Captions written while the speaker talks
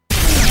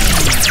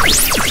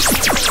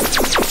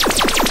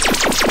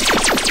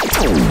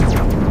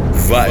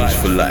Vibes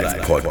for Life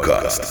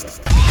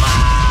podcast.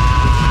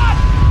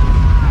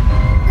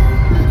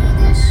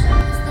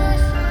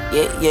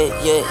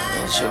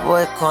 Yeah. It's your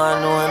boy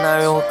Quando and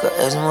I woke up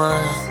as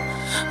mine.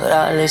 With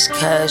all this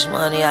cash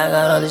money, I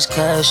got all this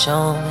cash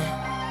on me.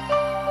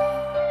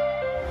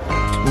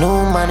 New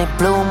money,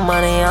 blue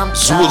money, I'm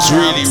So what's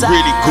really good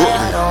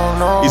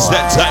is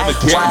that time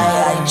again.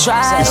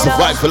 It's the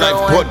Vibe for Life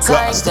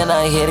podcast.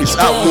 It's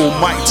Outlaw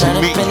Mike to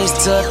me.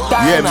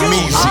 Yeah,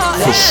 music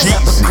for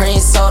sheets. Cream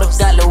soda,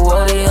 got the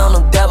woody on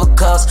them double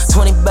cups.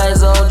 20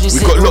 bags of OG. We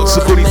got lots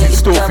of goodies in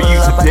store for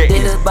you today.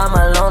 Hip hop,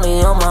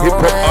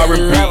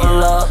 R&B,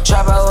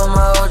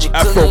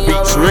 Afro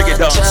beats, reggae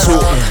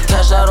dancehall.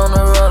 Cash out on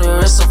the road, your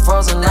wrist so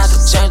frozen, I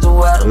could change the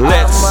weather.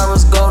 Let's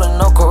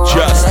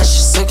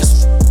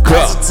just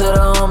Pass it to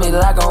the homie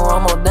like a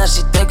Romo, then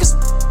she think it's.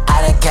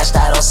 I done cashed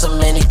out on so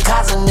many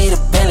cars, I need a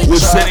Bentley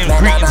truck. We're sending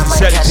greetings and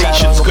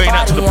salutations going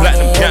out to the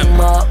platinum camp.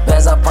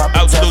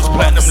 Out to those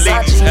platinum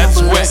ladies as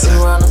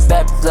well.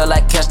 Back look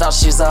like cashed out,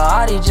 she's a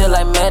hottie, just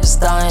like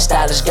Medistine.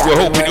 Stylish guy.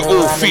 We're hoping you're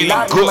all feeling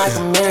good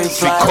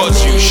because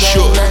you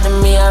should.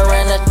 I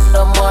ran that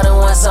more than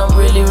once. I'm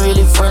really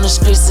from the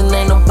streets and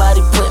ain't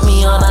nobody put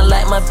me on. I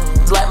like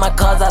my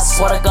cars, I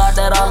swear to God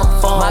that all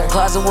I'm for. My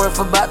closet worth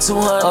about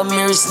 200. A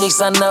Mary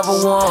sneaks I never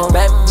won.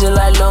 Back just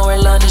like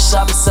Lauren London,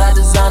 shop beside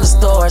designer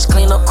stores.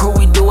 Clean up crew,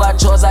 we do our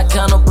chores. I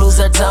count up blues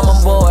every time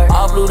I'm bored.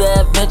 All blue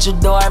the adventure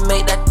door, I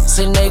make that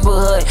in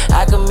neighborhood.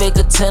 I can make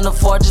a 10 or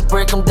 4, just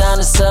break them down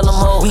and sell them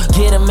whole. We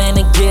get them in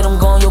and get them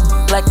gone. Your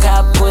like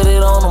I put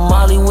it on them.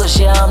 Hollywood,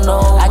 yeah, I'm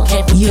known. I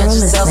can't forget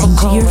yourself.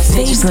 You're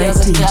listening to your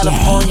favorite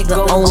DJ, the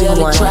only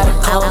one,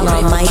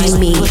 Outlaw Mighty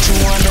Me. Put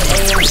you on the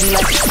AMG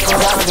like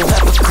the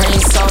pepper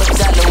cream soda,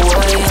 got the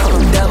woody on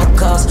them double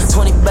cups.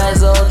 20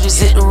 bags of OG,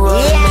 hit the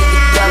road and make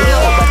it double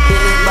up. I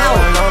did it by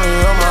one only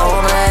on my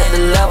own, I had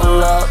to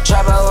level up.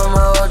 Trap out with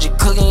my OG,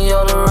 cooking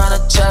Yoda, run a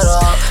cheddar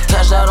up.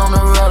 Cash out on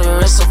the road, your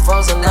wrist so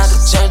frozen, I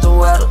could change the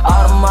weather.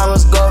 All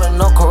tomorrow's golden,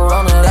 no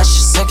corona, that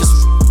shit sick as.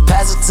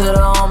 Pass it to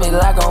the homie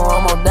like a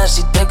Romo, that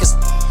she thick as.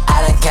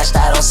 I done cashed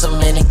out on so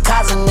many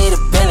cars, I need a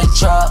Bentley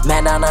truck.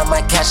 Man, now I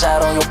might cash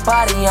out on your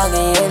body, young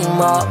and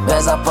anymore.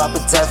 Best I pop a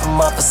tag from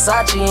my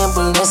Versace and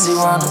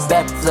Balenciaga.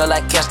 Back look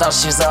like cashed out,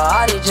 she's a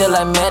hottie, just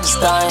like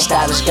Medistine.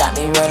 Stylish got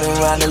me running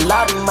around the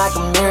lobby, Mike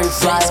and Mary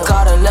Flies.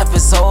 Carter left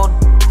his whole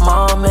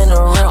mom in the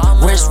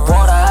rim. Rich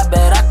water, I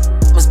bet I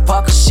Miss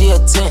Parker, she a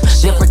 10.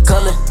 Different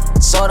color,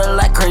 sorta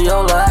like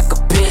Crayola, I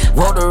could pick.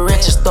 Roll the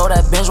riches, throw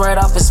that bench right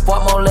off his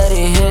sport mode, let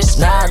it hit.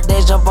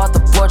 Nowadays, jump off the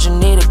porch, you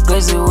need a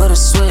glizzy with a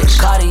switch.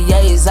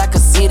 Cartiers, I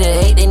can see the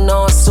hate, they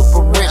know I'm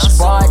super rich.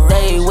 Broad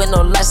day, with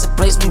no license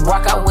plates, we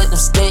rock out with them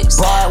sticks.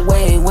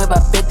 Broadway, win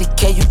by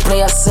 50K, you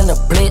play us in a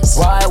blitz.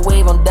 Wide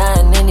wave, I'm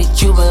dying in these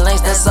Cuban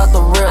links, that's off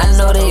the real. I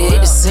know they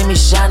hate to see me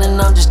shining,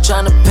 I'm just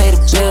trying to pay the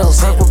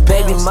bills. Purple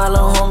baby, my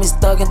little homies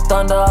thuggin'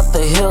 thunder off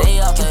the hill.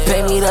 Can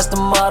pay me, that's the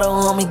motto,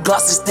 homie,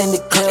 gloss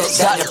extended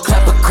clips. Got the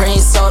pepper cream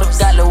soda,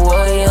 got the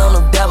woody on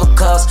them double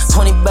cups.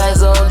 20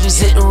 bags of OGs,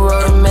 hit the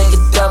road and make it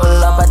double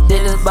up. I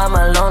did this by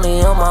my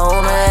lonely, on my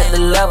own, I had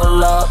to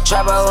level up.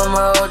 Trap out with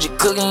my OG,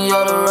 cooking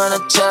Yoda, run a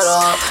cheddar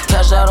up.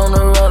 Cash out on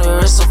the road, your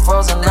wrist so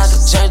frozen, I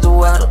could change the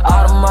weather.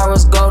 All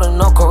tomorrow's golden,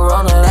 no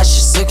corona, that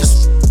shit sick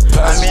as.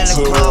 I'm in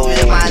the club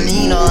with my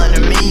Nina and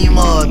the meme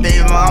up.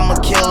 Baby, I'm a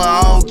killer,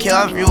 I don't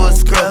care if you a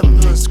script.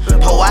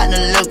 Pour out the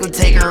liquor,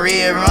 taking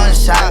red run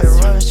shots.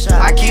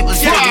 I keep a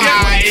stick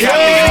with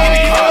trappers on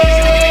the car.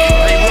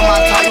 Baby, with my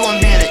top, you won't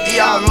be in the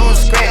ER room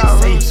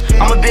scratch.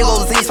 I'm a big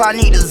old Z, so I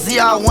need the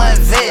ZR1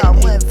 vet.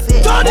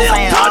 Both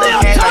ain't all the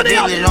cash, I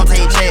deal it, don't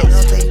take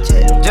checks.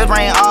 Just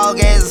bring all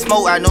gas and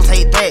smoke, I don't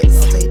take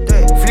threats.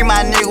 Free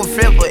my nigga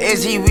Flipper,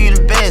 SG, we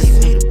the best.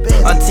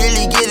 Until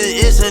he get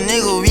it, it's a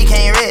nigga, we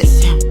can't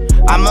rest.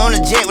 I'm on the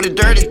jet with a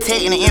dirty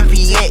tech and an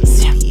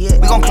MPX.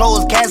 We gon'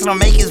 close casket and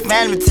make his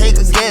family take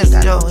a guess.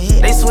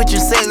 They switching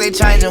sex, they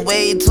changing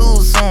way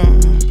too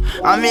soon.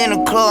 I'm in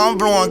the club, I'm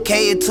blowing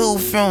K2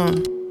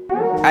 fume.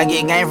 I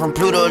get game from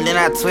Pluto, then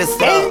I twist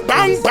it up.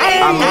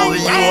 I'm over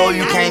you, ho,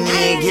 you can't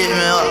even get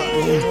me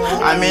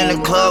up. I'm in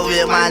the club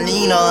with my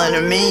Nina and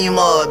the meme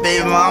up.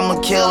 Baby, I'm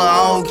a killer,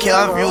 I don't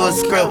care if you a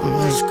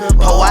scripper.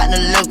 Pour out the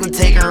liquor,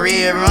 taking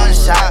red run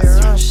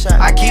shots.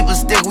 I keep a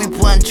stick, we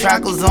putting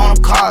trackers on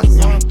the cars.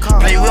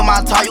 Play with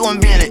my top, you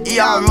won't be in the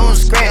ER room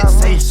scratch.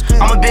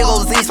 I'm a big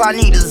old Z, so I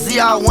need the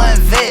ZR1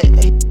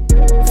 vet.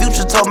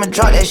 Future told me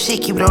drop that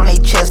shit, keep it on their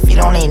chest, feet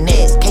on their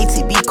necks.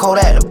 KTB,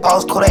 Kodak, the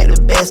boss, Kodak,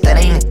 the best,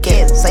 that ain't a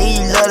guess. Say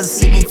you love to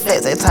see me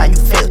flex, every time you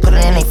flex, put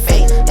it in their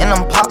face. And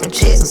I'm popping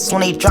checks, and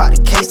soon they drop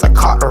the case, I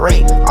caught the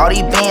rate. All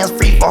these bands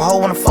free for a hoe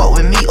wanna fuck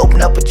with me, open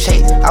up a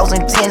chase. I was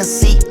in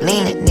Tennessee,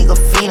 leaning, nigga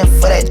feeding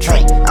for that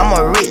drink. I'm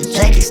a rich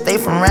junkie,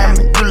 stay from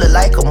ramen, you look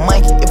like a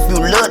monkey. If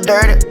you look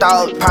dirty,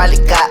 dog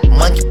probably got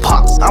monkey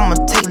pox. I'ma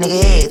take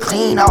nigga head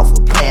clean off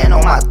a plan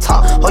on my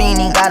top. Oh, you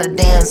ain't got a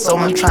dance, so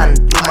I'm trying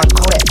to do my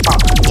Kodak pop.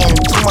 Getting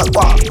too much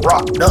guap,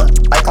 rocked up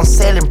like I'm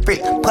selling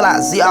brick. Pull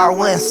out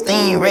ZR1,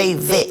 Stingray,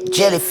 Vet,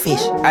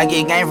 Jellyfish. I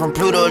get game from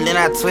Pluto, then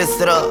I twist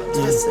it up.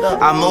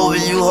 I'm over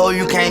you, ho,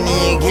 you can't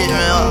even get me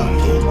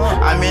up.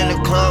 I'm in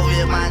the club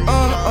with my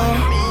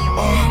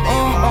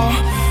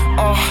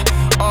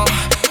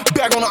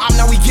Back on the op,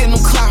 now we getting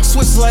them clouds.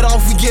 Switches let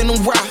off, we getting them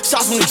round.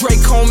 Shots from the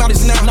Drake comb out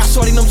his now. Not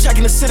shorty them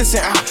checking the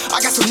citizen out.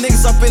 I got some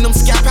niggas up in them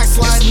scat pack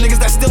slides.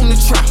 Niggas that still in the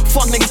trap.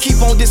 Fuck nigga,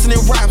 keep on dissing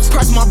in raps.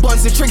 Press my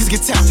buttons and triggers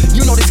get tapped.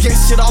 You know this gang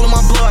shit all in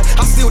my blood.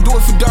 I still do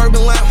it for Durban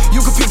Lamp.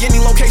 You can pick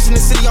any location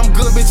in the city, I'm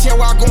good, bitch. Yeah,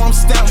 where I go, I'm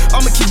stamped.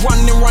 I'ma keep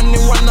running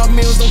up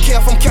mills. Don't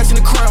care if I'm catching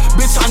the crown.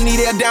 Bitch, I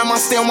need air down,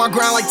 I stay on my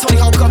ground like Tony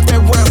Hawk up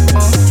that ramp.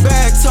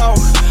 Bag talk.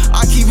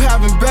 I keep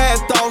having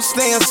bad thoughts,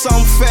 staying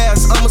something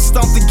fast. I'ma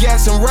stump the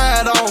gas and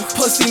ride off.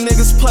 Pussy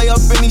niggas play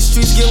up in these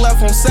streets, get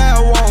left on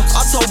sidewalks.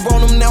 I told bro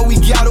them now we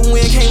gotta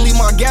win, can't leave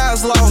my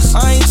guys lost.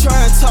 I ain't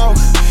trying to talk,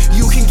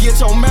 you can get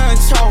your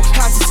mind chalk.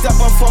 Had to step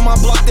up for my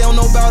block, they don't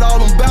know about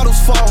all them battles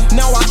fall.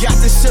 Now I got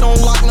this shit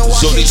on lock, no I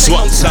so can't this take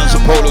one no sounds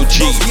time Apollo off.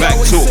 G, back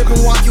talk.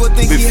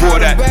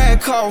 Before that,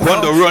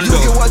 Rondo, and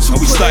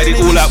we started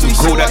all out with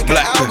Kodak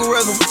Black.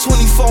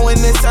 24 in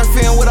this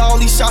FN with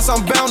all these shots,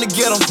 I'm bound to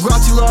get them.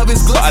 Grouchy love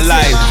is But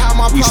alive,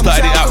 we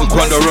started out with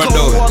Rondo,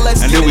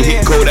 and then we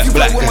hit Kodak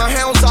Black.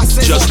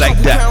 Just like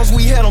that.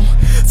 We hit them.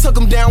 Took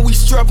them down, we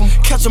strip them.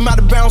 Catch them out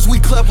of bounds, we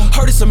clip them.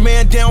 Heard it's a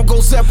man down, go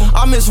zip them.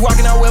 I miss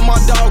rocking out with my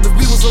dog. If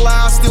we was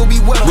alive, I'd still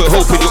be with him. We're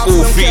hoping you're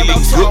all feeling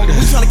good,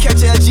 We tryna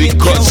catch LG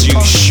because you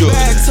should.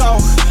 Bad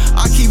talk.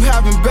 I keep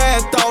having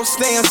bad thoughts,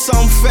 staying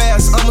something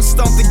fast. I'ma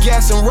stump the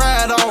gas and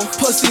ride off.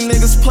 Pussy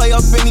niggas play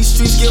up in these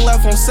streets, get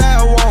left on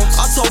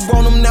sidewalks. I told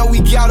bro them now we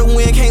gotta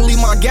win, can't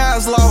leave my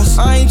guys lost.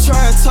 I ain't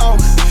trying to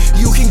talk,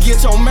 you can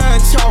get your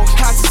mind chalk.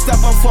 Had to step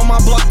up for my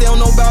block, they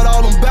don't know about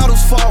all them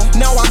battles fall.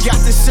 Now I got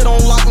this shit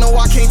on lock, no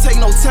I can't take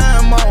no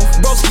time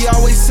off. Broski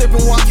always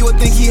sippin' walk, you would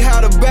think he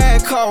had a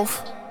bad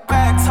cough.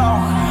 Bad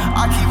talk,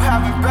 I keep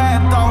having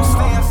bad thoughts,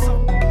 staying so.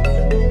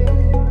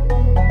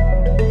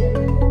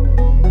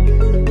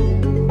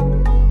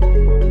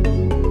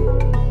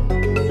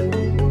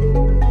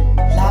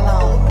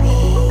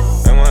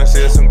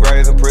 See some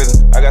grades in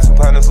prison. I got some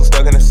partners who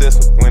stuck in the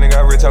system. When they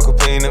got rich, I could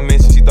pay in the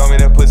mission. She throw me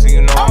that pussy,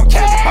 you know I'm a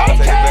kisser. I'll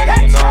take it back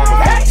and you know I'm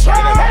a bitch. Get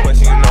that my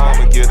question, you know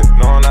I'ma get it.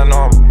 No, I'm not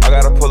normal. I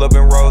gotta pull up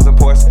in Rolls and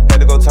Porsche.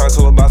 Had to go talk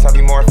to a boss, I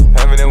be morphin'.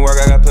 Having it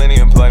work, I got plenty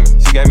of employment.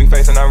 She gave me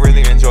face and I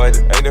really enjoyed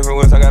it. 8 different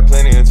ways, I got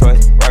plenty of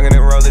choice. Rockin' and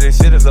rollin', this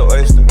shit is a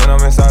oyster. When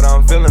I'm inside,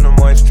 I'm feeling the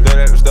moisture.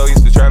 That at the store,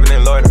 used to travel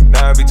and loiter.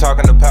 Now I be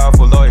talking to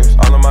powerful lawyers.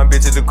 All of my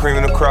bitches are cream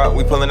in the crop.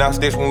 We pullin' out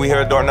sticks when we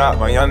hear a door knock.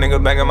 My young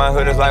nigga bangin' my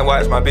hood is like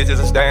watch. My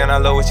bitches are staying, I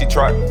love what she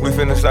trot. We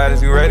finna slide,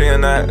 is you ready or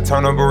not?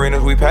 Turn up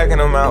arenas, we packing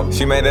them out.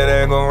 She made that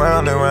ass go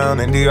round and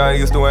round. And D.I.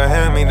 used to wear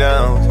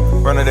hand-me-downs.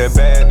 Running that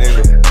bad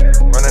nigga.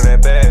 Running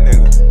that bad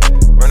nigga.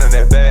 Running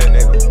that bad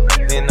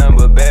nigga. Hit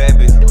number bad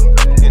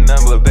bitch. Hit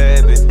number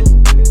bad bitch.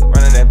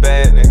 Running that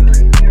bad nigga.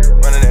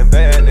 Running that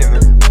bad nigga.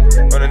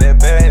 Running that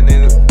bad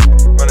nigga.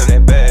 Running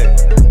that bad.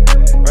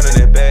 Running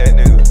that bad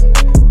nigga.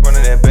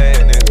 Running that bad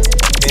nigga.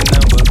 Hit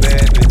number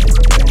bad bitch.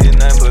 Hit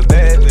number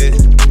bad bitch.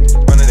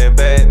 Running that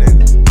bad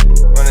nigga.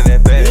 Running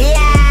that bad.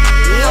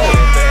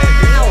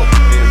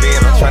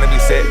 Tryna be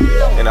set,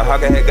 and a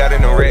hawker had got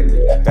in a wreck.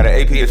 Got an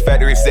APH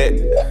factory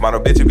set.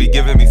 Model bitch would be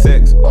giving me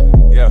sex.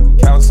 Yeah,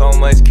 count so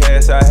much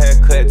cash I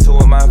had cut 2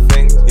 of my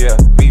fingers. Yeah,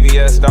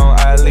 BVS stone,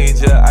 I lead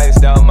ya,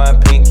 iced out my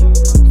pinky.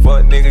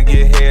 Fuck nigga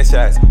get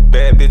headshots,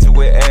 bad bitches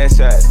with ass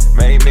shots.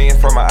 Made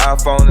millions from my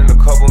iPhone and a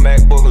couple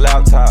MacBook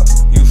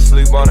laptops. Used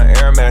to sleep on an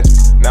air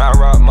mattress, now I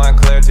rock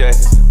Montclair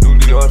jackets. New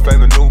Dior's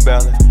favorite New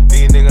Balance.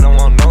 These niggas don't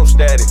want no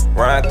static.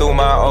 Ride through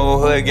my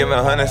old hood, giving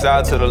hundreds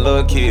out to the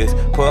little kids.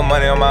 Put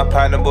money on my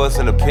partner bus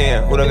in the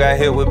pen. Who done got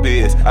hit with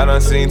biz? I done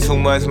seen too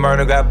much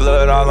murder, got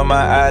blood all on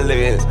my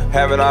eyelids.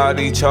 Having all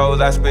these chos,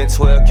 I spent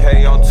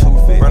 12K on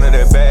 2 fits. Running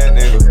that bad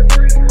nigga.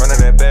 Running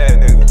that bad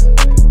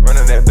nigga.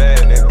 Running that bad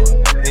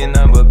nigga. Hit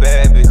number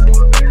bad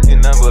bitch. Hit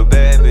number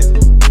bad bitch.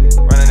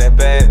 Running that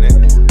bad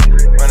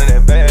nigga. Running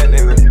that bad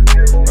nigga.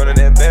 Running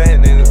that bad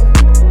nigga.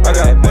 I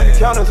got money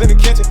counters in the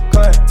kitchen.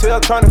 Clientele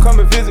trying to come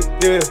and visit.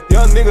 Yeah,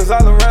 young niggas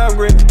all around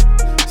grinning.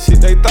 Shit,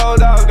 they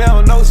throwed out, they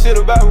don't know shit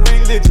about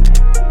religion.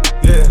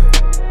 Yeah.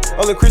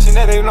 Only Christian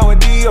that they know in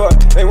Dior.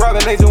 They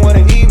robbing, they just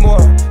wanna eat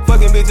more.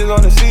 Fucking bitches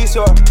on the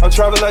seashore. I'm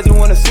traveling, I just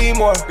wanna see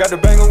more. Got the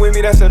banger with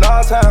me, that's at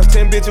all times.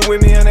 10 bitches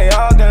with me and they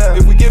all down.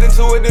 If we get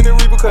into it, then the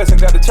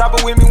repercussions. Got the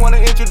chopper with me, want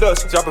an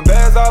introduction. Dropping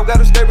bags off,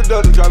 got a stay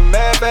productive. Dropping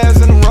mad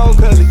fast in the road,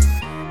 cutty.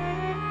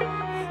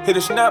 Hit a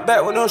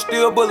snapback with no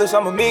steel bullets.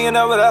 I'm a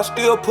millionaire, but I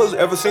still pull it.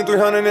 Ever seen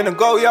 300 in a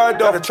go yard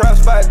door? Got a trap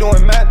spot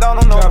doing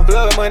McDonald's. Got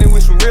blood money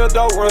with some real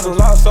dope runs.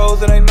 Lost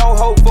souls and ain't no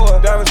hope for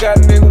it. Diamonds got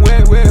a nigga wet.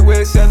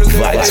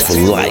 Vibes for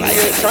life.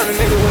 Turn a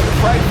nigga with a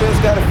price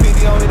vest. Got a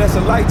 50 on it, that's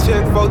a light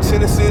check. 4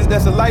 Tennessees,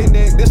 that's a light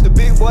neck. This the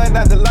big boy,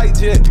 not the light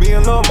jet. Me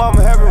and Lil'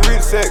 Mama having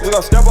real sex. We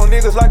gon' step on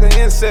niggas like an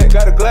insect.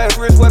 Got a glass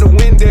wrist with a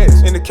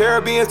Windex. In the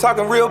Caribbean,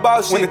 talking real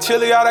boss shit. When the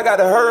chili out, I got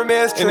the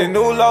Hermes. In the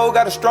new low,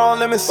 got a strong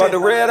lemon scent. But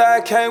the red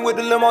eye came with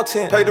the limo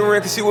tint. Paid the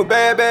rent cause she was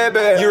bad.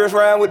 Years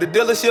round with the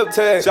dealership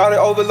tag. Shot it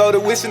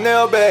overloaded with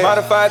Chanel bag.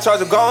 Modified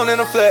charger gone in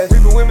a flash.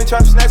 Reaping women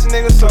trying to snatch a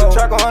nigga soul.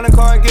 Track 100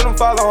 car and get them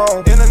follow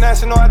home.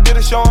 International, I did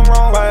a show, I'm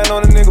wrong. Buying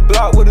on a nigga a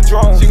block with a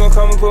drone. She gon'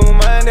 come and put my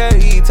mind at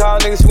ease. Tall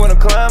niggas, she wanna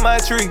climb my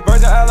tree.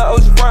 Virgin Island,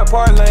 ocean front,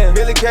 park land.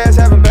 Billy Cash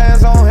having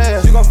bands on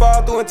hand. She gon'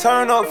 fall through and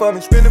turn up for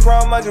me. Spending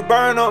problem, I just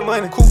burn up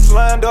money. Coops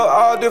lined up,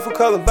 all different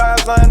colors.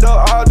 Vibes lined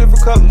up, all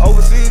different colors.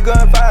 Overseas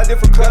gun, 5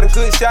 different colors.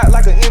 Good shot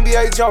like an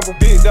NBA jumper.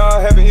 Big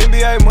dog having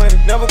NBA money.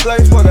 Never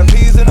play sport, got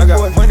peas in the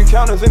got money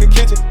counters in the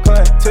kitchen.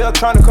 Tell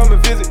trying to come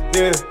and visit.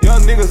 Yeah,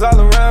 young niggas all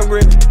around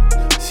grinning.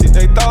 Shit,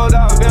 they throwed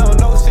out, they don't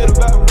know shit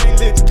about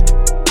religion.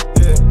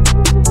 Yeah.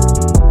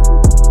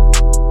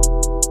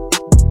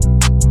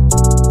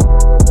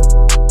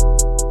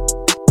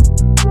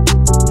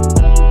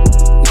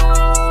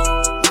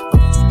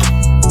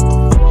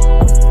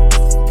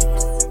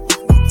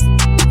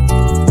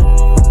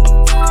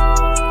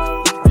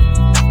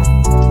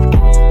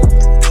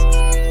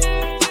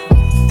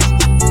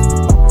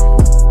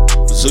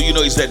 So you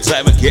know it's that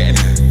time again.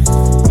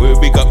 We'll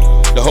pick up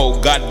the whole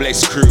God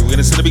Bless crew. We're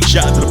gonna send a big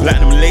shout out to the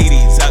Platinum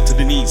ladies. Out to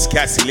Denise,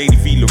 Cassie, Lady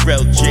V,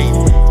 Laurel, Jade,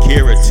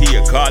 Kira,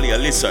 Tia, Carly,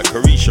 Alyssa,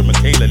 Carisha,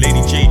 Michaela,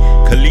 Lady J,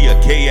 Kalia,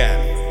 Kayan,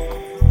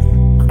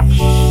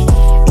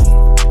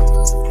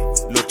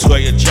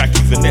 Latoya,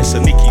 Jackie, Vanessa,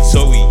 Nikki,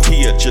 Zoe,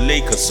 Kia,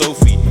 Jaleka,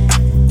 Sophie,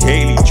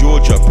 Kaylee,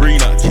 Georgia,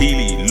 Brina,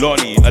 Keely,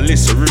 Lonnie,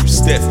 Alyssa, Ruth,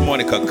 Steph,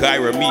 Monica,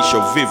 Kyra,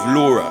 Misha, Viv,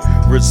 Laura,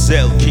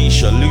 Roselle,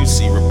 Keisha,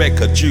 Lucy,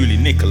 Rebecca, Julie,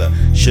 Nicola,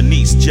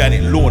 Shanice,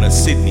 Janet, Lorna,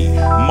 Sydney,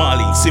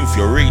 Marlene,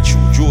 Cynthia, Rachel,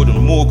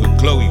 Jordan, Morgan,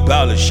 Chloe,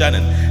 Paula,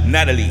 Shannon,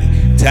 Natalie,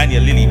 Tanya,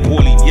 Lily,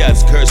 Pauline,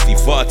 Yaz, Kirsty,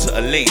 Vata,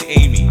 Elaine,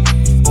 Amy,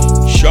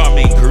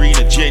 Charmaine,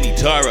 Karina, Jenny,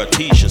 Tara,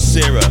 Tisha,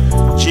 Sarah,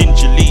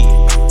 Ginger Lee,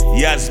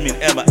 Yasmin,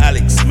 Emma,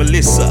 Alex,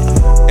 Melissa,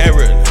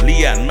 Erin,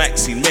 Leanne,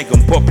 Maxine,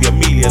 Megan, Poppy,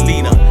 Amelia,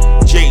 Lena,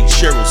 Jane,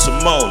 Cheryl,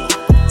 Simone,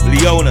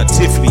 Leona,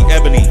 Tiffany,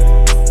 Ebony,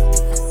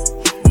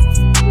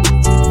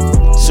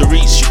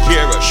 Cerise,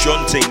 Shakira,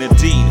 Shante,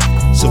 Nadine,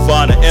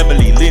 Savannah,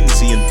 Emily,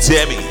 Lindsay, and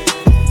Demi.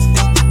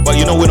 But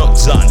you know we're not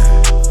done.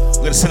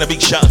 We're gonna send a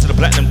big shout out to the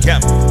Platinum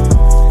Camp.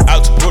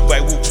 Out to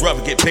Broadway, Walks,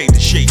 rather get paid to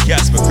Shake,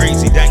 Casper,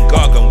 Crazy, Dan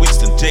Gargan,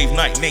 Winston, Dave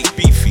Knight, Nate,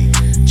 Beefy,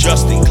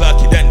 Justin,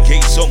 Clarky, Dan,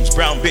 K Songs,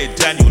 Brown Beard,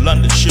 Daniel,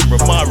 London, Shimra,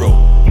 Maro,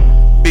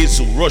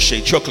 Bizzle,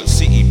 Roche, Chocolate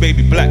City,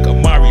 Baby Black,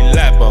 Amari,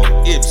 Labo,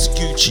 Ibs,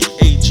 Gucci,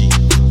 AG,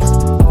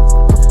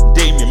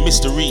 Damien,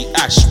 Mystery,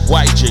 Ash,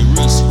 YJ,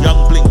 Reese,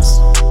 Young Blinks,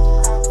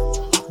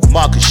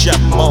 Marcus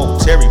Chameau,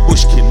 Terry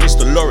Bushkin,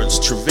 Mr. Lawrence,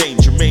 Trevane,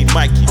 Jermaine,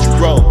 Mikey,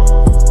 Jerome,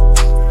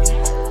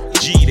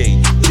 G-Day,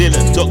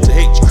 Dylan, Dr.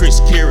 H, Chris,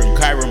 Kieran,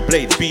 Kyron,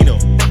 Blade, Bino,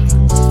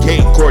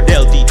 Kane,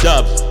 Cordell,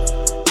 D-Dub,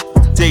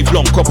 Dave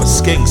Long, Copper,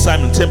 Skeng,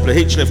 Simon Templar,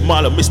 HLF,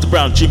 Marlon, Mr.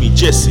 Brown, Jimmy,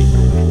 Jesse.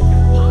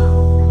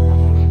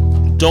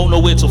 Don't know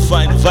where to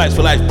find Vibes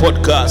for Life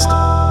podcast.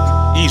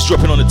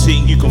 Eavesdropping on the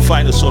team. You can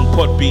find us on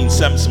Podbean,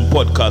 Samsung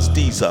Podcast,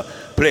 Deezer,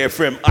 Player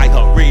FM,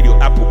 iHeartRadio,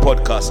 Apple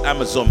Podcasts,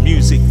 Amazon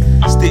Music,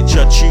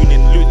 Stitcher,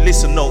 TuneIn,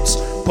 Listen Notes,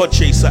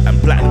 Podchaser, and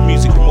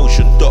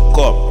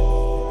PlatinumMusicPromotion.com.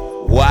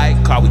 Why?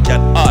 Cause we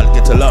can all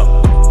get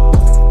along.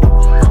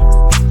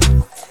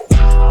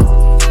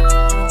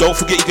 Don't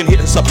forget you can hit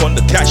us up on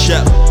the Cash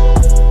App.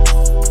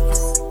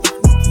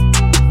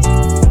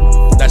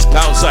 That's #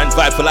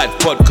 Vibe for Life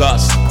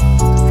podcast.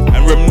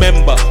 And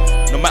remember,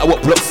 no matter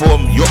what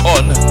platform you're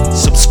on,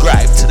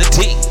 subscribe to the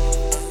team.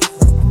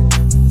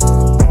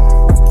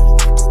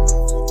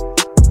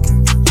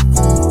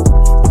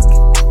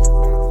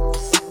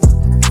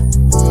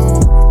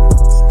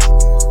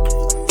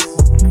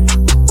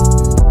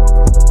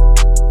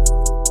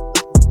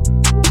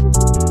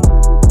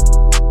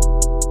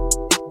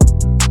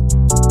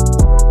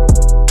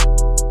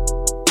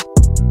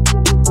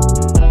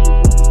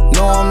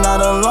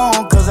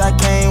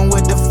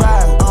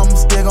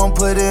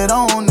 Put it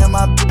on and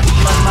my vibe.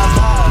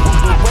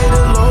 The way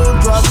the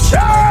load drops,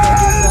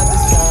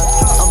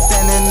 I'm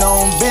standing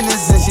on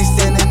business and she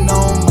standing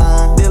on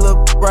mine. They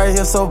look right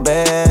here so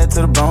bad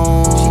to the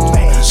bone.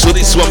 So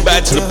this one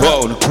bad to the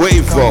bone.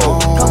 Quavo,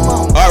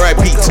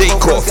 R.I.P.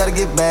 Takeoff,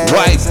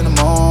 White.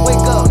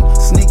 Wake up,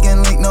 sneak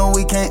and link, no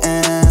we can't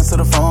answer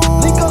the phone.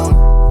 Link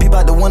up. Peep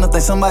out the window,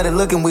 think somebody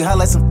looking. We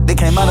highlight some, they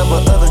came out of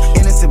a oven.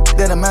 Innocent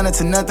that amounted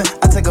to nothing.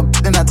 I take a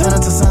then I turn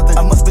into something.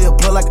 I must be a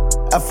plug like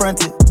I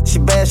fronted. She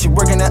bad, she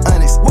working at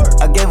Honest.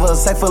 I gave her a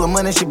sack full of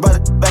money, she brought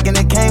it back and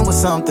it came with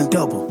something.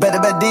 Double.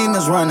 Bad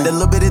demons running. That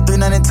little bit of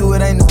 392,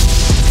 it ain't no.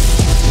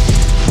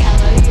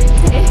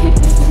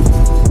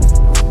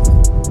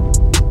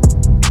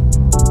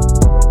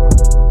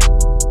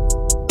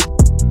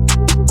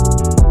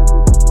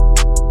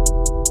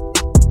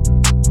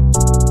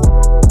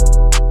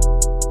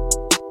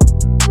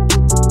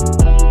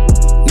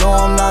 No,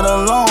 I'm not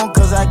alone,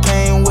 cause I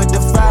came with the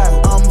fire.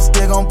 I'm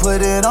still gon'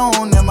 put it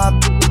on and my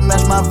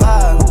match my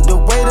vibe. The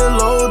way the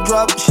load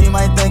drop, she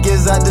might think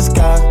it's out the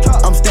sky.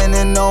 I'm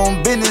standing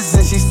on business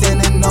and she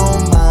standing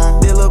on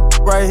mine. They look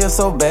right here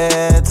so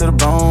bad to the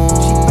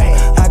bone.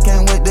 I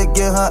can't wait to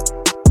get her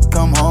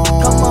come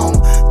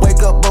home.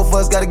 Wake up, both of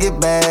us gotta get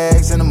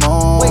bags in the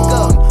morning. Wake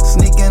up,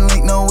 sneak and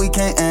link, no we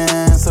can't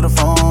answer the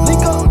phone.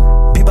 Link up.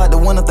 Peep out the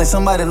window, think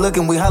somebody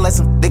looking. We highlight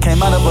some, they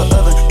came out of a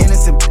oven.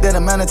 Innocent that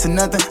amounted to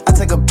nothing. I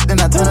take a then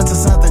I turn into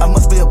something. I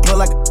must be a plug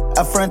like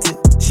I fronted.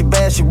 She she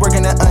bad, she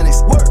working at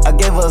Onyx. I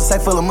gave her a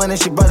sack full of money,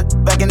 she brought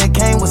it back and it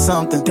came with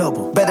something.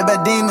 Double.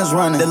 Back-to-back demons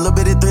running. That little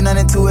bitty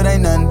 392, it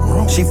ain't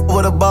nothing. She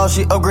with a ball,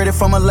 she upgraded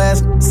from her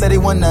last, said he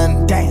wasn't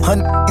nothing. Damn. Her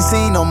ain't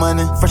seen no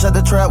money. Fresh out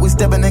the trap, we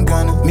stepping and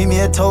gunning. Meet me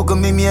at Toka,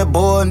 meet me at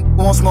Boy,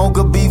 won't smoke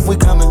a beef, we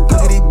coming.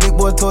 Look at these big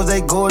boy toys,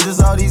 they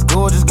gorgeous, all these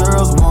gorgeous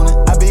girls want it.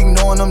 I be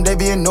ignoring them, they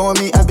be ignoring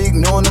me, I be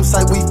ignoring them,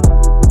 sight we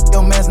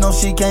your mans know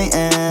she can't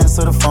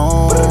answer the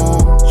phone.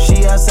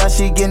 She outside,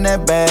 she getting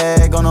that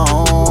bag on her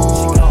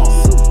own.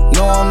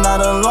 No, I'm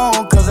not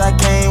alone, cause I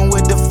came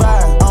with the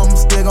fire. I'm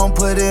still gon'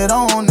 put it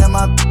on, and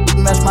my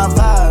match my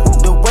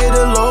vibe. The way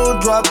the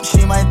load drop,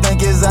 she might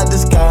think it's out the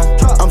sky.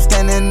 I'm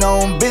standing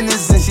on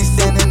business, and she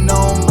standing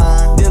on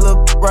mine. Deal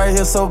up right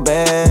here so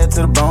bad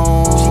to the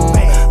bone.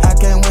 I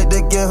can't wait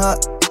to get her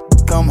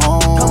come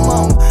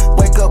home.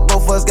 Wake up,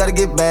 both of us gotta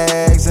get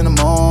bags in the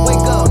morning.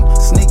 Wake up,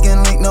 sneak and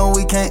link, no,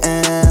 we can't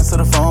answer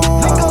the phone.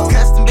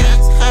 Custom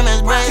beats,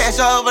 Hermes brand, cash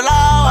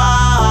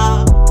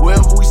overload.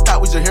 Wherever we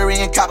stop, we just hurry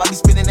and cop. I be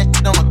spinning that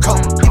shit on the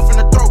coat, hit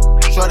from the throat.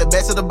 Show the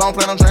back to the bone,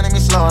 plan on draining me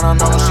slow. I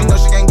don't know. She know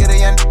she can't get a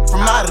yen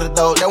from out of the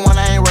door. That one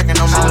I ain't working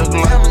no more.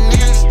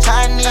 Lemonade,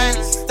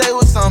 Chinese, stay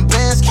with some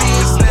Benz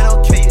keys. Said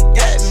okay, you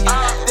got me.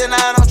 Then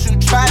I don't you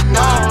try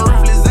no.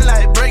 Ruthless and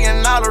like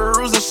breaking all the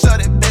rules and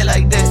shut it back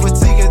like that.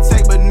 Fatigue and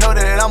take, but know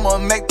that I'ma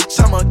make the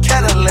chumma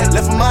Cadillac.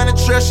 Left her on the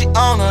trail, she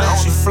on her.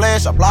 She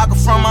flash, I block her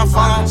from my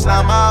phone.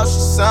 Slime out,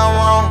 she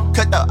sound wrong.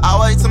 Cut the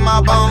all way to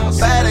my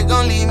bones. Bad, they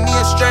gon' leave me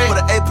astray.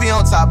 Put an AP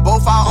on top,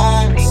 both our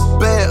arms.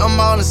 Bad, I'm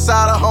all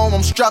inside of home.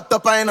 I'm strapped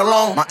up, I ain't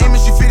alone. My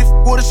image, she fit it.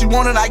 What if she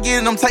wanted, I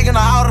get it. I'm taking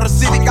her out of the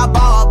Civic. I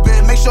ball up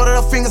it. Make sure that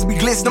her fingers be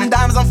glistening. Them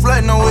diamonds, I'm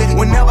flooding her with it.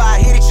 Whenever I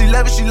hit it, she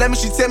love it. She let me.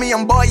 She tell me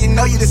I'm boy, you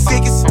know you the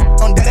sickest.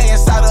 On that day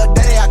inside of a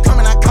day, I come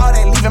and I call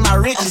that leaving my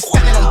riches.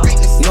 Standing on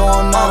business. No,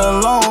 I'm not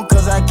alone,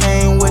 cause I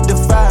came with the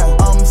fire.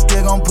 I'm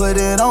still gon' put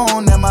it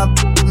on, and my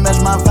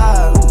match my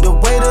vibe. The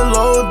way the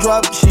load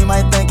drop, she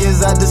might think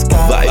it's out the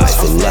sky. Vibes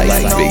for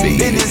life, baby.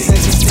 Business and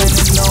she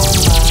standing on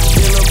mine.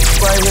 Feel up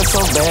right here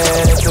so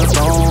bad to the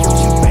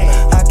bone.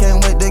 I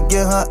can't wait to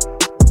get her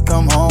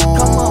come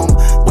home.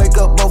 Wake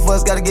up, both of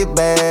us gotta get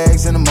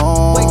bags in the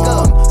morning. Wake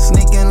up,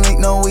 sneak and link,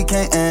 no, we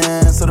can't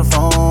answer the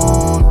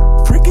phone.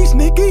 Freaky,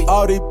 sneaky,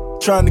 all they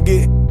trying to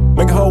get.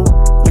 Make a hoe,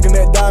 looking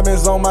at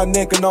diamonds on my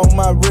neck and on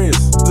my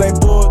wrist. Lame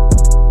boy,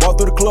 walk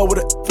through the club with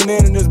a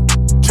finesse in this.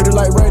 Treat it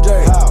like Ray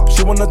J.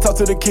 She wanna talk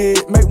to the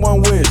kid, make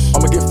one wish.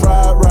 I'ma get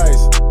fried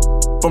rice.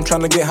 I'm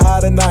tryna get high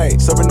tonight.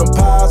 Serving them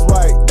pies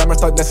white. Diamonds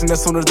start dancing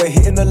as soon as they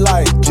hitting the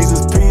light.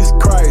 Jesus, peace,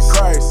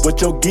 Christ.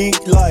 What your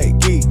geek like?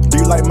 Do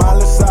you like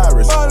Miley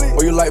Cyrus?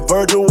 Or you like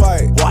Virgil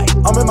White?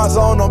 I'm in my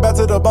zone, I'm back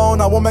to the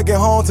bone. I won't make it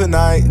home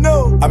tonight.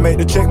 No, I made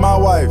the chick my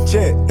wife.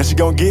 And she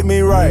gon' get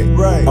me right.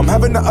 I'm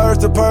having the urge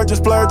to purge,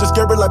 just splurge, just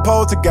scary like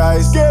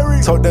poltergeist.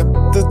 Told that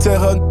to tell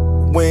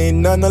her we ain't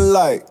none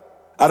alike.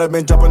 I done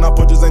been jumping on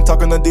porches, ain't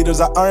talking Adidas,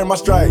 I earn my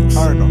stripes.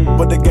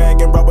 With the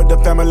gang and ride with the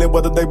family,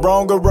 whether they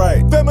wrong or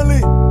right. Family,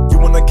 you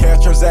want a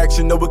cash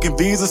transaction, no, we can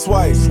Visa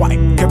swipe.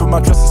 Keeping my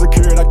trust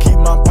secured, I keep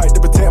my pipe to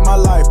protect my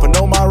life, but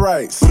know my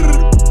rights.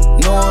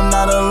 No, I'm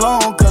not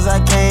alone, cause I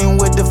came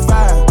with the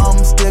fire.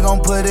 I'm still gon'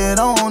 put it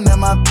on,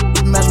 and my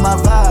match my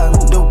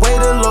vibe. The way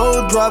the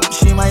load drop,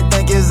 she might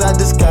think it's out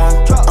the sky.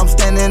 I'm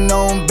standing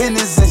on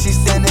business, and she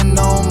standing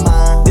on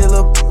mine. Deal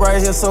up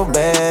right here so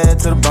bad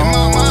to the bone.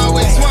 Mama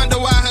always wonder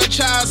why her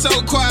child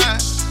so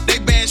quiet. They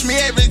bash me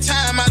every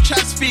time I try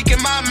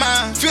speaking my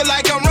mind. Feel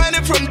like I'm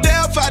running from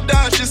death, I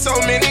done shit so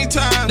many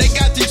times. They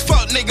got these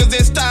fuck niggas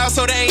in style,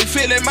 so they ain't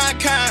feeling my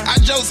kind. I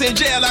jokes in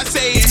jail, I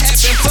say it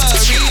happened for a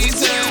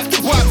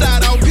reason. Walked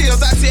out on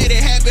pills, I said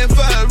it happened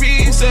for a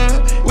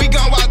reason. We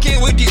gon' walk in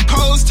with these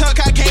posts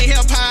tuck, I can't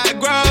help how I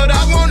growed.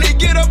 I wanna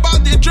get up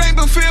out this drink,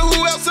 but feel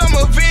who else I'm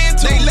a vent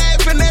to. They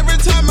laughing every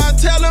time I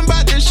tell them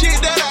about the shit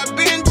that I've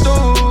been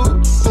through.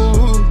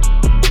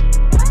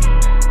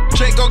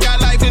 Draco got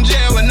life in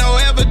jail with no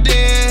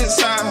evidence.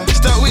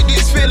 Stuck with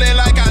this feeling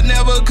like I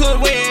never could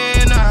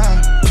win.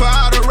 For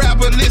all the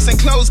rappers, listen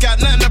close,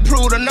 got nothing to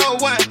prove to no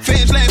one.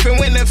 Feds laughing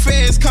when the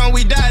feds come,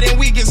 we die then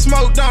we get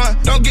smoked on.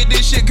 Don't get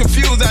this shit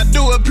confused, I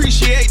do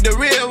appreciate the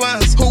real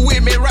ones. Who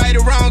with me right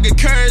or wrong,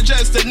 encourage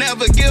us to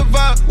never give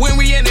up. When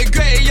we in the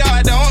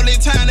graveyard, the only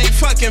time they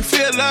fucking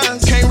feel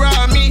us. Can't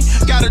rob me,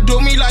 gotta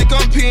do me like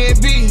I'm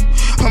PNB.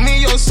 I'm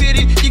in your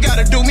city, you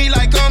gotta do me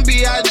like I'm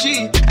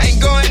B.I.G. Ain't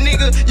going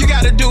nigga, you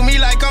gotta do me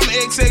like I'm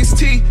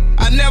XXT.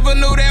 I never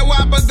knew that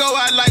Whopper go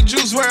out like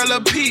Juice WRLD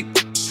or Peep.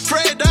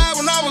 Fred died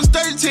when I was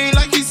 13,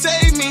 like he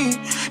saved me.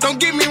 Don't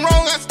get me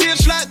wrong, I still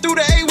slide through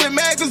the A with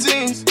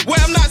magazines. Where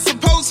I'm not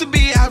supposed to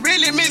be, I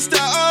really miss the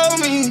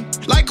old me.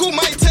 Like who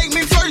might take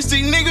me first,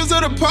 these niggas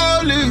or the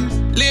police.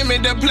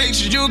 Limit the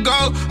places you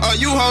go, or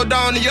you hold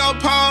on to your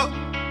paw.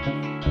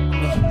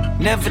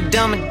 Never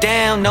dumb it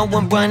down, no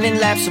one running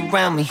laps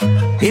around me.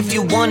 If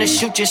you wanna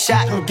shoot your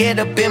shot and get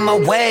up in my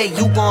way,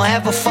 you gon'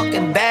 have a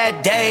fucking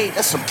bad day,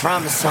 that's a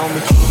promise, homie.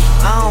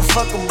 I don't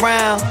fuck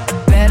around,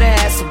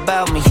 better ask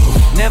about me.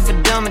 Never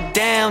dumb it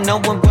down, no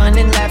one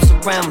running laps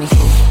around me.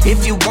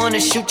 If you wanna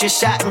shoot your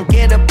shot and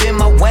get up in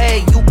my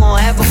way, you gon'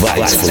 have a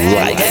fucking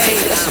bad day.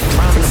 That's a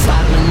promise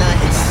out of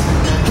nothing.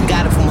 I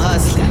got it from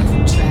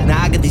hustling.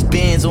 Now I got these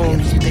bands on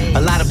me,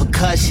 a lot of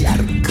percussion.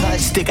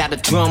 Stick out a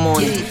drum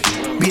on it,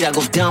 beat I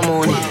go dumb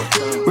on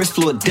it. Wrist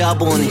blew a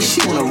dub on it, she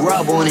wanna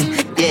rub on it.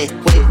 Yeah,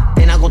 wait,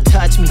 they not gon'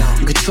 touch me.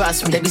 You can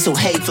trust me, they be so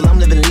hateful, I'm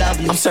living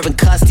lovely. I'm serving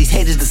cuss, these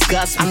haters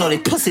disgust me. I know they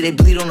pussy, they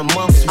bleed on the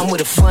month. I'm with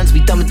the funds,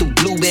 be thumbing through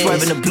blue bands.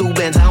 Swerving the blue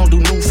bands, I don't do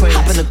new friends.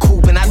 Hop in the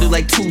coupe and I do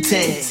like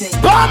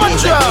 210. Bomber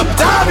job,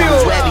 W!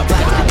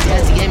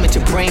 Aim at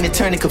your brain and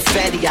turn to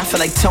confetti. I feel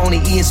like Tony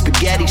eating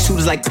spaghetti.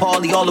 Shooters like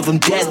Paulie, all of them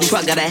deadly.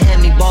 Truck got a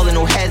hand me ballin',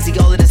 no hezzy.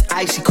 All of this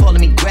ice, she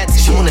calling me Gretzky.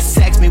 She wanna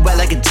sex me wet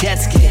like a jet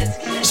ski.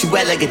 She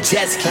wet like a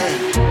jet ski.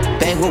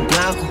 Bango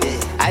Blanco,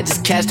 I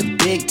just cashed a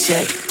big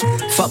check.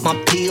 Fuck my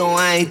P.O.,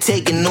 I ain't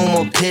taking no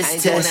more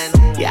piss tests.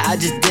 Yeah, I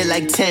just did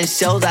like 10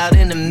 shows out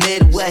in the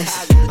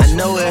Midwest. I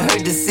know it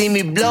hurt to see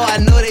me blow, I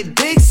know they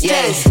big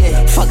stats.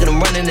 Yeah. Fuck it, I'm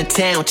running the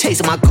town,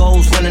 chasing my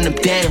goals, running them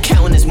down.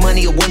 Counting this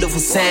money, a wonderful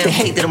sound. They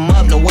hate that I'm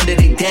up, no wonder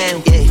they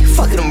down. Yeah,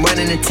 fuck it, I'm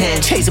running the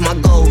town, chasing my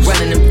goals,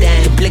 running them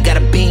down. The blick got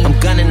a beam, I'm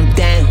gunning them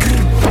down.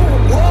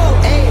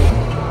 Whoa, hey,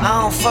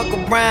 I don't fuck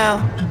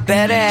around,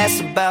 better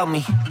ask about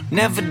me.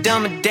 Never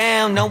dumb it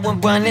down, no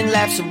one running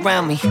laps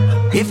around me.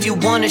 If you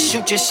wanna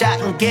shoot your shot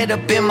and get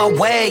up in my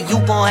way, you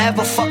gon' have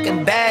a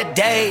fucking bad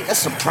day.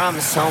 That's a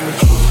promise, homie.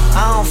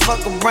 I don't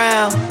fuck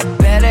around,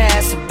 better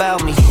ask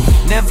about me.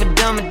 Never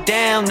dumb it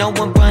down, no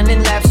one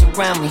running laps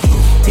around me.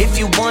 If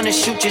you wanna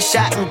shoot your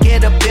shot and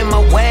get up in my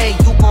way,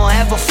 you gon'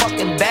 have a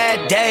fucking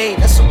bad day.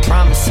 That's a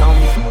promise,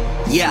 homie.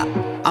 Yeah,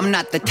 I'm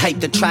not the type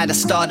to try to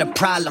start a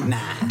problem.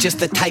 Just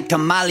the type to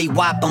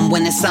mollywop 'em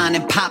when it's on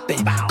and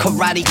poppin'.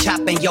 Karate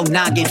chopping, yo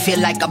noggin, feel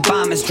like a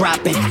bomb is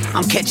dropping.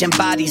 I'm catching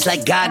bodies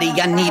like Gotti,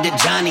 I need a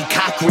Johnny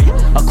Cochran.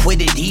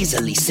 Acquitted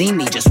easily, see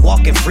me just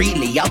walking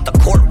freely out the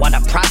court while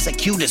the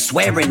prosecutor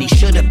swearing he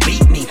should've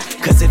beat me.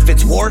 Cause if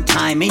it's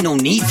wartime, ain't no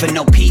need for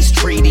no peace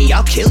treaty.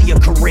 I'll kill your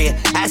career,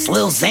 ask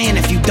Lil Xan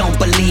if you don't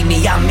believe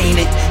me, I mean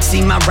it.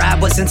 See my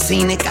ride wasn't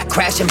scenic, I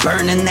crash and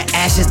burn in the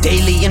ashes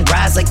daily and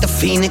rise like the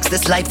phoenix.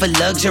 This life of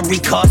luxury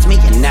cost me,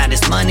 and now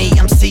this money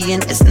I'm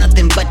seeing is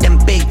nothing but them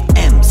big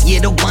M's.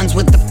 Yeah, the ones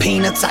with the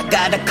peanuts. I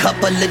got a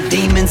couple of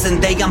demons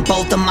and they on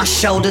both of my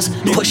shoulders,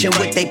 pushing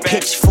with they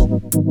pitchfork.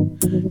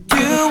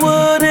 You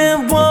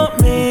wouldn't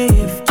want me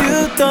if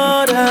you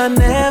thought I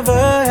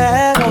never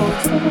had hope.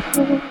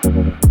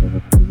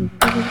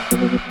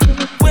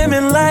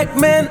 Women like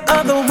men,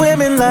 other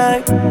women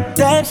like.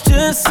 That's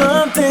just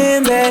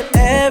something that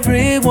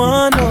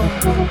everyone knows.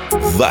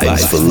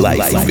 Vibes for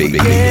life, baby.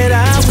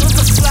 Yeah, I was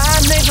a fly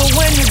nigga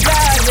when you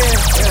got here.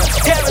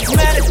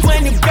 Charismatic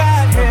when you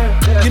got here.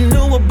 You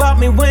knew about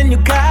me when you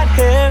got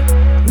here.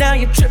 Now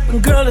you're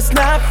tripping, girl, it's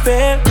not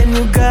fair. And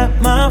you got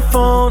my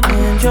phone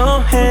in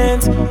your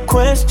hands.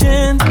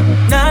 Questions,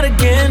 not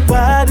again.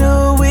 Why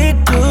do we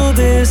do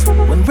this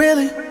when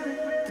really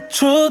the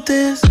truth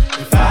is,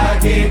 if I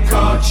get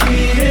caught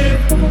cheating,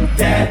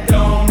 that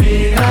don't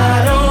mean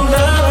I don't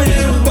love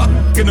you.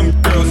 Fucking them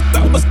girls, I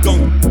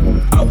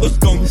was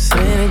gon' say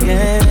it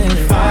again.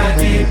 If I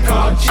get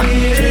caught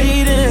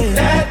cheating,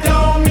 that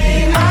don't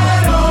mean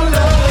I don't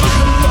love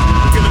you.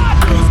 Fucking them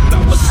girls, I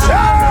was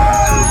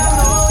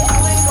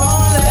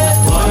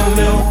one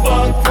little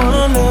fuck,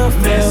 one little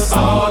mess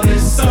all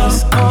this up.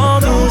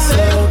 Don't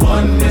let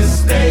one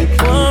mistake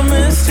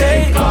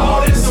take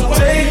all this away.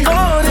 Take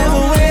all this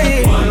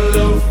away. One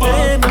little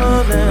fuck,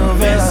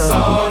 mess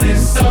all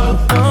this up.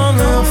 Don't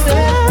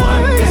let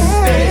one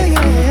mistake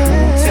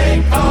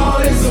take all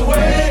this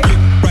away.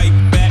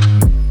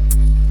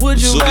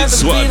 Would you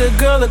rather be the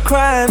girl that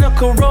cry in a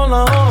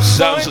Corolla or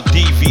sounds of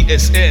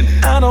DVSN.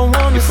 I don't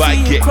wanna if see I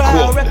get you cry.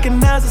 caught. I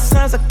recognize the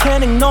signs I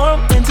can't ignore.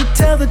 And to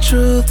tell the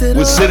truth, that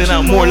we're sending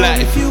out more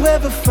life,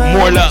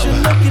 more love,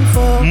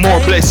 more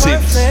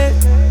blessings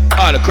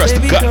all across the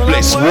God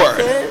bless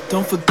world.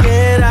 Don't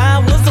forget I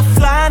was a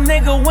fly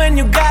nigga when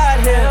you got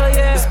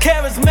here. Was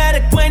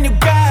charismatic when you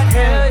got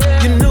here.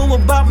 You knew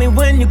about me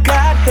when you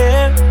got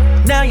here.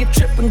 Now you're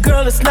tripping,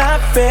 girl, it's not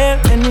fair.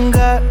 And you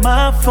got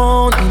my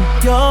phone in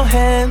your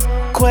hands.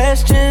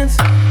 Questions,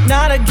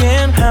 not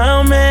again.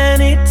 How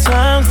many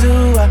times do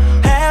I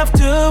have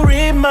to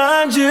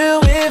remind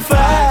you if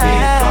I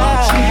get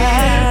caught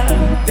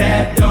cheating?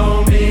 That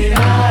don't mean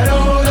I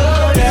don't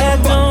love you.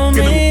 That don't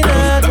mean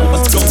I don't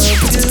love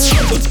you.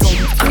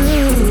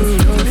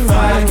 If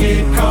I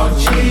get caught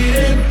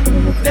cheating,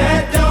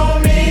 that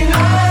don't mean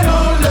I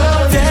don't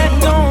love you. That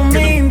don't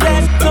mean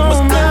that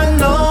don't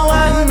mean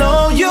I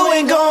know you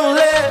ain't gon'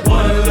 let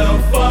one little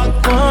fuck,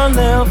 one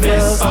little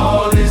mess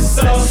all this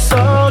up.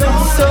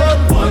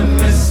 One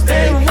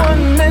mistake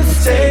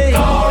take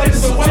all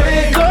this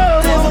away. One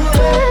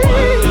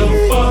little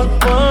fuck,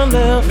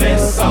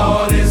 mess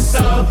all this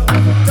up.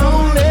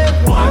 Don't let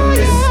one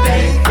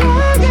mistake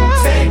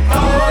take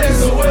all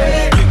this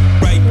away. Get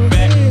right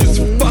back, just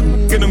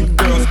fucking them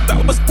girls.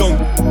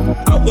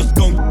 I was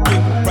gon'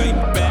 get right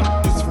back,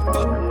 just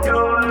fucking.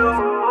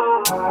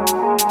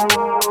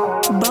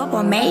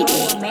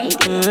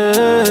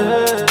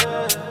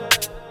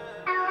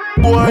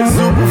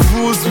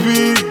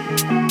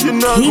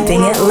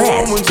 Keeping it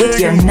lit with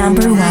your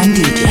number one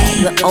DJ,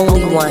 the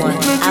only one,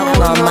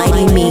 Outlaw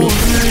Mighty Me.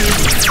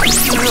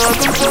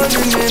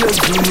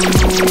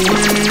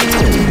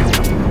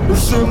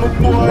 Shema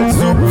boy,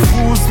 super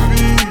full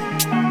speed.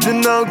 Then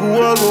I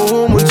go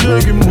home and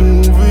check a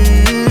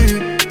movie.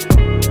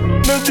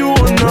 Not you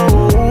and now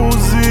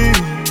Uzi.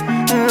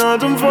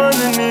 I'm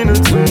finding in a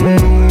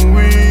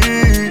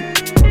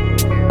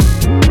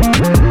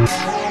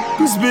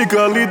Tu speak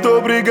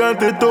Carlito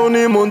Brigante,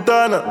 Tony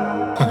Montana.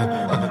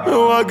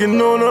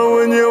 Walking on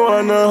when you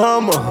wanna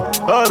hammer.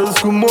 Others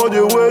come all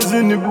your ways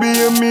in the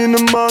BM in the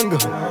manga.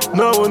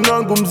 Now when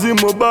I'm come see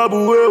my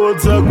babu,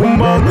 what's up,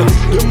 manga?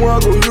 The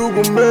Mwago, you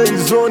can make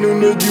zone in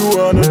the you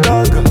on a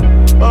dagger.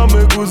 I'm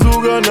a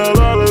Kuzuga,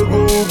 Nala,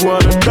 go,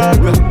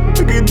 Guanataga.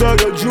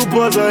 Kitaka,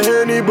 Chupas, a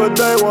henny, but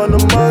I want a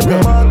manga.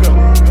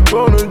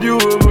 Gonna do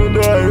it, but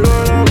I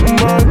want a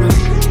manga.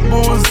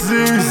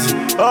 Pussies,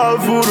 all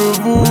for the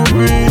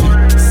movie.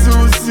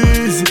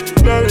 Susies,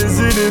 now it's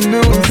in the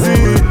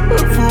newsie. A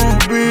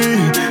foobie,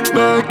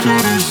 now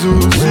kitty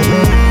sushi.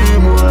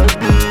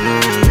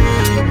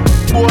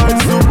 Boy,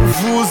 super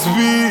full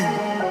speed.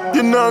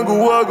 You not go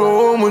walk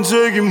home and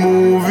check a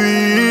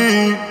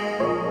movie.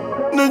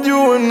 Not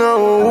you and now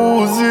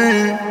Uzi.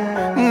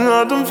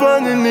 Not I'm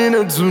finding in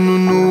a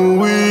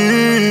tununui.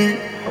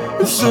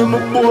 Shema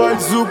boy,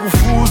 super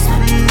full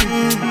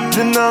speed.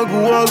 You not go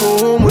walk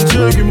home and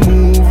check a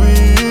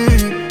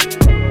movie.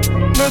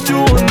 Not you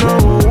and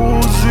now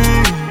Uzi.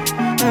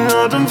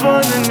 Not I'm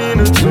finding in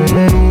a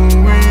tununui.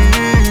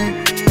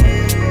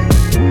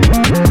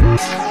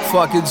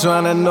 Fuck you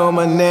tryna know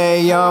my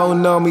name, y'all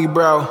don't know me,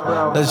 bro.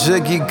 Na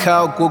jiki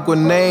kauko kwa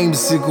name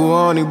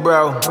sikuoni,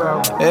 bro.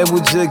 Ebu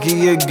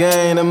jiki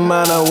again, the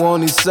man I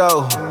want it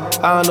so.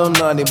 I don't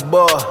know nothing,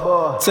 boy.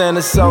 Tend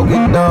to soak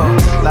it though.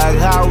 Like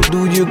how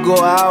do you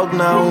go out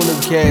now on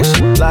the cash?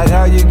 Like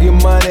how you get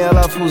money,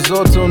 alafu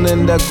zote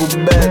unaenda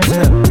kubet.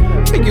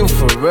 Are you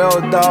for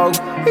real, dog?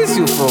 Is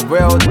you for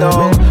real,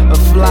 dog? A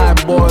fly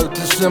boy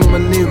to some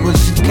nigga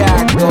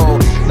Chicago.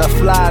 Now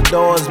fly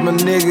doors, my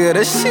nigga,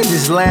 that shit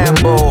is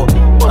Lambo.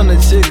 Wanna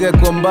chika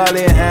kwa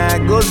mbali high,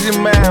 gozi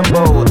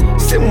mambo.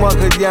 Si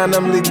mwaka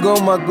jana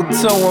mligoma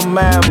kutoa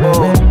mambo.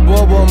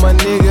 Bobo my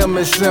nigga,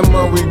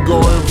 mesema we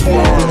going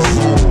for it.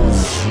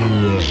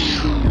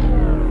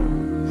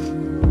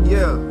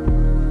 Yeah.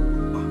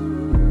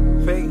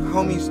 Fake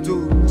homies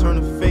do turn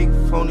to fake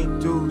phony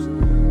dudes.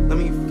 Let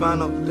me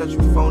find out that you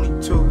phony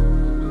too.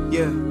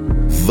 Yeah.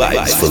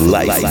 Vibes for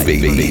life,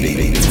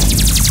 baby.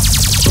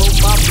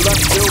 My blood,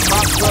 fill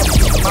my cup,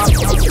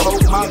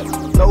 my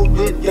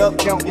loaded up,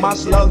 count my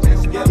slugs.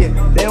 Yeah,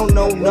 they don't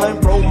know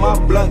nothing, roll my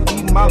blunt,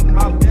 eat my.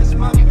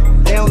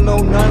 They don't know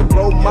nothing,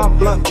 roll my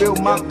blunt, fill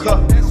my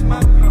cup.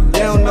 They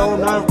don't know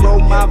nothing, roll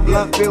my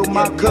blunt, fill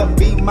my cup,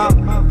 beat my,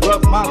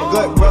 rub my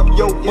gut, rub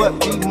your butt,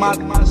 beat my.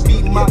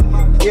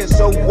 Yeah,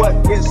 so what?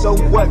 Yeah, so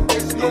what?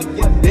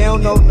 They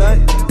don't know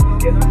nothing.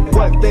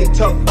 What they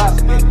talk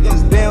about?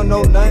 Yes, they don't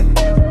know nothing.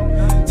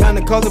 Time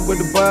to call it with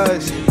the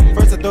buzz.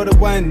 First I thought it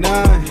wasn't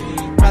none.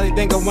 Probably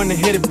think I wanna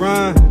hit it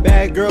run.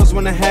 Bad girls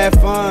wanna have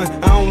fun.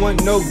 I don't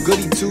want no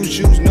goody two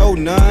shoes, no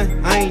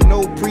none. I ain't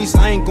no priest,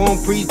 I ain't gon'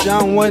 preach. I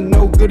don't want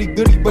no goody,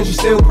 but you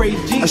still praise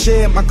G. I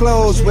share my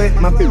clothes with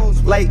my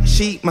bitch, like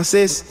she my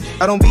sis.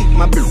 I don't beat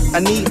my bitch, I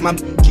need my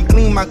bitch. She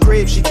clean my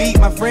crib, she feed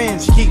my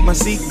friends. She keep my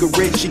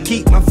secret, she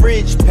keep my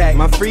fridge packed,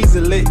 my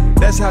freezer lit.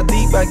 That's how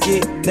deep I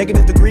get,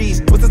 negative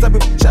degrees. What's the type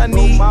of bitch I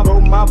need?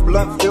 Roll my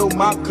blunt, fill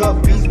my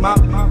cup, beat my.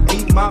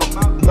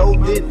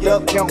 Loaded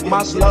up, count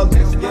my slugs.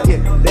 Yeah,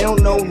 they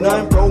don't know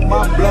nothing, roll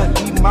my blunt,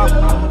 eat my.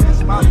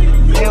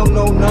 They don't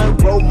know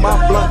nothing, roll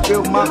my blunt,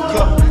 fill my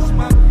cup.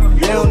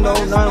 They don't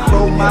know nothing,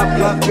 roll my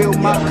blunt, fill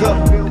my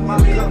cup.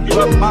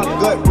 Rub my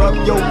gut, rub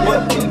your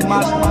butt, beat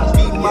my.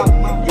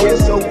 Yeah,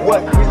 so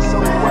what?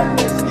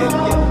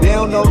 They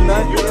don't know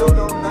nothing.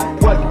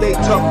 What they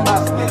talk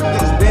about?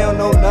 They don't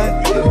know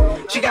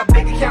nothing. She got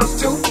big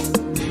accounts too.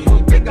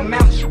 Big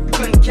amounts you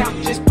couldn't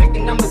count. Just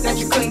picking numbers that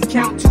you couldn't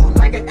count to.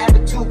 Like an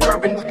attitude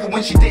curving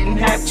when she didn't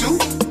have to.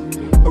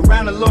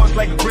 Around the laws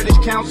like a British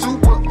council.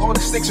 Put all the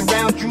sticks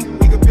around you.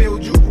 We could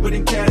build you with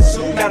a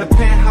castle. Got a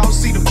penthouse,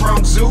 see the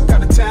Bronx Zoo.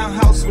 Got a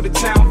townhouse with a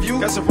town view.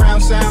 Got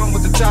surround sound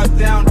with the top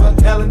down.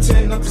 Up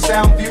Ellington, up the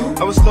sound view.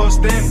 I was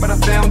lost then, but I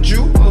found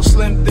you. A little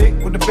slim thick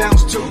with the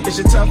bounce too. It's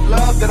your tough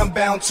love that I'm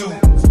bound to.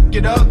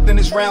 Get up, then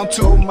it's round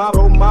two.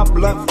 Roll my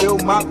blunt, fill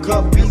my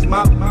cup, beat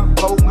my.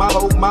 Hold my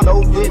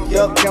loaded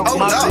up, count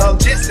my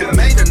slugs. Just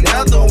made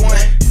another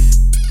one.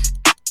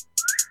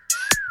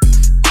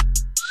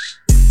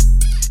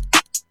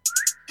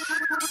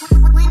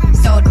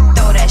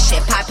 Throw that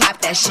shit, pop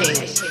that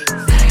shit.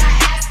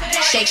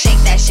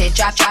 Shake that shit,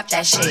 drop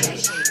that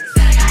shit.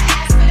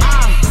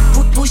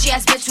 Pushy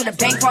ass bitch with a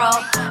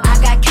bankroll. I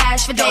got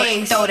cash for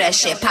days. Throw that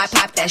shit, pop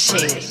that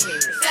shit.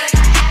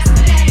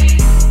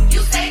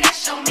 You say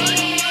that's your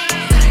man.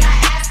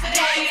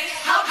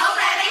 Hold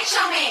that ain't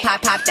your man.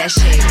 Pop that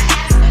shit.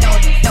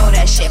 Throw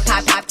that shit,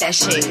 pop that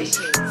shit.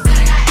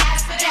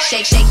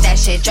 Shake that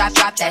shit, drop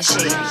that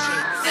shit.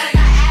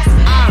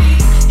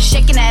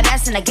 Shaking that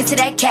ass and I get to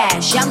that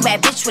cash. Young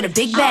bad bitch with a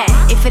big bag.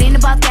 If it ain't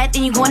about that,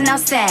 then you going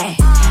outside.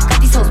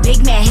 Got these hoes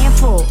big man,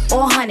 handful,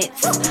 all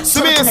hundreds. So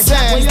in the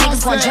drop, boys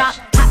niggas gon' drop.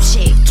 Pop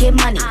shit, get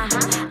money.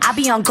 I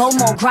be on go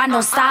mode, grind,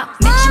 don't stop.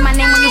 Mention my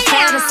name when you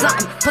fed or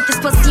something. Put this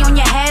pussy on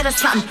your head or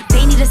something.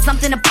 They needed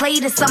something to play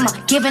this summer.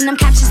 Giving them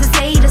captions to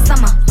say this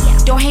summer.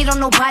 Don't hate on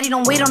nobody,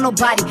 don't wait on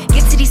nobody.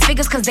 Get to these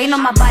figures cause they know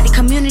my body.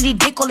 Community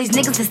dick, all these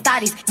niggas and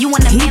studies. You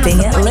want to Keeping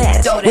it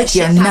lit with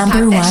your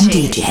number one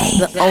DJ.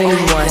 The only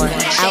one,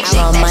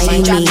 Outlaw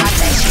Mighty Me.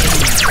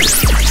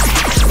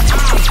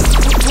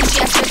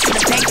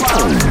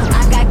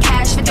 I got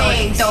cash for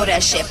days. Throw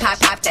that shit, pop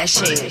that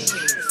shit.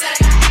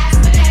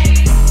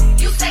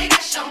 You say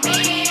that's your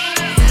man.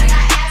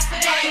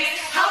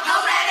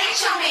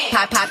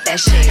 Pop that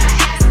shit.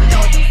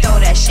 Throw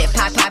that shit,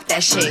 pop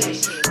that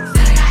shit.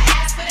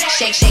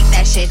 Shake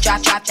that shit,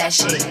 drop that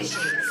shit.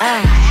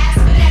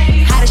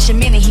 Hottest your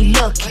minute, he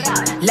lookin'.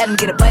 Let him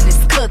get a bite of this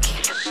cookie.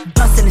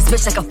 Bustin' this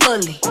bitch like a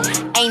fully.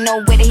 Ain't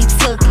no way that he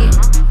took it.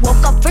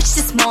 Woke up rich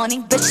this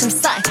morning, bitch, I'm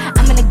something.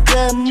 I'm in a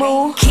good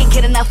mood. Can't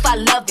get enough, I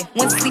love it.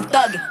 Went to sleep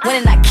thuggin',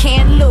 winning I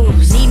can't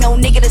lose. Need no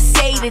nigga to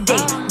say today.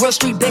 Real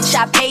street bitch,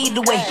 I paid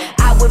the way.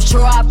 I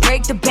withdraw, I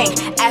break the bank.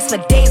 Ask for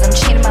days, I'm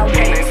changing my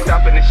ways. Ain't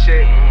stopping this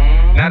shit.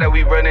 Now that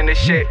we running this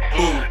shit,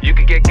 you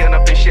can get gun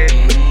up and shit.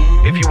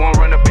 If you won't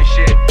run up and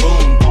shit,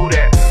 who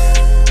that?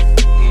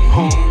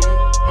 Who?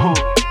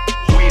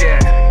 We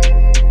that?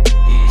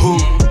 Who?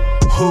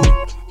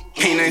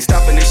 Ain't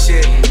stopping this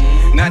shit.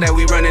 Now that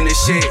we running this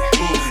shit,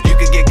 you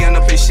can get gun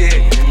up and shit.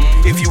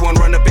 If you won't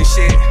run up and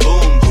shit,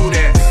 who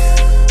that?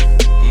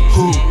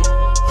 Who?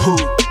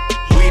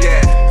 We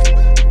that?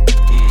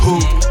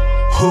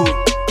 Who?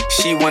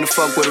 She wanna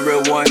fuck with a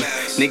real one.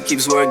 Nigga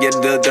keeps word, get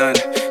the deal done.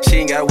 She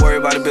ain't gotta worry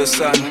about a bill,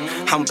 son.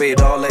 I'ma pay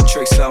it all that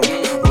trick,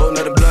 something. Roll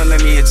another blunt,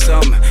 let me hit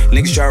something.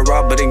 Niggas try to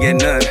rob, but ain't get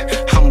none.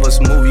 I'm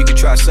bust move, you can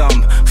try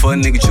something. For a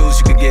nigga choose,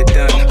 you can get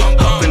done.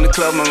 Up in the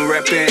club, I'm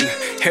reppin'.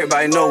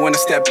 Everybody know when I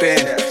step in.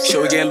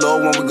 Show we getting low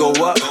when we go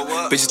up.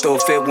 Bitches throw a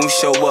fit when we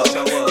show up.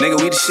 Nigga,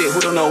 we the shit, who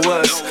don't know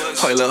us?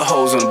 All you little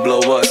hoes wanna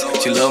blow us.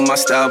 She love my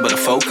style, but I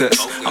focus.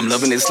 I'm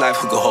loving this life,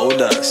 who can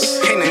hold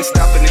us? Ain't nothing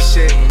stopping this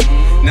shit.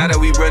 Now that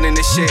we running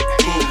this shit,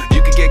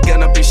 you can get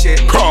gun up and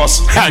shit.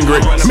 Cross, hungry,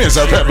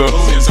 Mr. Pepper.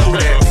 Who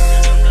that?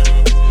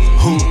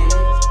 Who?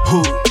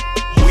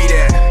 We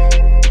that?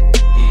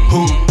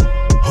 Who?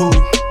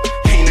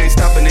 Ain't nothing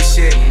stopping this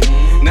shit.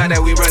 Now that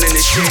we running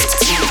this shit,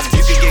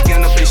 you can get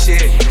gun up and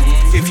shit.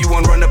 If you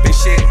wanna run up and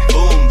shit,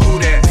 who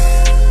that?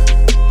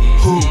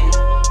 Who?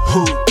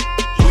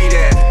 We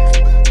that?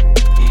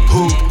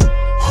 Who?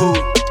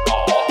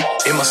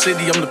 In my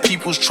city, I'm the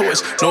people's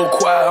choice. No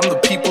choir, I'm the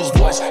people's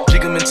voice.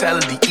 Jigger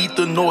mentality, eat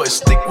the noise.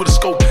 Stick with a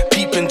scope,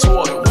 peep into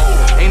it.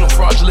 Whoa, ain't no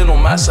fraudulent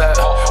on my side.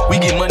 We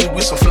get money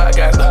with some fly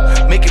guys.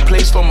 Making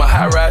plays from a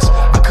high rise.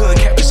 I couldn't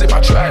cap this if I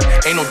tried.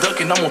 Ain't no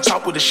ducking, I'm on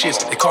top of the shits.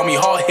 They call me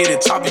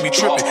hard-headed, top, he be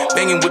tripping.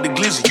 Banging with the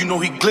glizzy, you know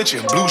he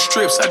glitching. Blue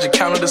strips, I just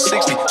counted to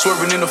 60.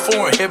 Swerving in the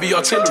foreign, heavy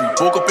artillery.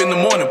 Woke up in the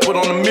morning, put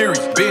on the mirror.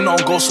 Been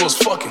on go, so it's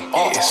fucking.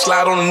 Yeah,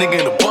 slide on a nigga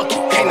in the bucket.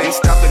 Ain't nothing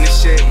stopping this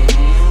shit.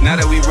 Now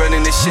that we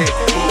running this shit,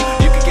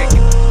 you can get.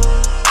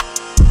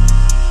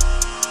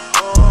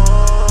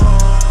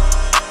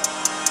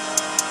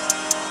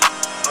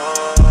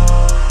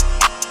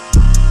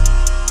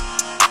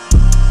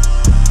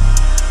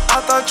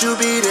 I thought you'd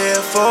be there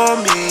for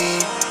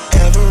me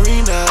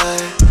every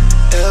night.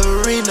 I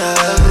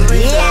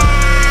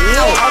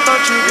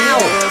thought you'd be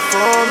there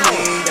for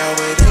me. Now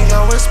it ain't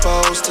how it's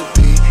supposed to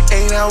be.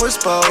 Ain't how it's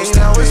supposed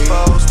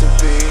to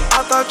be.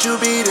 I thought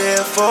you'd be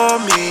there for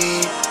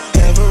me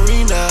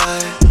every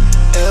night.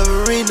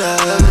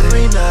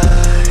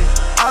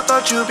 I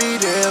thought you'd be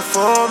there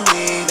for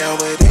me. Now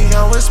it ain't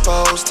how it's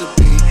supposed to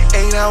be.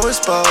 Ain't how it's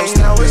supposed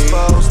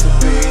to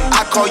be.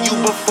 I call you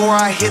before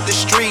I hit the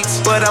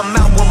streets, but I'm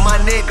out with my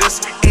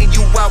niggas and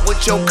you out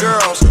with your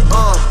girls.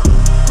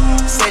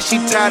 Said she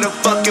tired of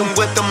fucking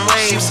with them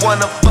lames.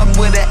 Wanna fuck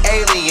with an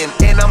alien,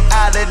 and I'm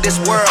out of this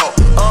world.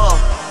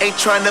 Ain't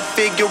tryna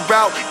figure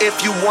out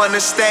if you wanna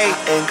stay.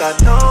 Ain't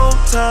got no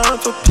time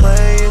for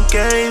playing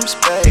games,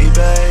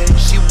 baby.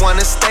 She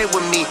wanna stay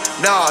with me,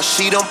 nah,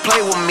 she don't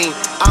play with me.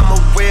 I'm a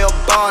real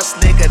boss,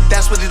 nigga,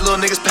 that's what these little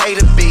niggas pay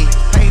to be.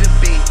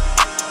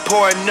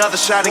 Pour another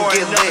shot and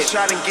get lit.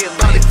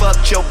 Probably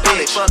fucked your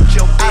bitch.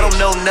 I don't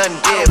know nothing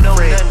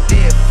different.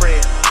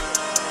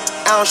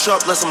 I don't show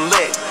up unless I'm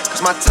lit,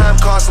 cause my time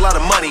costs a lot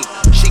of money.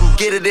 She can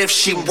get it if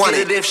she want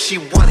it.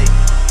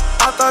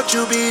 I thought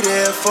you'd be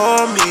there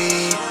for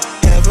me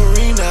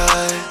every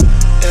night.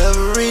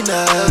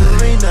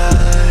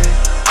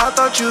 I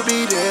thought you'd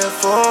be there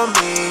for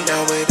me.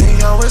 Now it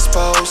ain't how it's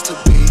supposed to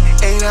be.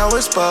 Ain't how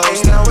it's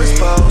supposed to be.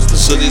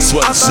 So this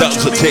one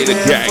sounds to Taylor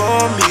Gang.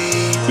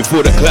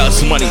 Before the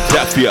Klaus Money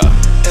Tafia.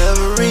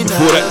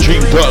 Before that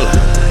Dream Doll.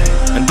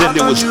 And then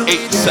there was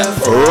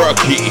ASAP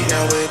Rocky.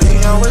 Now it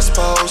ain't how it's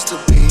supposed to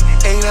be.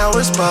 Ain't ain't how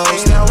it's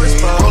supposed to be.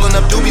 Rolling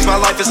up doobies, my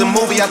life is a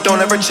movie. I don't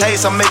ever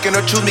chase. I'm making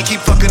her choose me.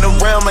 Keep fucking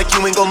around like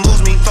you ain't gon'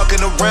 lose me.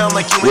 Fucking around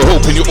like you ain't We're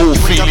hoping you're all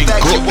feeling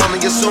good. You only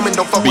assuming.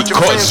 Don't fuck with your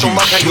friends. Because Don't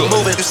like how you you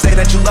moving. You say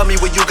that you love me,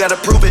 well you gotta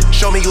prove it.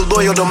 Show me you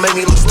loyal. Don't make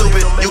me look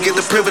stupid. You get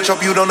the privilege.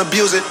 Hope you don't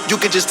abuse it. You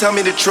can just tell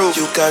me the truth.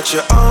 You got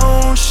your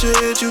own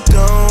shit. You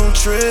don't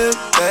trip,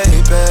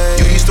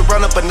 baby. You used to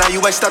run up, but now you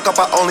ain't stuck up.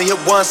 I only hit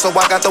one, so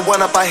I got the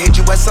one up. I hit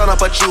you at sun up,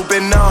 but you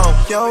been on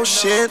your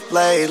shit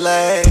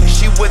lately.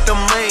 She with the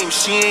lame,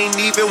 she ain't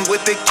even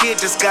with the kid.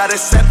 Just gotta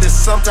accept it.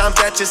 Sometimes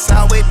that's just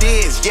how it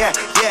is. Yeah.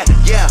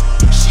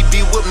 She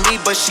be with me,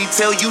 but she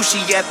tell you she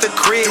at the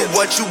crib. Do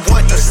what you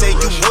want, you say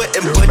you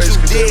wouldn't, but you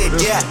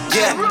did. Yeah.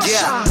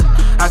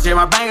 I said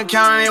my bank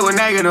account and it was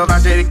negative. I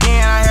said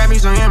again, I had me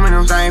some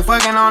M&M's. I ain't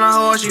fucking on a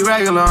hoe, she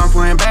regular. I'm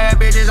putting bad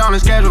bitches on the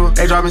schedule.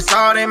 They dropping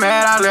salt, they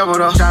mad, I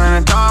leveled up. Shot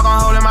in the dark, I'm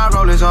holding my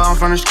rollers up. I'm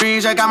from the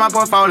streets, I got my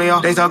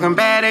portfolio. They talking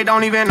bad, they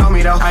don't even know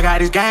me though. I got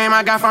this game,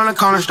 I got from the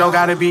corner store.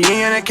 Gotta be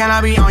in it, can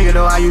I be on you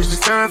though? I used to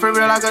serve for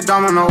real like a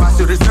domino. I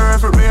still deserve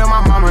for real,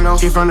 my mama know.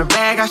 Get from the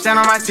bag, I stand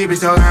on my tippy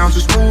toe. Down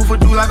too smooth for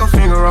do like a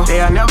finger roll.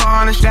 They'll never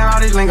understand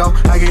all this lingo.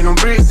 I get them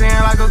bricks in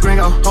like a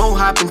gringo. Hoe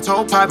hopping,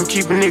 toe popping,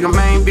 keep a nigga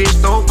main bitch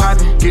stove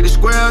popping. Get the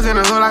squares in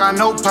the hood like I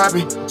know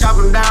popping. Chop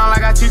them down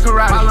like I teach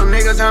karate. All them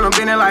niggas and them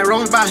bending like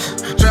rose box.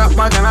 Trap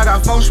bunkin', I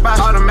got 4 spots.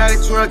 Automatic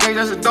 12 gauge,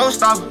 that's a door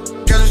stopper.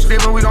 Catch us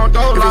slippin', we gon'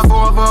 throw lock.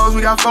 4 of us,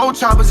 we got 4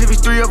 choppers. If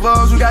it's 3 of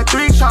us, we got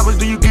 3 choppers.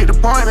 Do you get the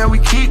point, man? We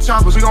keep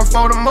choppers. We gon'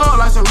 fold them up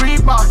like some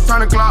Reebok. Turn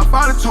the Glock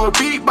 40 to a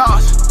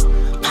beatbox.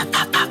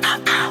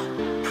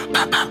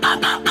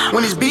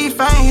 When this beef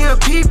ain't here,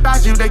 peep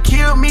out you. They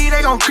kill me,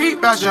 they gon'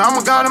 creep out you. I'm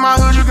a god in my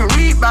hood, you can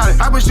read about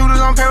it. I put shooters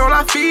on payroll,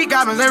 I feed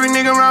goblins. Every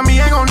nigga around me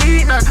ain't gon'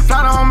 need nothing.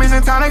 Fly the homies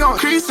in town, they gon'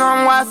 crease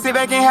some. Why I sit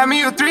back and have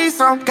me a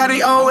threesome? Got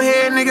these old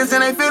head niggas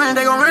and they feelin',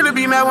 they gon' really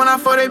be mad when I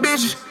fuck they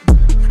bitches.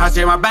 I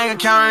said my bank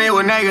account and it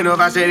was negative.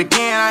 I said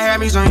again, I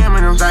had me some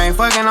M&M's. I ain't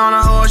fucking on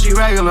a hoe, she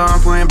regular.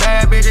 I'm putting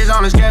bad bitches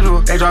on the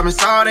schedule. They dropping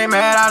salt, they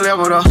mad, I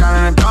leveled up. Shot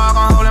in the dark,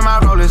 I'm holding my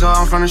rollers up.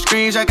 I'm from the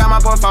streets, check out my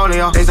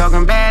portfolio. They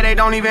talking bad, they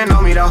don't even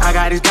know me though. I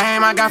got this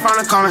game, I got from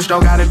the corner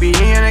store. Gotta be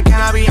in it, can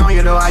I be on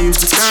you though? I used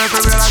to serve for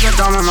real like a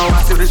domino.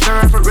 I still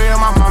deserve for real,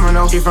 my mama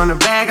know. Get from the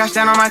bag, I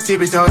stand on my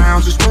tippy toe.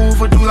 Down too smooth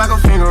for do like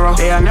a finger roll.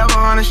 They'll never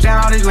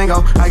understand all this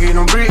lingo. I get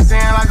them bricks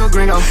in like a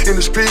gringo. In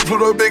the street,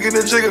 Pluto bigger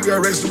than Jigga.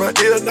 Got racks in my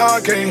ear, nah, I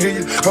can't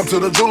hear you. Come to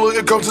the jeweler,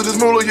 it comes to this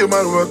moolah. You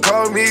might as well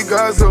call me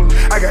Godzilla.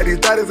 I got these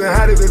thotties and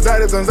hotties,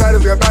 anxieties,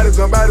 anxieties. Got bodies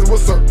and bodies,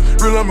 what's up?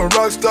 Real, I'm a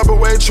rock star, but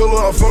way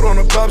chiller. A photo on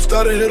the pop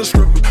star, to hit a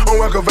stripper. On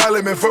Walker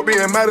Valley, man, fuck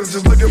being modest.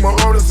 Just look at my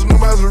arm, it's a new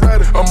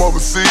Maserati. I'm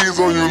overseas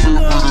on your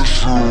little bit of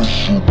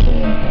shit.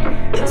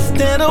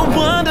 Instead of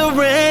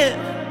wondering,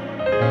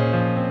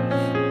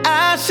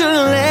 I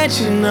should've let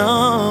you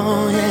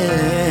know,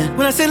 yeah.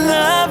 When I say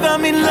love, I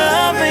mean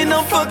love, ain't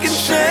no fucking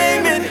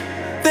shame in it.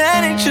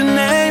 That ain't your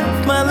name,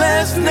 my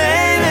last name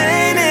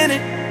ain't in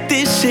it.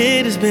 This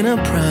shit has been a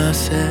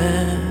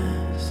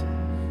process.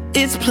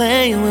 It's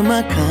playing with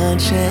my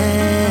conscience.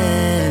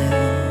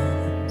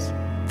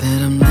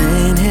 That I'm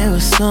laying here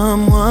with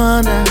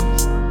someone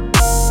else.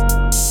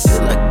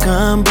 Feel like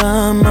I'm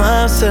by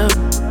myself.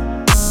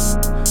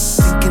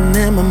 Thinking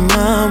that my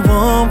mind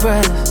won't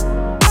rest.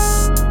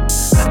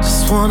 I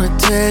just wanna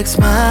text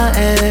my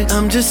ex.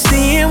 I'm just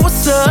seeing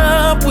what's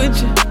up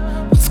with you.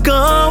 What's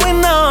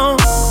going on?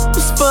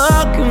 Who's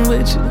fucking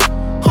with you?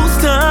 Whose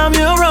time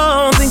you're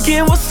on?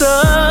 Thinking what's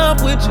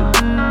up with you?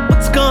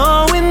 What's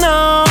going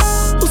on?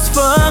 Who's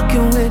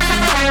fucking with you?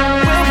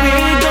 Where we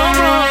go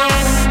wrong?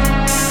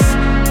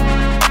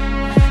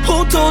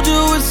 Who told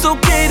you it's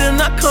okay to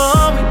not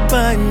call me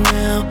by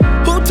now?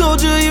 Who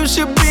told you you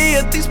should be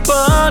at these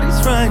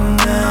parties right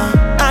now?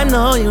 I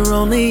know you're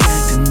only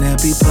acting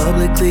happy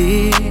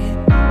publicly.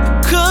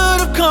 You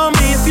could've called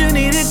me if you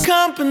needed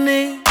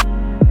company.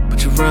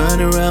 But you're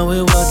running around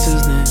with what's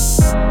his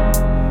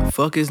name?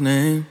 Fuck his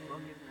name.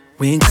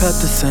 We ain't cut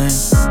the same.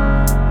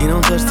 He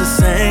don't touch the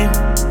same.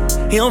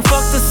 He don't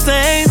fuck the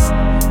same.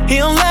 He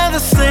don't love the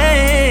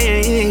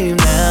same.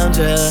 Now I'm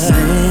just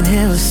laying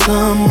here with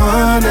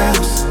someone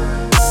else.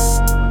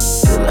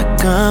 Feel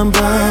like I'm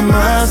by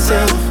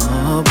myself,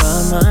 all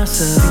by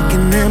myself.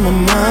 Thinking that my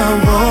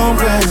mind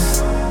won't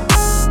rest.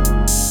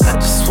 I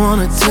just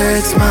wanna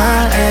text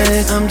my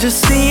ex. I'm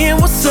just seeing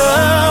what's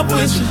up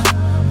with you.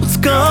 What's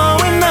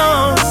going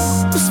on?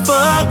 Who's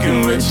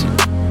fucking with you?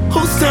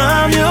 Whose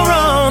time you're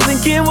on?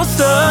 Thinking what's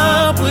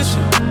up with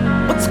you?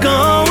 What's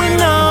going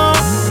on?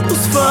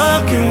 Who's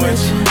fucking with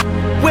you?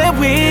 Where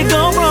we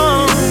go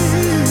wrong?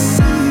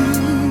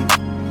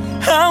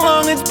 How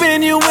long it's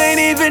been you ain't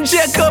even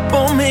check up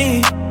on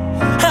me?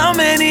 How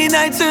many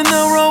nights in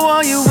a row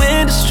are you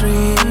in the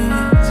streets?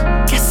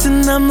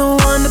 Guessing I'm the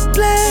one to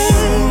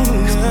blame,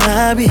 'cause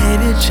my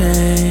behavior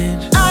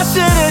changed. I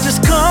should've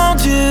just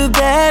called you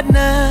that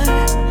night.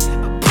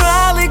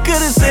 Probably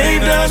could've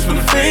saved us from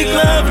the fake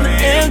love and the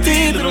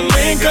empty little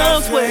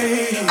link-ups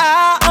way.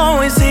 I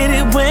always hate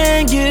it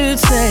when you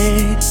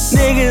say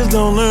niggas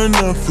don't learn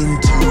nothing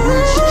till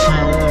it's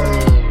true.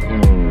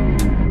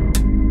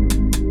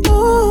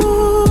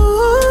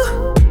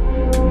 Ooh,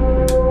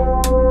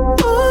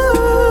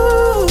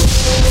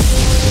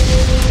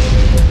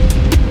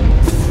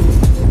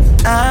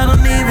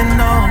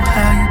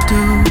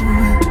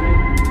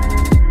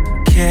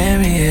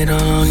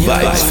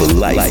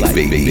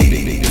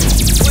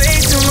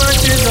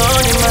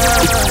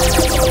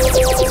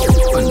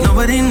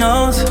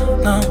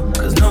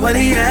 what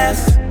he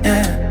asks,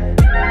 yeah.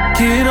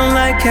 You don't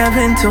like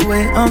having to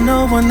wait on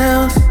no one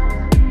else,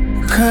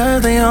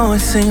 'cause they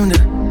always seem to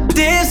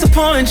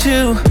disappoint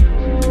you.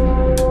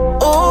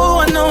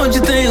 Oh, I know what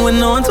you think when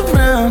no one's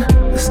around.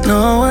 There's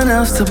no one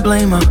else to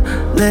blame or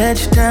let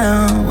you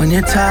down when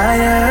you're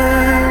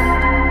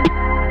tired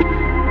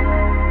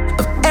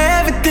of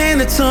everything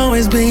that's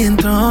always being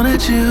thrown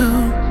at you,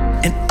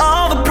 and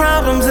all the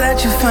problems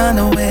that you find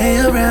a way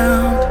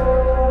around.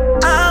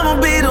 I'ma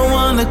be the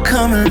one to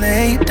come and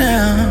lay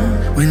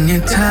down when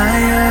you're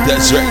tired.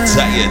 That's right,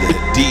 tired.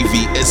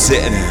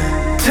 DVSN.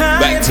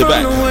 Back to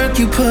back.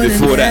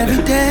 Before that,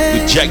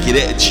 with Jackie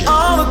Edge.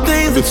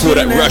 Before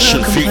that,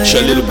 Russian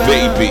feature, Little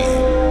Baby.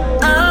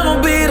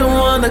 I'ma be the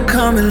one to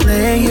come and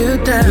lay you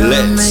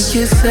down. Make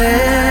you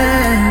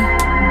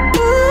sad.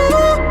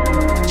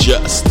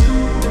 Just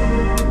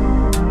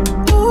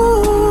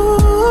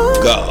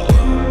go.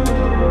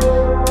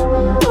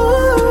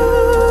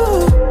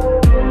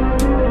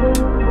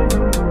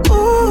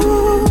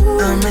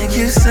 I'll make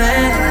you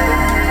sad.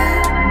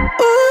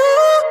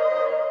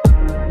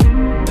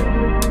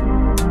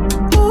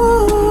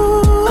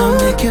 I'll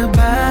make your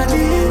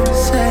body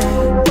say,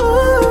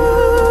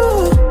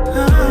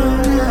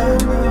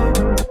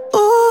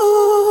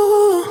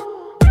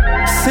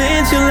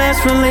 Since your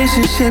last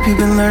relationship, you've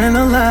been learning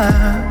a lot,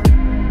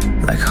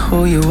 like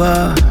who you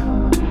are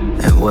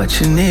and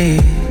what you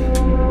need.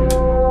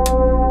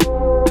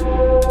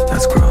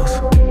 That's growth.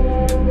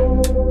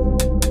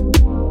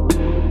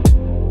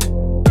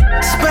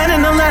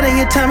 Spending a lot of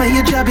your time at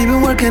your job, you've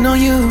been working on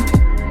you.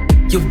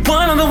 You're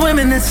one of the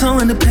women that's so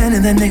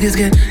independent that niggas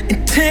get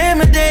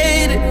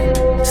intimidated.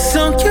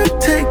 So you're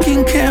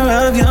taking care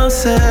of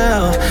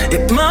yourself.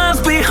 It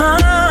must be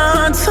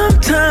hard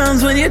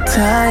sometimes when you're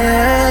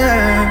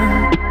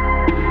tired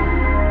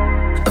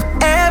of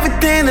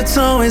everything that's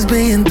always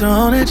being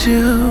thrown at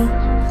you,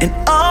 and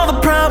all the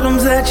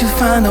problems that you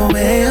find a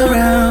way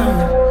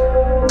around.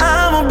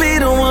 I'ma be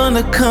the one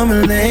to come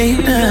and lay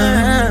you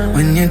down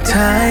when you're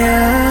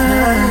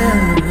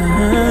tired.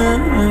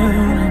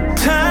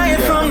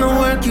 Tired from the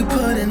work you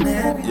put in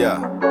there. Yeah.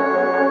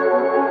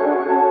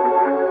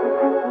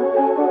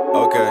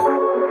 Okay.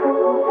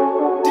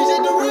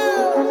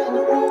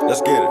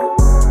 Let's get it.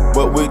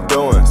 What we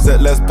doing?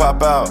 Said let's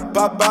pop out.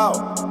 Pop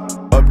out.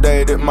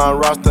 Updated my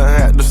roster,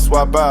 had to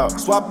swap out.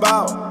 Swap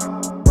out.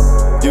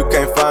 You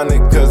can't find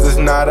it 'cause it's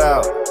not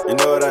out. You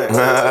know it ain't.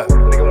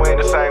 Nigga, we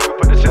ain't the same. We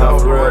put the shit on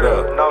for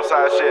real. No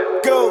side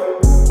shit. Go.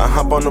 I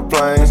hop on the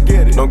plane. Let's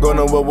get it. Don't go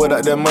nowhere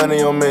without that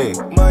money on me.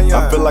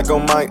 I feel like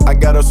on Mike. I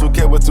got a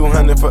suitcase with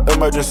 200 for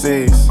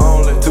emergencies.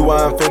 Only 2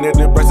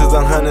 infinity braces,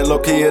 100. Low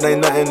key, it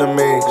ain't nothing to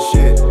me.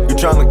 Shit. You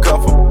tryna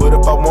cuff her, but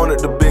if I wanted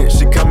the bitch,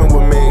 she coming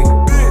with me.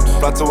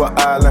 Fly to an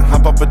island,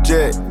 hop off a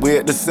jet. We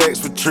at the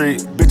sex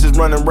retreat. Bitches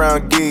running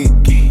around geek.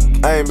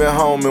 I ain't been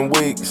home in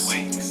weeks.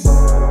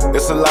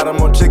 It's a lot of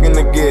more chicken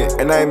to get,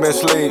 and I ain't been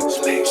sleep.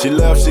 She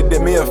left, she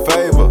did me a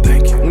favor.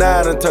 Now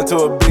I done turned to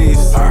a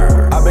beast.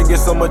 I been getting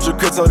so much of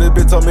crypto, this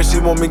bitch told me she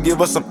want me give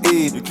her some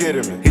E. You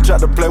kidding me? He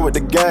tried to play with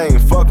the game,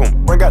 fuck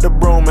him. Bring out the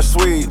broom and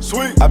sweet.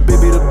 I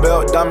BB the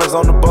belt, diamonds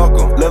on the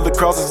buckle. Leather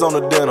crosses on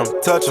the denim,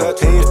 touch him.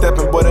 He ain't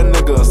stepping, boy, that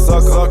nigga a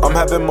sucker. I'm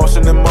having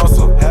motion and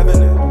muscle.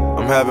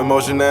 I'm having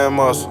motion and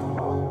muscle.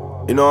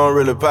 You know I don't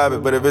really pop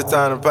it, but if it's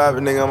time to pop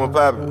it, nigga, I'ma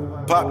pop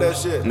it. Pop that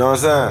shit. Know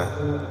what I'm saying?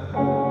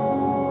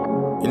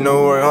 You know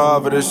we work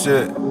hard for this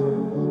shit.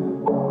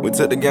 We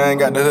took the gang,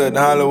 got the hood to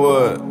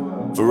Hollywood.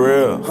 For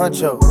real.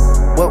 Huncho,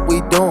 what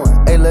we doing?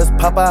 Hey, let's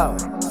pop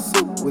out.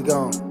 We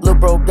gone. Lil'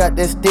 bro got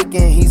that stick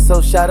and he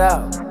so shout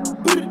out.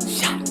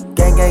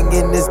 Gang gang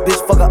in this bitch,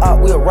 fuck her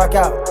out, we'll rock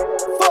out.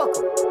 Fuck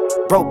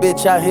her. Bro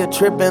bitch out here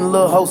trippin',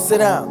 lil' hoe sit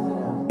down.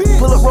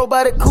 Pull up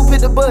robotic coupe,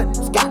 hit the button.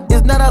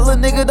 It's not out,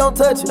 little nigga, don't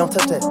touch it. Don't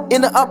touch that.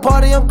 In the op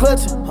party, I'm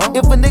clutching.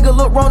 If a nigga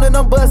look wrong, then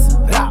I'm bustin'.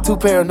 Too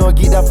paranoid,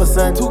 get out for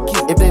son.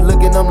 If they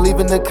lookin', I'm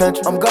leaving the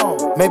country. I'm gone.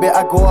 Maybe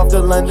I go off to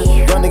London.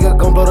 Young nigga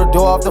gon' blow the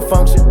door off the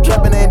function.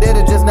 Trappin' ain't dead,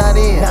 it's just not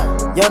in.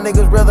 Young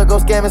niggas rather go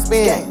scam and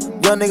spin.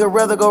 Young nigga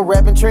rather go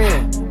rap and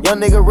trend. Young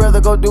nigga rather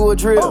go do a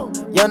drill.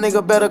 Young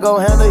nigga better go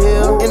handle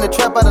hill. In the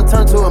trap, I done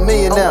turned to $1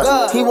 million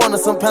now. He wanted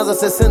some pounds, I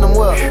said send him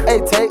well.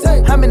 Hey,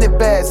 Tate, how many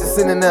bags is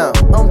sending now?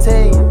 I'm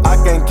telling you. I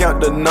can't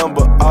count the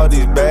number, all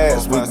these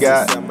bags we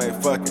got.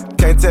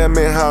 Can't tell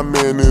me how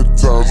many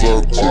times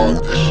I've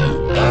changed.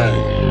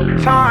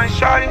 Time,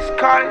 shorty's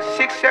calling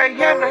 6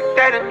 a.m. like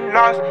they done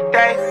lost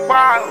they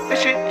wild.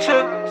 This shit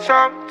took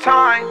some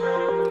time.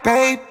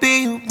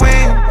 Baby,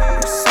 when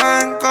the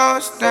sun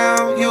goes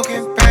down, you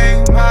can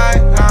bang my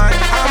line.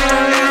 I'm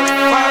a little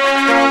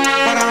fucked up,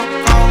 but I'm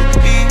gon'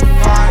 be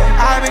fine.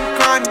 I've been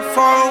grinding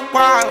for a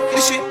while.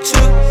 This shit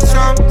took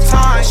some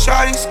time.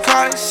 Shorty's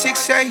calling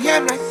 6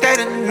 a.m. like they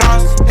done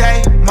lost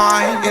they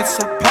mind. It's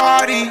a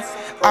party.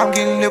 I'm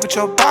getting lit with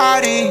your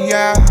body,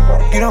 yeah.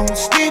 You don't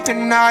sleep at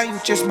night, you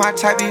just my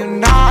type, you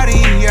naughty,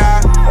 yeah.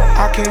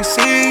 I can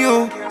see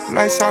you,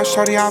 lights out,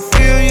 shorty, I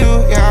feel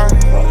you, yeah.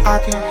 I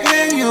can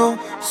hear you,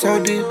 so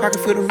deep, I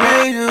can feel the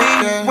radio,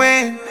 yeah.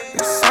 When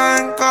the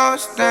sun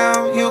goes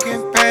down, you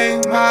can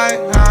pay my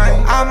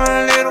line. I'm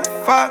a little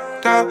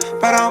fucked up,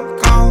 but I'm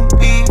gon'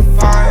 be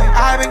fine.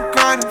 I've been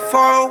grinding for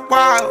a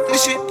while,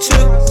 this shit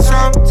took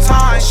some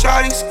time.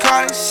 Shorty's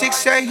calling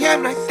 6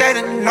 a.m. like they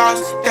done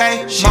lost their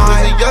mind. She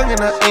was a youngin',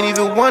 I ain't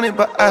even want it,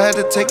 but I had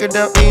to take her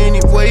down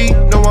anyway.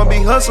 Know I be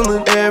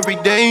hustling every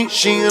day,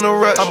 she in a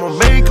rush. I'ma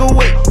make her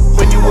wait.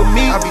 When you with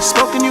me, I be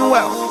smoking you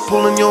out,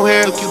 pulling your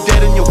hair, look you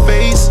dead in your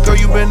face. Girl,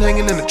 you been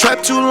hanging in the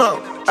trap too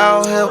long.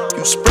 I'll help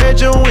you spread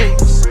your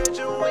wings,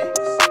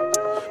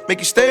 make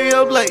you stay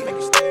up late.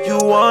 You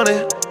want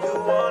it?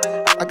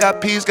 I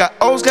got P's, got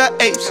O's,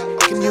 got A's.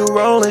 Can you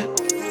roll it?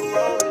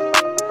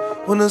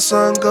 When the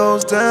sun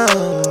goes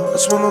down,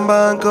 that's when my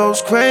mind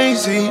goes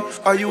crazy.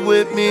 Are you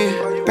with me,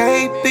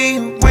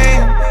 baby?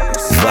 When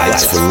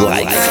Vibes for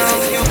life.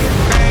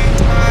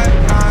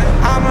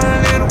 I'm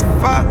a little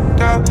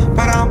fucked up,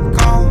 but I'm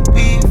gon'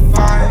 be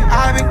fine.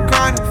 I've been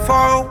grinding for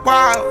a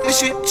while, this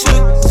shit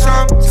took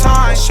some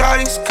time.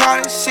 Shorty's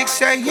calling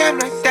 6 a.m.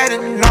 like they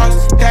done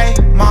lost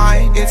their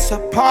mind. It's a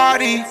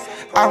party,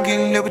 I'm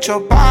getting lit with your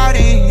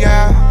body,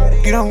 yeah.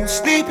 You don't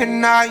sleep at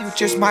night, you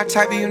just my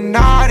type, you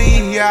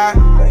naughty, yeah.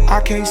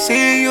 I can't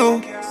see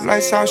you,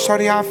 lights out,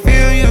 shorty, I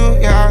feel you,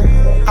 yeah.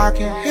 I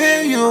can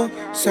hear you,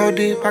 so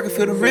deep, I can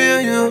feel the real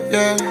you,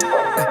 yeah.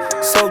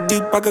 So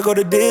deep, I could go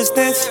the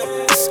distance.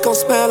 It's gon'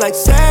 smell like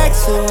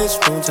sex in this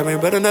room. Tell me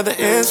about another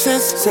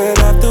instance. Said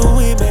after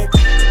we make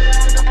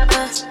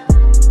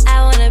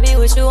I wanna be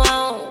what you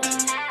want.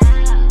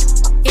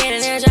 Get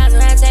in there, drops,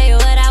 and I tell you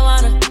what I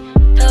wanna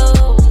do.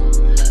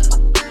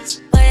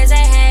 What is they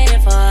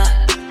hating for?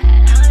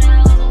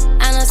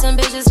 I know some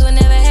bitches who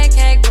never had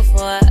cake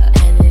before.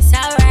 And it's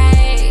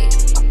alright,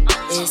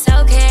 it's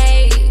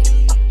okay.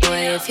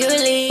 But if you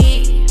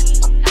leave,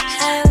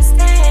 I will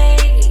stay.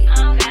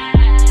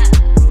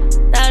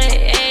 Throw the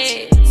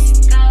eggs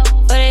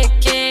for the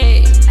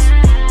kids,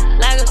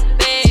 like a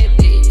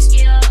baby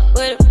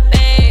with a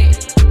bag.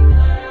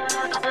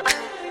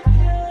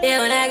 Yeah,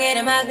 when I get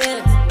in my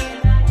feelings.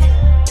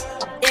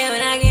 Yeah,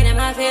 when I get in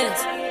my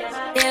feelings.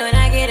 Yeah, when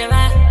I get in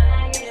my.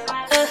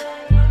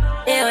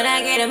 Yeah, when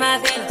I get in my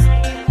feelings.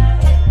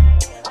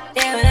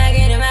 Yeah, when I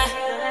get in my.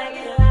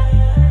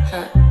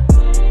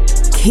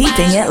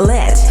 Keeping it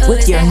lit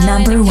with your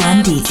number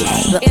one DJ,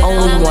 the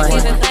only one,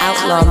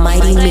 Outlaw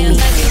Mighty Me.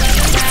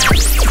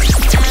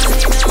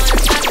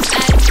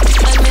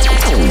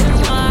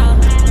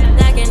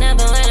 Locking up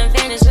when I'm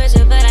finished with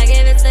you, but I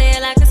give it to you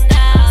like a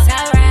star. It's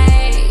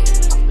alright,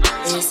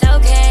 it's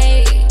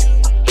okay.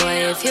 Boy,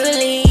 if you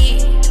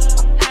leave,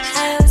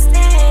 I will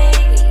stay.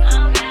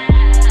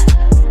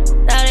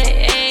 Throw the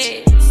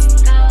eggs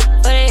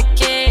for the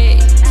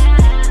kids,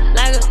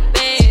 like a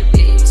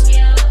baby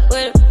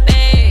with a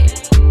bag.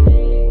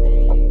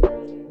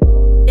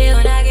 Yeah,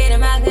 when I get in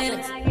my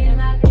feelings.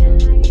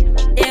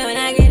 Yeah, when I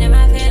get in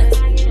my feelings.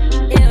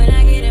 Yeah, when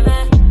I get in my.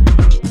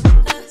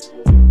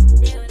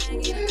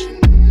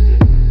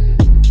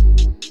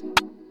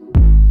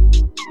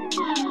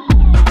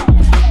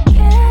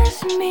 Kiss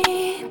me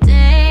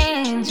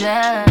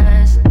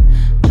dangerous.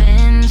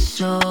 Been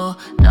so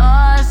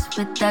lost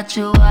without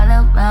you all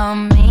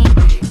around me.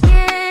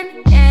 Get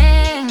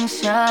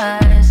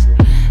anxious.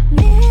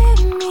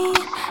 Leave me.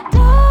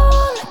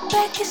 Don't look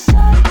back, it's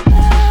all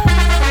about.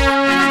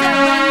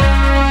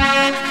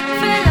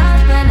 Feel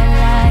lost, but I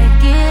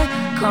like it.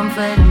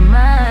 Comfort in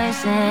my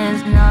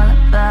sins and all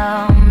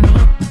about me.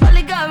 All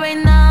I got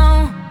right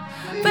now.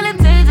 Feel a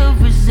taste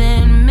of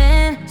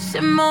resentment.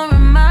 Simmer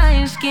in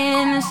my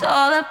skin, it's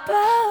all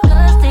about.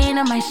 Blood stain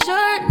on my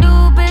shirt,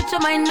 new bitch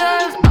on my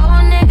nerves. Oh,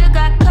 nigga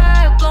got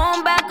curved,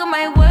 going back on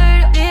my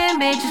word. Damn,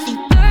 bitch, you so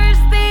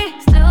thirsty.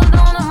 Still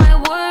don't know my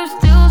words,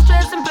 still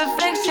stressing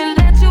perfection.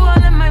 Let you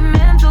all in my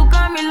mental,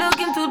 got me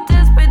looking too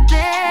desperate.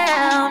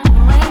 Damn,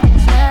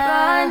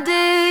 broad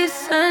day,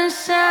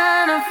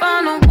 sunshine, I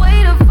found a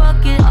way to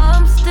fuck it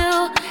up.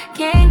 Still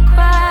can't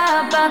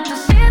cry about the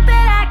shit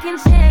that I can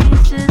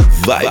change. Just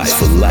Vibes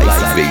for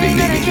life, baby.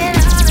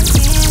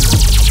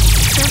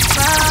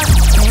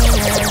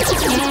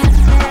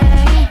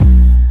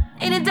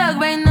 In the dark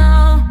right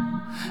now,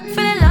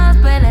 feeling lost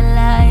but I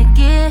like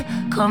it.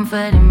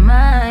 Comfort in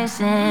my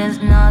sins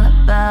and all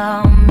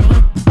about me.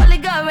 All I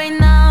got right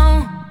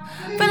now,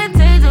 feeling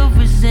taste of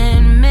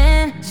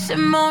resentment.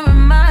 Simmer in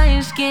my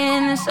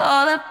skin, it's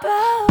all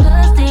about.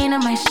 Blood stain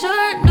on my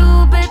shirt,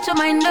 new bitch on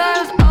my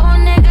nerves. Oh,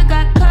 nigga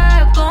got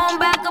curved, going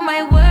back on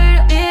my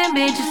word. Damn,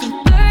 bitch, you so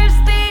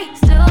thirsty.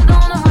 Still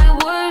don't know my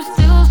words,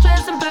 still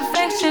stressing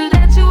perfection.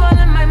 Let you all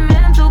in my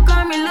mental,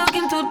 got me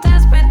looking too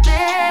desperate.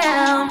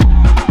 Damn.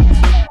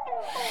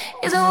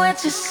 Is it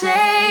what you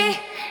say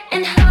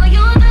and how you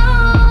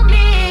know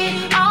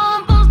me?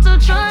 I'm supposed to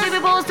trust, baby,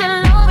 supposed to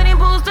love, and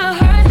supposed to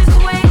hurt this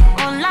way.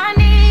 All I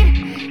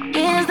need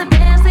is the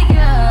best of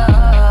you.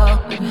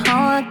 Baby,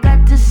 all I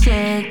got to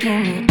say,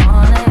 give me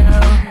all of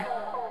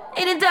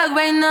you. In the dark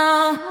right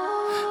now,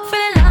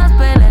 feeling lost,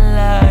 but I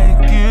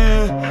like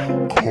it.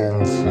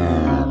 Comfort.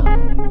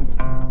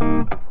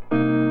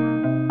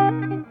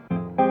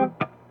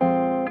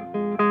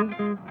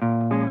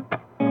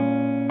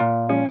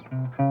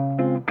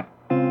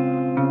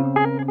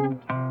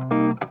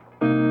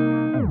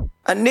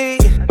 I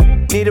need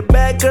a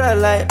bad girl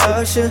like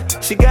Usher.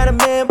 She got a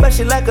man, but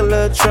she like a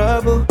little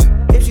trouble.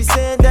 If she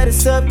saying that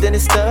it's up, then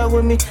it's stuck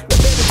with me. But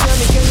baby, tell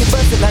me, can you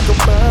bust it like a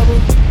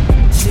bubble?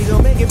 She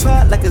gon' make it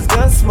pop like it's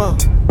gun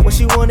smoke. When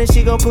she want it,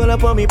 she gon' pull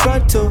up on me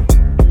pronto.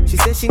 She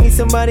said she need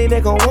somebody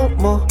that gon' want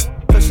more.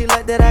 But she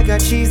like that I got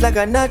cheese like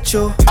a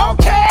nacho.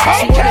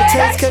 She wanna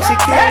taste cause she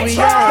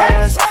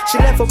curious. She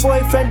left her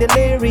boyfriend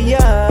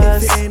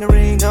delirious. If it ain't a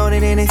ring on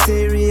it, ain't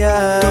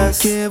serious. Don't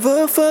give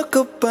a fuck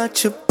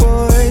about your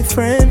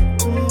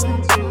boyfriend.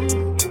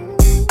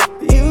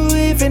 You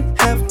even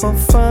have more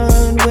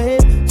fun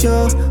when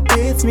you're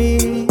with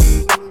me.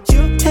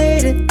 You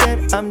hated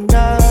that I'm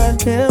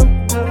not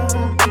him.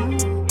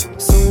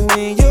 So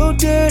when your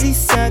dirty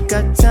side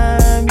got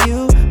time,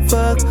 you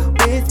fuck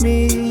with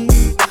me.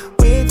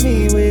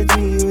 With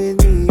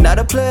me. Not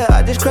a player,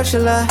 I just crush a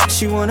lot.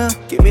 She wanna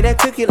give me that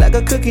cookie like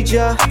a cookie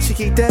jar. She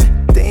keep that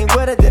thing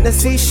wetter than the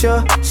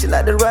seashore. She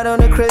like to ride on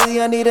the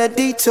crazy, I need a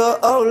detour.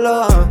 Oh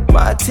Lord,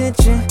 my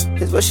attention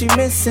is what she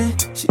missing.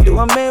 She do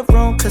a man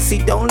wrong cause he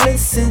don't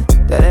listen.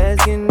 That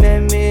ass getting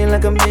at me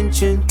like a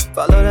mention.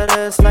 Follow that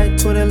ass like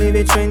Twitter, leave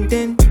it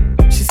trending.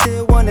 She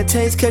still wanna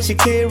taste cause she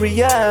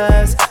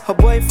curious. Her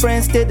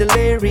boyfriend still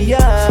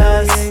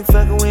delirious. She ain't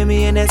fucking with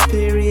me and that's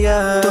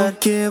period. Don't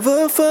give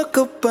a fuck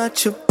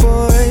about your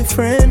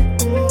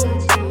boyfriend.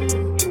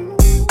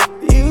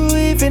 You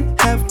even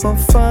have more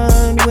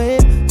fun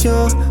when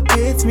you're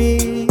with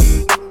me.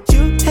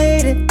 You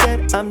hated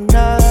that I'm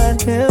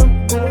not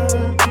him.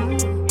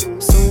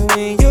 So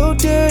when your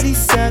dirty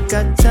side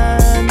got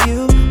time,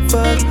 you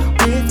fuck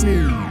with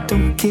me.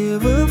 Don't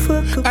give a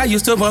fuck. I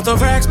used to want the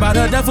racks by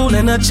the devil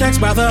and the checks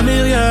by the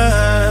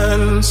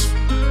millions.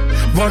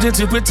 Wanted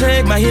to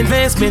protect my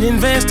investment,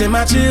 invest in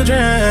my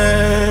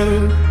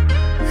children.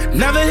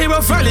 Now the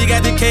hero finally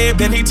got the cape,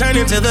 then he turned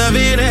into the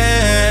villain.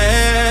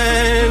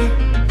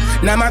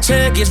 Now my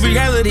check is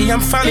reality,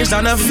 I'm finally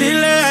starting to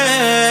feel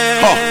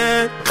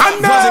it.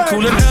 Wasn't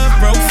cool enough,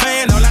 broke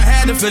fan, all I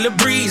had to feel a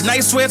breeze.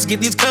 Nice sweats,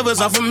 get these covers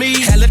off of me.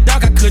 Hella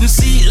dark, I couldn't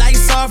see.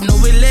 Lights off, no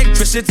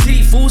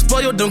electricity. Food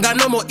spoiled, don't got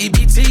no more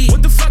EBT.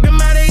 What the fuck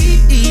am I to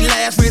eat?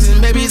 Last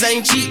reason, babies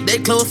ain't cheap. They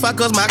close fuck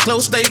cause my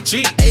clothes stay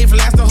cheap. I ate for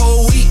last the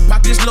whole week.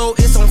 Pockets low,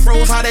 it's on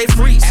froze, how they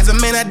freeze. As a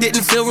man, I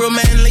didn't feel real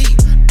manly.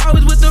 I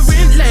was with the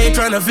rent late,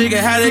 trying to figure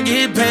how to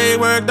get paid.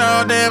 Worked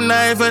all damn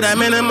night for that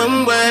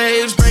minimum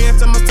wage. Praying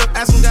to myself,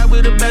 asking God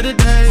with a better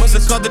day.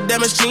 Must've called the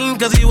damn machine,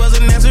 cause he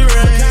wasn't answering.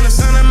 What kind of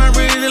son am I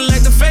really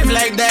like the faith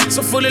like that?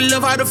 So full of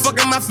love, how the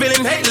fuck am I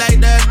feeling hate like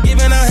that?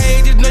 Giving out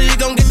hate, just know you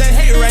gon' get that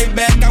hate right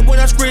back. I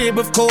went on scrib,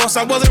 of course,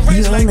 I wasn't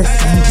raised like that.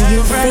 You're listening to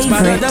your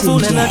favorite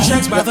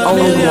DJ, the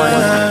only one,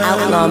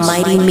 Outlaw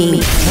Mighty Me.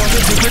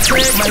 Wanted to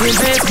protect my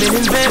investment,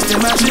 invest in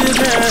my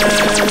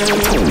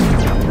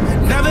children.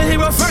 Now the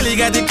hero finally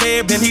got the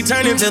cape, then he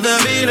turned into the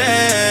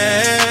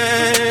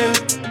villain.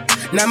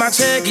 Now my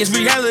check is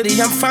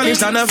reality, I'm finally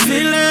starting to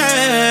feel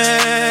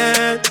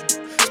it.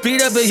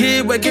 Speed up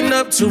ahead, waking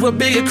up to a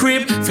bigger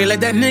crib. Feel like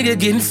that nigga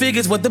getting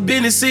figures, what the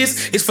business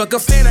is. It's fuck a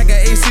fan, I got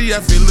AC,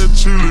 I feel it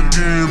chill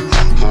again.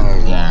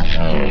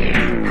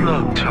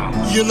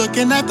 You're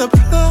looking at the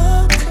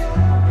plug.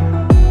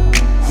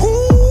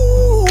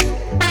 Ooh.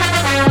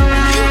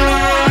 You know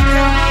I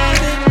got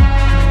it.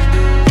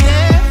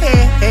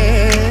 Yeah.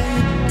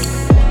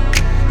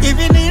 If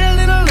you need a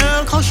little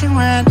love, cause you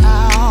ran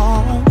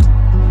out.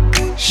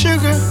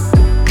 Sugar,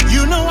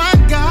 you know I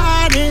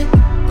got it.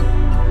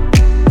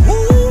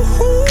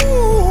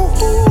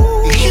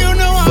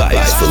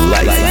 Vibes for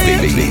life,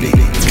 baby.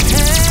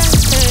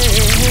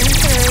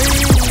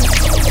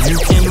 You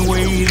can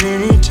wait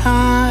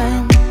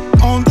anytime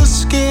on the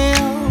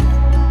scale.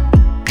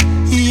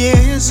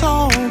 Yeah, it's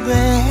all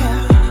there.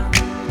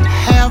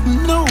 Have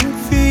no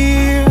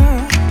fear.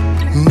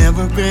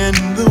 Never been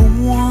the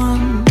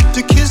one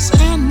to kiss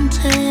and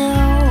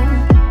tell.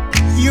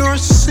 Your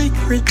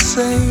secret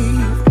safe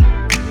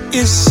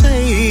is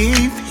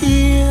safe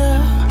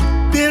here.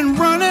 Been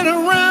running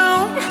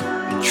around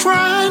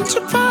trying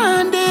to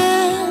find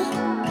it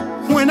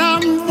when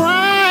I'm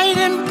right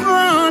in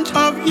front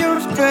of your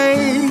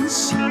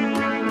face.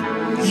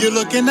 You're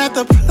looking at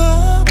the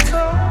plug.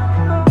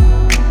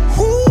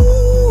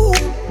 Ooh,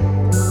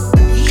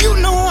 you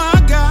know I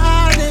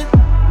got it.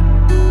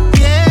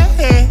 Yeah.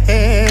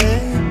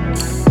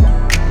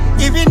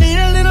 If you need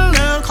a little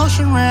love, cause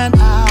you ran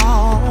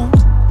out.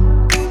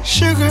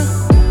 Sugar,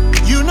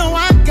 you know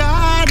I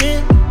got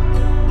it.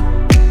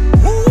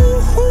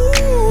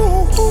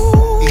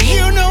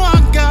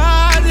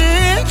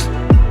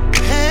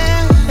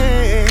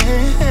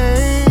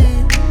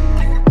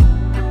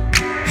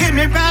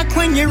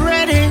 When you're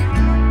ready,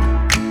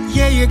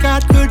 yeah, you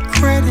got good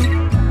credit.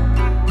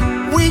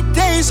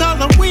 Weekdays or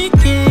the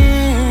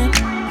weekend,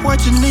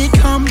 what you need,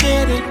 come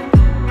get it.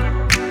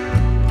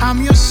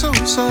 I'm your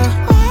Sosa.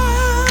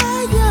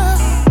 Yeah.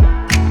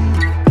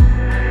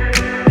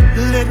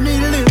 Let me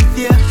lift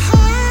you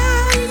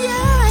higher.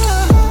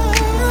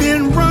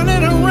 Been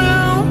running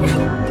around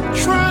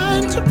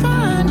trying to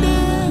find it.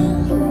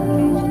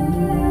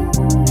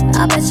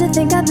 I bet you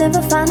think I'd never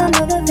find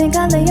another, think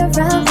I lay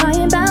around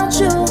crying about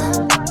you.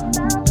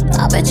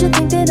 I bet you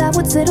think that I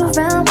would sit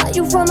around while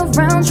you run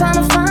around trying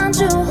to find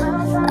you.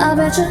 I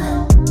bet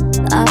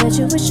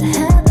you wish you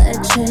had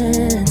that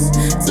chance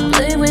to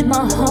play with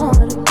my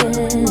heart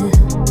again.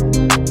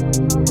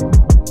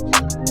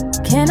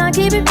 Can I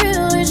keep it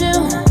real with you?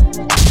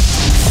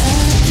 I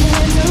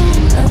can't do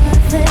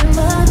nothing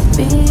but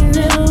be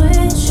real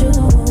with you.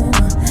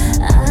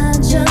 I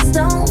just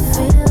don't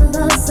feel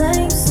the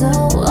same, so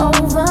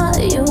over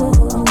you.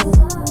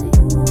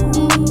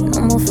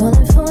 I'm all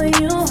falling for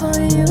you.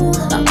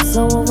 I'm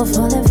so over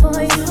falling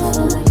for you.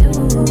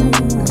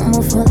 I'm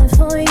all falling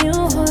for you.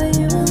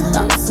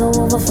 I'm so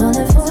over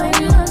falling for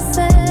you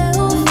myself.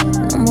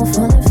 I'm all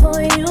falling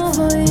for you.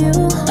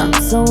 I'm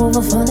so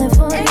over falling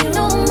for you. Ain't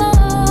no more.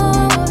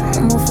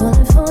 I'm all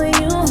falling for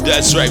you.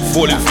 That's right,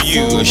 falling for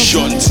you,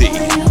 Ashanti.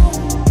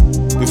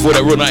 Before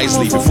that, Ron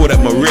Isley. Before that,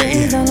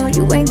 Murray.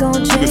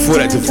 Before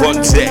that,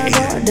 Devontae.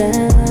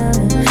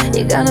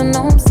 You gotta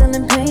know I'm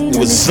selling pain. It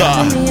was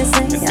Zah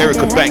and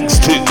Erica Banks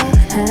too.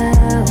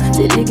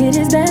 Did he get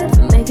his bad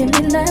for making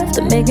me laugh,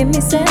 to making me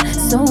sad?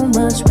 So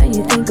much when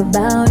you think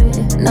about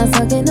it. Not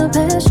stuck in the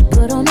past, you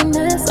put on a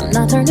mess. I'm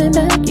not turning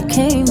back, you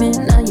came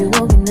in, now you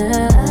walking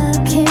out.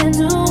 I can't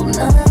do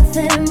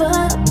nothing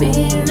but be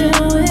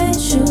real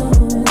with you.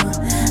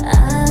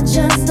 I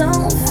just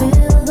don't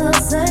feel the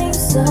same,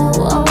 so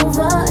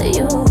over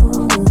you.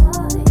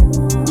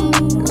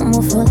 I'm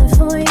all falling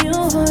for you.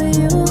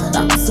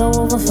 I'm so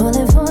over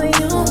falling for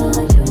you.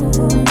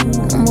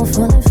 I'm all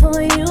falling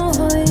for you.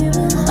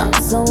 I'm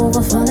so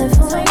over falling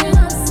for you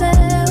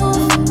myself.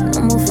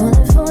 I'm all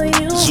falling for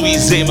you. Sweet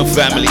Zama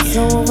family.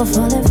 So over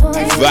falling for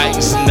you.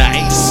 Vibes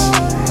nice.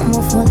 I'm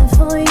all falling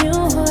for you.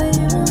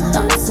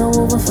 I'm so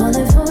over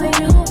falling for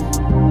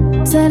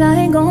you. Said I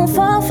ain't gon'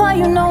 fall for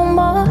you no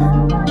more,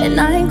 and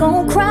I ain't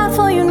gon' cry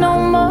for you no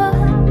more,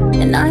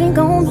 and I ain't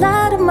gon'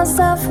 lie to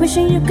myself,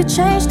 wishing you could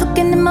change,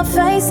 looking in my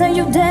face and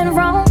you dead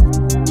wrong.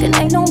 And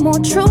ain't no more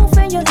truth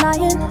and you're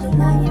lying,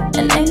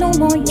 and ain't no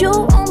more you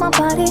on my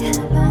body,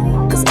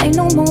 cause ain't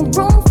no more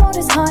room for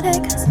this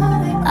heartache.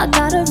 I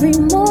gotta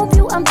remove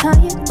you, I'm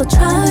tired, but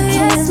try to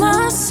ask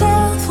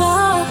myself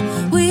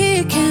why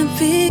we can't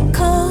be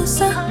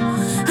closer.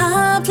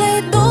 I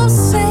played those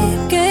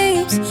same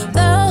games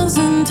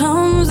 1,000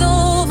 times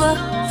over,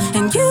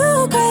 and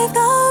you crave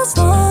those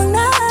long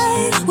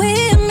nights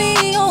with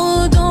me,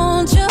 oh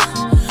don't you?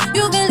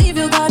 You can leave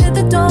your guard at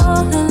the door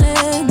and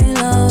let me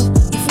love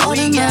you for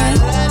the night.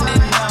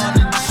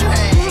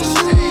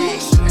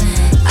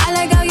 I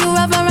like how you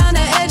wrap around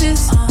the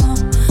edges,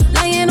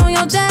 laying on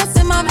your chest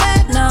in my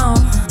bed now,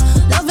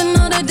 loving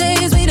all the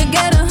days we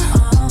together.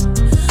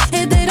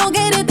 If they don't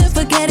get it, then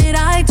forget it,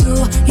 I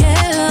do.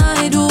 Yeah,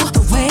 I do,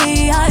 the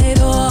way I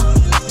do.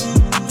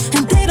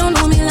 And they don't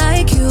know me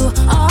like you,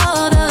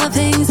 all the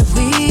things that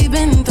we've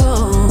been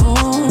through.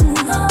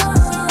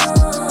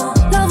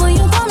 Love when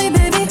you call me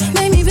baby,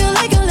 make me feel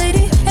like a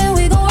lady, and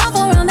we go off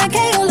around that K,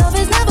 your love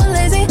is never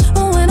lazy.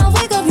 But when I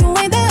wake up, you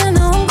ain't there, and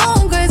now I'm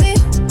going crazy.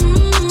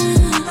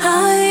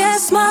 I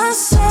ask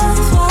myself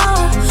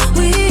why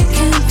we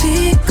can't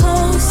be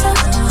closer.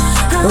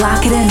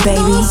 Lock it in,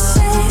 baby.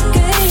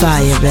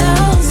 Fire, baby.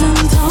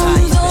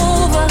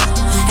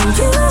 And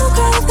you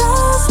crave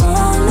those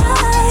long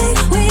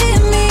nights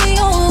with me,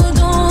 oh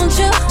don't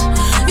you?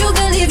 You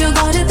can leave your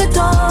guard at the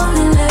door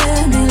and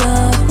let me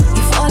love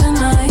you for the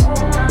night.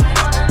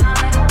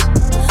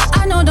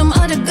 I know them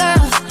other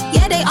girls,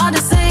 yeah they all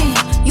the same.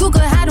 You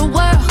could have the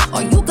world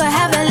or you could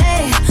have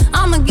LA.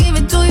 I'ma give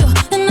it to you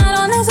and I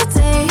don't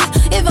hesitate.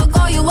 If I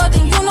call you up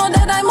then you know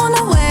that I'm on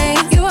the way.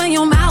 You and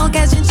your mouth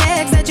catching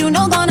checks that you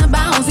know gonna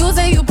bounce. You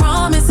say you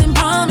promise and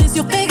promise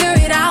you'll figure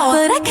it out,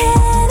 but I can't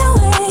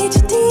wait,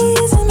 you're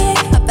teasing me.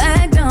 I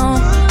back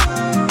down.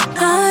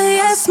 I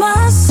ask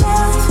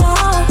myself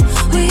why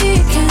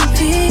we can't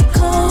be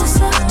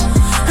closer.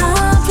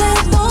 I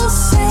played those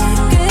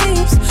same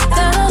games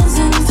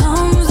 1,000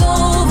 times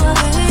over,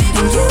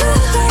 and you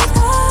take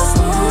us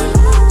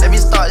on. Let me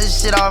start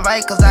this shit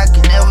alright, cause I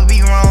can never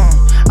be wrong.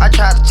 I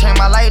tried to change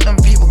my life, them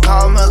people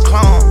call me a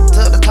clone.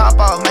 Took the top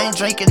off, ain't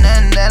drinking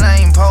nothing that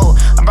I ain't pulled.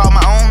 I brought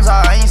my own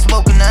tar, I ain't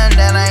smoking nothing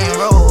that I ain't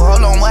rolled.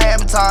 Hold on, what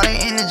happened to all that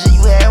energy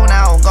you had when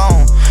I was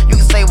gone?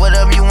 You can say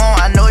whatever you want,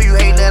 I know you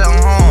hate that I'm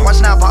home.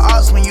 Watching out for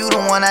ops when you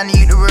the one I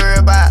need to worry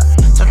about.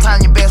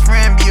 Sometimes your best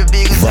friend be a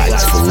bigger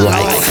Vibes for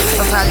life.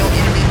 Sometimes your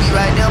enemy be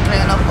right there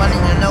playing up under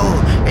your nose.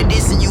 They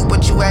dissing you,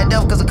 but you act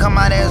up cause it come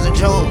out as a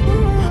joke.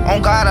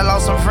 On God, I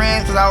lost some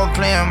friends cause I was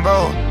playing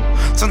bro.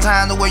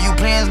 Sometimes the way you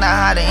playing's not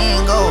how the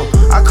end go.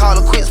 I call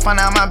her quits, find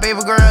out my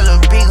baby girl a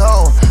big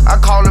hoe. I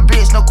call her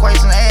bitch, no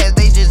questions asked,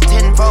 they just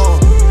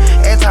tenfold.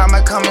 Every time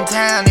I come in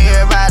town,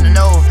 everybody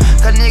know.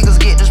 Cause niggas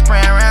get to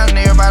spraying around and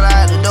everybody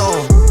out the door.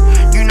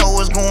 You know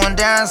what's going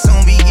down,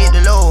 soon we get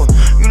the low.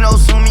 You know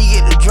soon we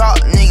get the drop,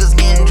 niggas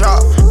getting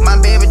dropped. My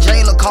baby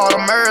Jayla called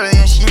her murder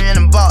and she in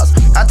the box.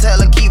 I tell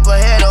her keep her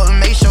head up and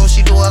make sure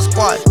she do her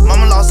squat.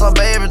 Mama lost her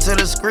baby to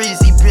the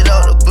streets, he picked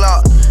up the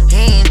Glock. He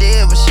ain't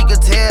dead, but she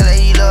could tell that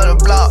he loved the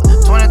block.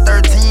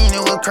 2013,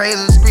 it was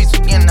crazy. streets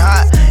was getting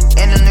hot.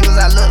 And the niggas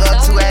I looked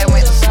up to, I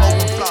went to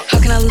smoke and flop. How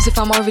can I lose if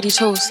I'm already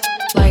chose?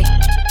 Like,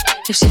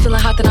 if she feeling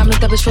hot, then I make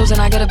that bitch frozen.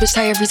 I get a bitch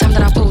tired every time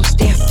that I post.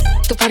 Damn,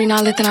 the party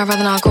not lit, then I'd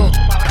rather not go.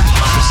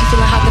 If she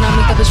feeling hot, then I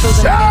make that bitch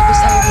frozen. I get a bitch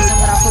tired every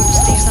time that I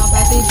post. Damn, it's not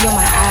bad, baby, on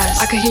my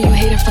ass. I could hear you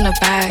hating from the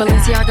back.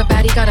 Balenciaga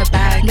baddie got a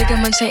bag. Nigga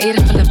munching ate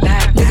it from the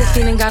back. Nigga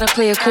feeling gotta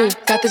play it cool.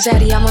 Got the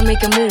zaddy, I'ma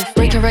make a move.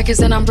 Breaking records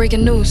and I'm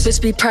breaking news.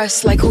 Bitch be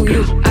pressed like who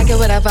you? I get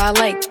whatever I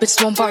like.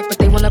 Bitches won't bark, but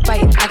they wanna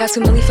bite. I got 2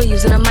 million for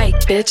using a mic.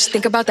 Bitch,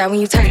 think about that when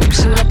you type.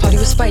 She wanna party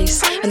with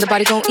spice, and the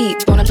body gon'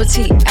 eat. Bon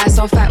appetit, ass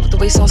on fat with the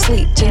waist on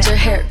sleep. Ginger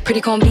hair,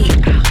 pretty con beat.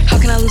 How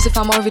can I lose if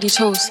I'm already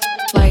chose?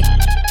 Like,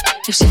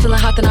 if she feeling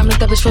hot, then I make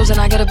that bitch frozen.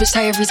 I get a bitch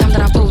tired every time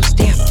that I post.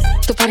 Damn,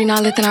 the party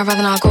not lit, then I'd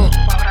rather not go.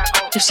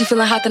 If she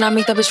feeling hot, then I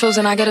make that bitch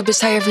frozen. I get a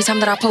bitch tired every time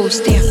that I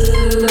post. Damn,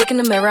 look in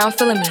the mirror, I'm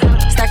feeling me.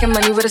 Stacking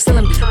money with a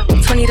ceiling beat.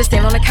 20 to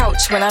stand on the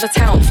couch, went out of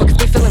town. Fuck if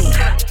they feeling me.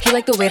 He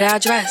like the way that I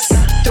dress.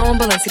 Throwing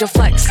Balenci to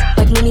flex.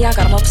 Like Mimi, I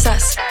got him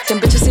obsessed. Them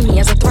bitches see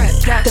me as a threat.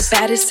 The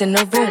baddest in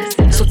the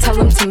room, so tell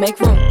them to make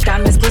room.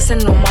 Diamonds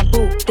glisten on my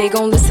boot. They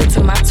gon' listen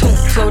to my tune.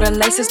 Flow the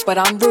nicest, but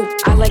I'm rude.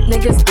 I like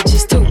niggas,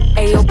 bitches too.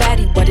 Ayo,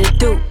 baddie, what it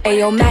do?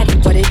 Ayo, Maddie,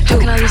 what it do? How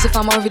can I lose if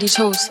I'm already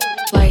chose?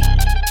 Like,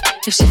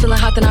 if she feeling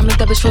hot, then I make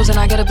that bitch frozen.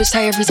 I get a bitch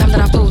tired every time that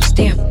I post.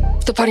 Damn,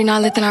 if the party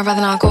not lit, then I'd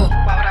rather not go.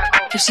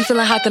 If she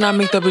feeling hot, then I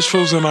make that bitch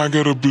frozen. I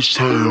get a bitch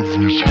tired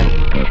every time.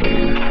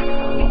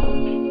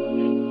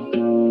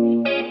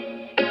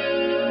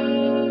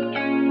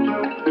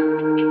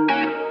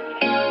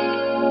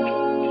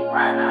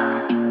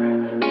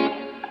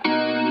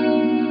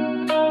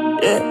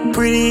 Yeah,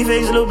 pretty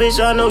face little bitch,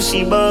 I know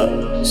she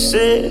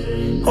busted.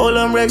 Hold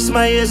them Rex to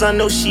my ears, I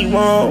know she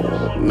want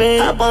me.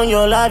 Hop on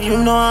your live, you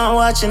know I'm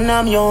watching,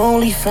 I'm your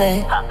only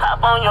fan.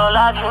 Hop on your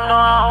live, you know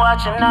I'm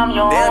watching, I'm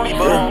your only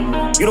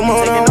fan. You the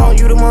one I want,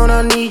 you the one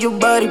I need, your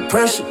body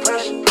pressure.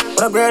 When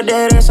I grab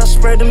that ass, I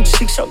spread them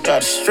cheeks, I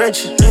gotta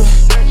stretch it.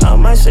 I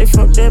might say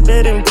fuck that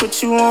bed and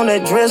put you on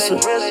that dresser.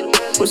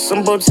 Put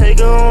some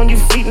Bottega on your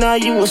feet, now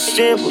you a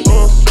stripper.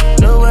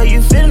 The way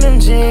you fit in them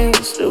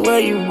jeans, the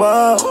way you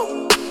walk.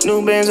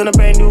 New bands on a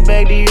brand new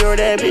bag, Dior,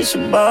 that bitch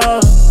a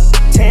ball.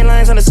 10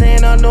 lines on the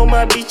sand, I know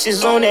my bitch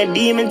is on that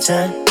demon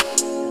time.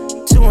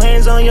 2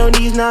 hands on your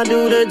knees, now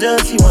do the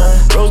dirty one.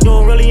 Rose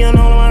gold really on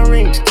all of my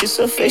rings. Kiss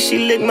her face, she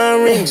lick my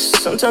rings.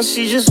 Sometimes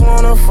she just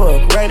wanna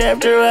fuck. Right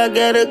after I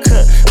got a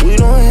cut. We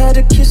don't have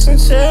to kiss and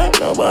tell.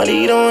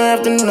 Nobody don't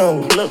have to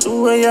know. Love the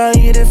way I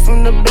hit it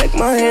from the back.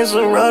 My hands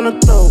around her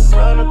throat.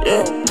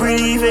 Yeah,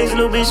 pretty face,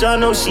 little bitch, I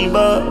know she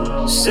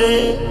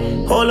busted.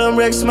 Hold them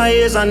Rex to my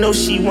ears, I know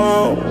she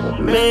want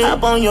me.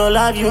 Hop on your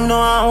live, you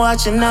know I'm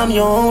watching, I'm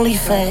your only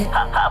fan.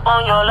 Hop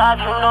on your live,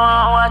 you know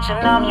I'm watching,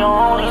 I'm your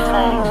only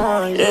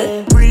fan.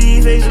 Yeah,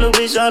 pretty face, little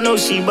bitch, I know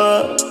she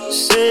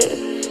busted.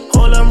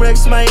 Hold them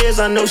Rex to my ears,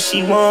 I know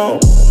she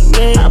want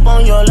me. Hop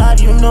on your live,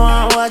 you know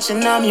I'm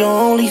watching, I'm your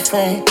only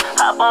fan.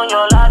 Hop on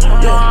your live, you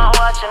know I'm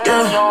watching,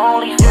 I'm your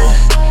only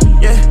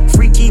fan. Yeah,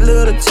 freaky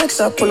little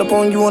text, I pull up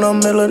on you in the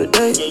middle of the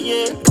day.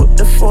 Put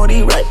the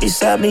 40 right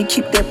beside me,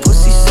 keep that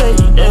pussy safe.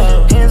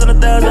 Hands on the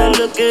thighs, I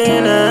look her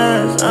in the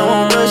eyes. I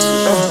won't rush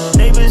you.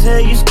 Neighbors hear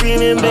you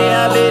screaming, babe,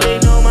 I bet they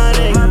know my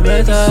name.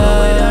 Better,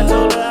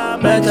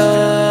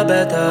 better,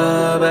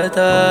 better,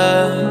 better.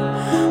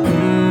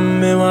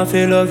 Me want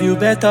to love you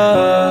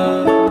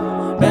better,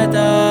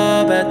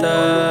 better,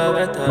 better,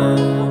 better.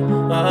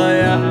 Oh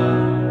yeah.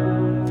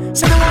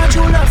 Say me want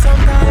you love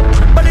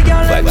sometime, but the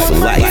girl like Vibes for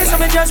life, so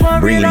me just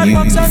want bringing real you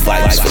hot box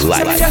vibes for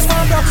life. So me just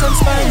want rock some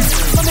spice.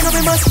 But me know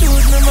me must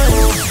lose my mind.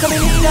 Come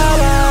in need a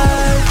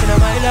wife in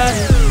my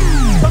life.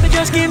 But me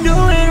just keep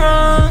doing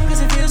wrong,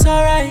 cause it feels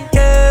alright.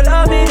 Yeah,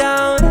 love me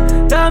down,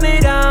 love me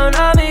down,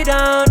 love me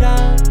down,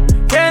 down.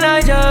 Can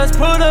I just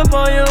pull up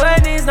on you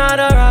when he's not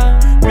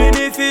around? Mean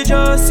if he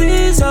just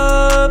ease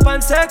up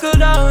and settle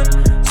down,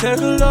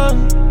 settle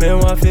down. Me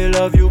want to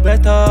love you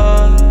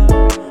better,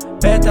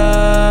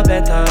 better,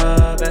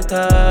 better,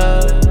 better.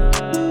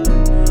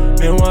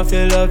 Me want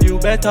to love you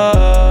better,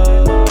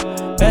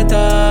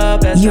 better,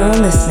 better. You're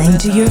listening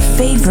to your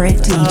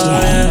favorite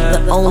DJ,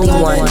 the only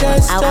one,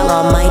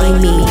 Outlaw Mighty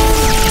Me.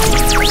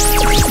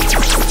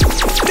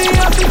 Me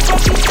have to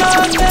fucking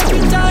start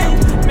every time.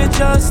 Me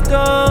just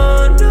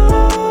don't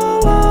know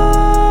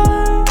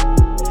why.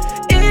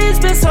 It's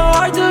been so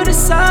hard to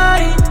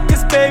decide.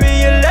 Cause baby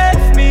you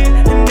left me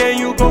and then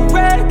you go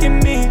wrecking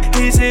me.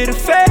 Is it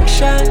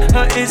affection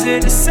or is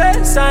it the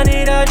sense I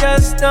need? I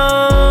just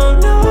don't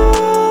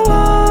know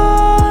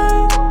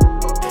why.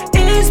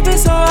 It's been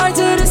so hard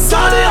to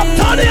decide.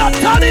 Turn it up,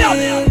 turn it up,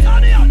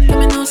 turn it up. Let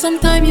me know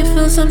sometime you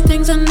feel some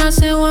things and I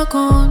say walk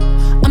on.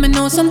 I me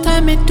know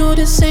sometime me do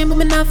the same but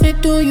me not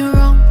fit do you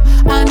wrong.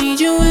 I need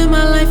you in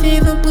my life,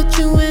 even put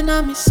you in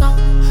on me song.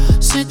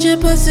 Switching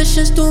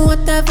positions, do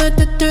whatever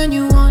to turn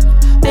you on.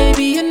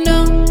 Baby you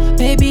know,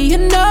 baby you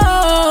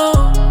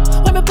know.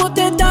 When we put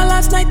it down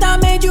last night I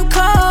made you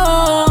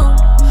call.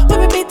 When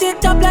we beat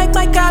it up like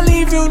Mike I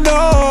leave you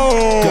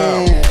know.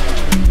 Girl.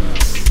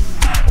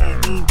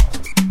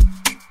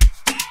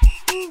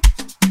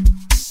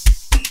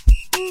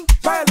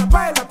 Baila,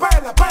 baila,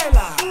 baila,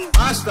 baila.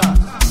 Rockstar.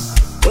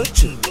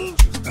 What you?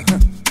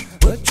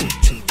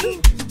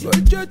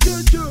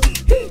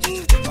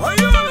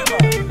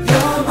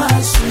 You're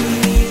my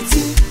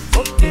sweetie,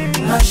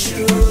 my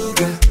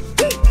sugar,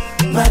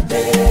 my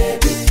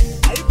baby,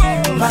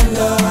 my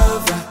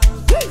lover.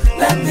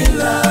 Let me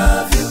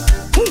love you,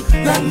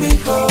 let me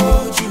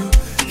hold you.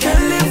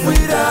 Can't live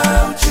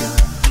without you,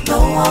 no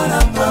one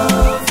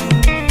above you.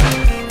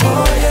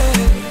 Oh yeah,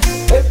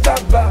 hey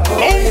papa, oh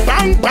yeah,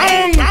 bang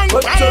bang bang bang. Oh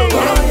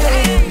yeah,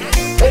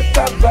 hey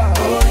papa,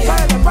 oh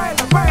yeah.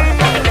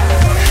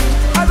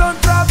 I don't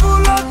travel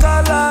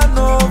local and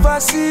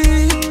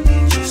overseas,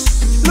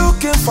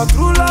 looking for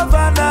true love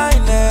and I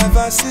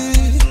never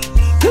see.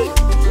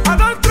 I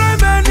don't try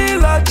many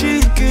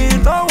logic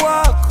in no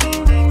work.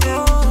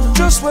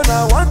 Just when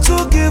I want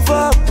to give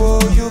up,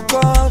 oh you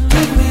come.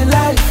 Give me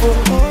life,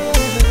 oh,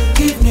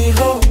 give me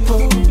hope,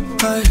 oh,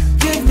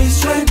 give me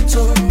strength,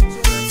 oh,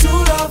 to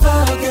love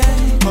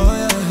again. Oh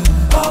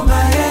yeah, oh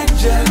my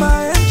angel,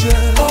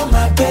 oh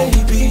my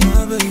baby,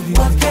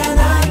 What can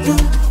I do?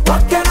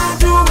 What can I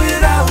do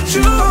without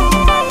you?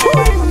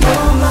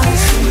 Oh my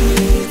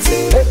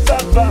sweetie,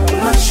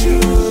 my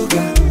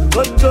sugar,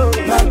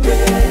 my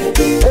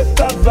baby,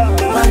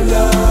 my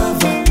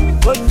lover.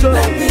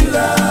 Let me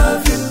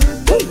love you,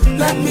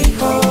 let me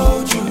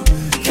hold you.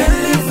 Can't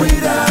live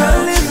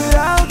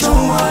without no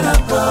one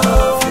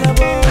above.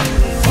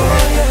 Oh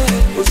yeah,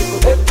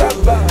 hey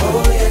papa,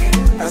 oh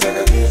yeah,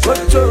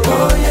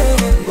 oh yeah,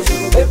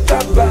 hey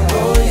papa,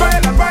 oh yeah.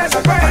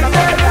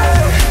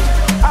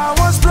 I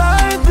was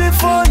blind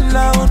before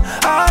now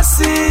I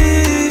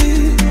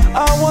see. I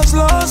was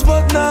lost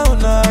but now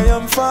I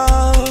am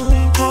found.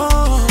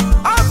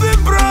 I've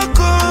been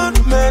broken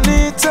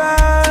many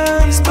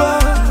times,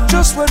 but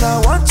just when I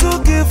want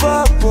to give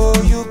up, oh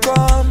you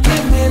come.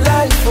 Give me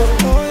life, oh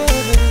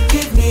yeah.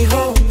 Give me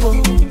hope,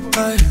 oh,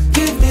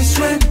 give me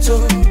strength,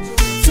 oh,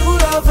 to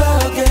love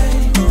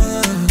again.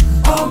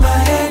 Oh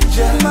my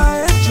angel,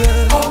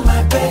 oh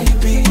my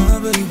baby,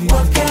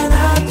 What can I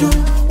do?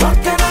 What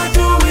can I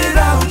do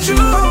without you?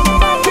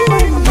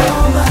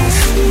 Oh my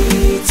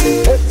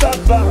sweetie,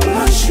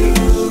 my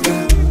sugar,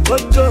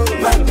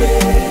 my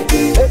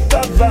baby,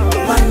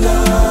 my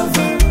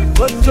lover.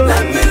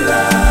 Let me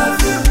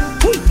love you,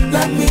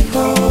 let me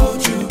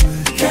hold you.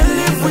 Can't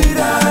live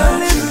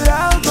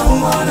without no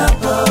one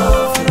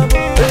above.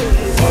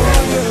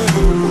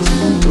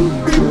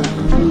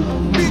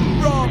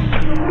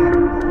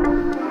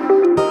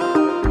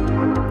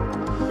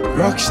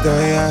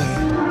 Rockstar, yeah.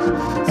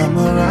 I'm a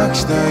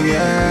rockstar,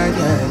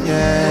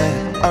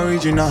 yeah.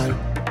 Original.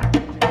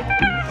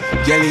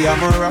 Gelly,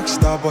 I'm a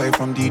rockstar boy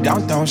from the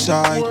downtown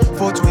side.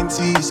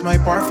 420 is my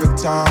perfect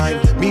time.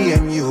 Me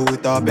and you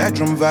with our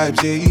bedroom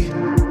vibes,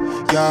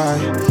 yeah.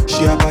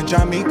 She have a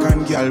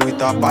Jamaican girl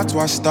with a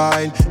patois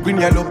style. Green,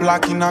 yellow,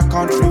 black in a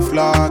country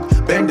flag.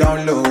 Bend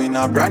down low in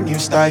a brand new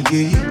style,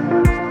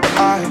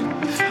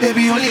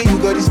 baby, only you,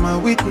 God is my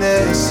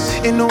witness.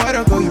 Ain't no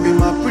other girl, you be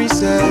my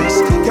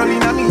princess. Girl, in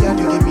me, and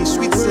you give me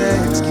sweet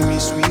sex. Give me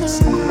sweet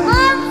sex.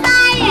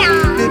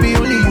 Baby,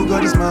 only you,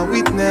 God is my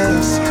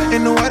witness.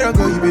 Ain't no other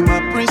girl, you be my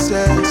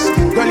princess.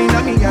 Girl, in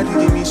me, and you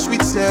give me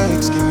sweet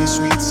sex. Give me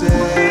sweet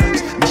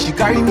sex. And she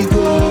carry me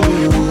go,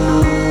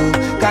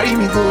 carry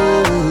me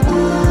go.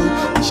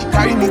 And she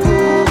carry me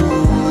go,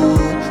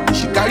 and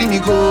she carry me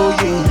go,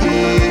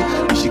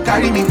 yeah. And she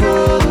carry me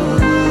go,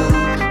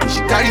 and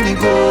she carry me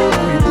go.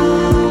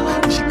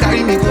 She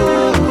carry me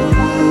go,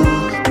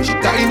 she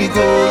carry me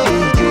go,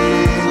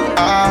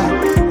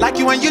 yeah. Like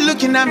you when you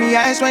looking at me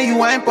eyes when you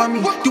whine for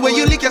me. The way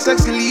you lick your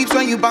sexy lips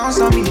when you bounce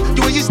on me.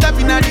 The way you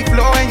stepping on the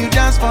floor and you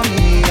dance for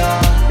me,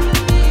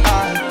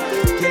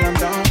 Girl, I'm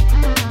down.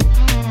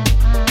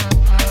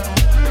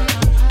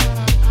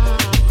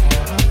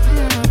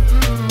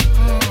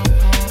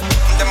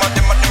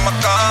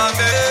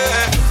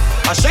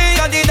 I say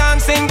you're the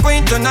dancing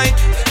queen tonight.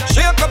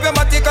 Shake up your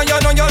body 'cause you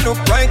know you look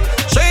right.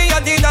 Say you're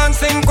the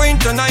dancing queen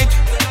tonight.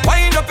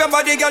 Wind up your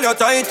body, girl, you're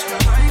tight.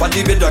 On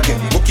the bed again,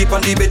 wookie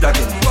on the bed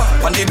again.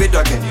 On the bed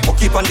again,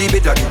 wookie on the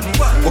bed again.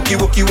 Wookie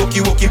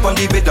on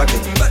the bed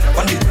again.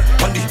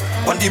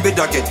 On the bed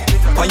again.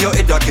 On your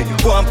head again,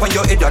 go on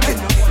your head again.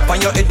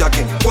 On your head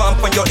again, go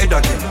on your head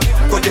again.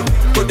 Go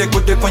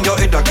there on your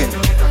head again.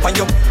 On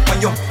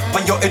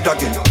your head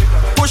again.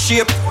 Push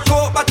shape,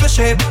 go back to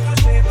shape.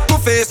 Go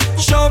face,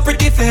 show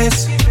pretty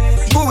face.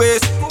 Go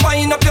waist,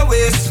 wind up your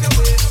waist.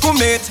 Go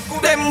mate,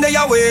 them they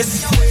your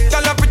waist.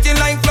 Y'all are pretty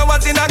like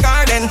flowers in a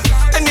garden.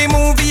 Any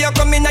movie you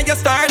come in and you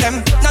star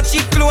them. Not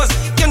cheap clothes,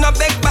 you no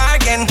big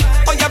bargain.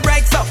 Oh you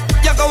bright up,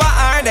 you go a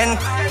harden.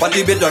 On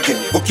the bed again,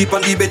 wookie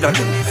on the bed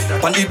again.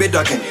 On the bed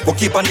again,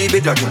 wookie on the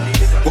bed again.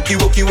 Wookie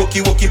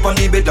on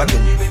the bed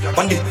again.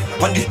 On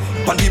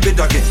the bed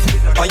again.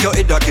 On your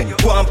head again,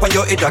 go on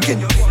your head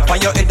again.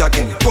 On your head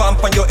again, go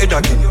on your head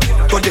again.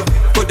 Go there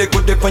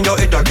on your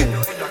head again.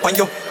 On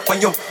your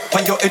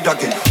head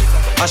again.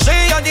 I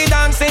say you're the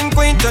dancing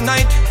queen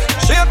tonight.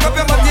 Shake up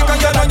your body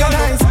 'cause you know you're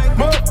nice.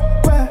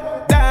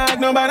 Dog,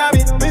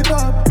 nobody beat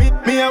up.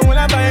 Me and all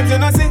the vibes, you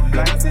know see.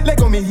 Let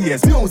go me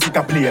hears music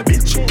a play,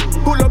 bitch.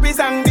 Pull up his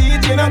song,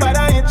 DJ, no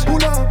bother itch.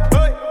 Pull up,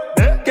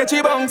 hey, catch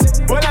you bounce.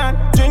 Hold on,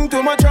 drink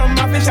too much rum,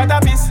 I fish at a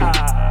piece.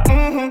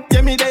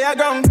 Yeah, me they a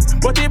gong,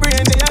 but the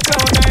brain they a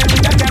clown, I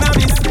need that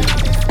cannabis.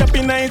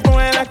 Happy night,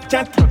 boy, like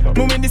chat.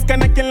 Moving this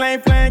kind of kill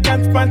life like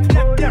cat spot.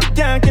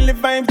 Can't kill the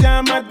vibes,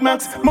 jam Mad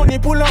Max. Money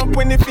pull up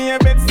when the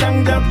favorite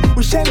song jump.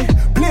 We shell it,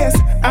 place,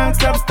 and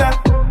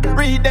stop.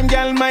 Read them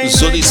gal my.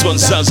 So this one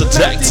sounds a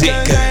tactic.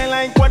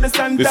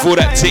 Before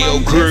that,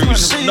 Teo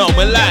Cruz. No,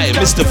 me lie,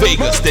 Mr.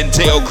 Vegas, then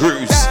Teo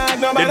Cruz.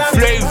 Then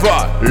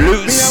Flavor,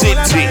 Loose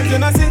City.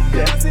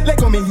 Let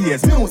go me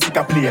hears music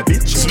a play,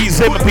 bitch. Squeeze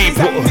them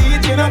people.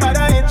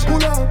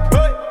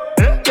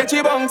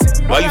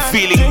 Are you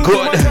feeling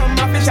good?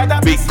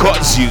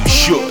 Because you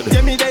should.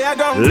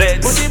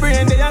 Let's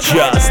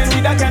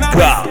just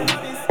go.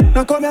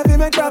 Now come here to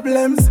make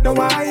problems. No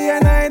why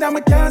and I that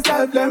me can't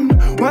solve them.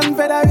 One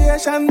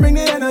federation bring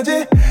the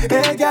energy.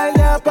 Hey girl,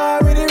 they're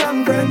part with the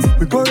wrong friends.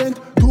 We current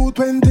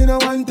 220 no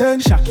 110.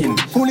 Shocking.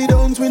 Fully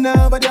downs we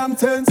never damn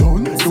sense.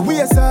 The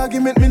waste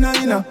argument me no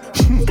inna.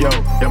 Yo,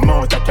 your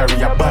mouth a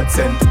carry a bad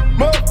scent.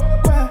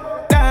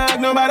 Dog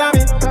no bother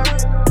me.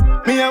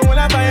 Me and all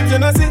the vibes you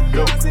know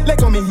see. Let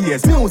go me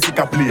hears music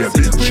a play.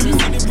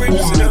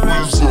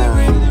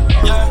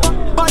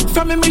 But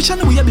from a mission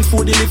way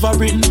before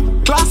delivering.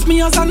 Class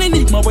me as an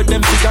enigma with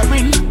them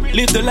figuring.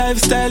 Live the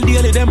lifestyle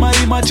daily, them I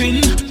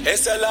imagine.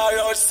 SLR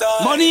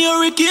outside. Money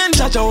hurricane,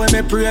 judge how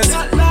me praise.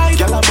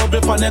 Girl a bubble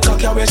pan the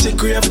cocky where she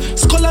crave.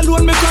 Skull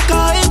alone me crack a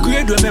high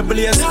grade when me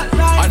blaze.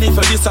 And if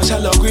this a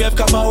shallow grave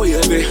come away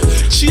me.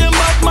 She a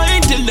mad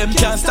mind till them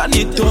can't stand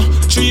it too.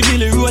 3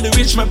 million roll the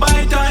rich me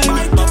buy time.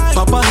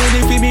 Papa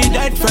honey for me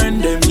dead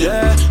friend them,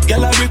 yeah.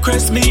 Girl a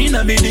request me in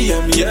a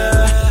DM,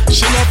 yeah.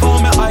 She love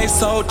how me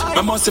ice out.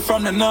 Me must see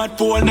from the North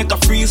Pole. Make a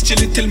freeze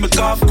chilly till me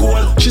cough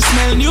cold. She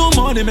smell new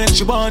money, make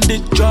she want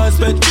it. Jaws,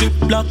 bed, drip,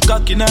 black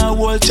cock in her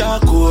whole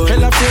charcoal.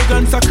 Hella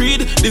fragrance a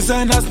creed.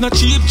 Designers not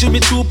cheap.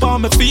 Jimmy Choo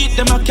on my feet.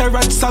 Them a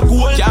carrots a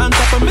gold. Can't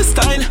top of me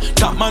style.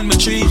 Top man me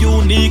tree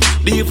unique.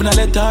 They even a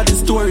letter the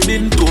story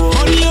didn't go.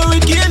 Money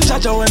hurricane,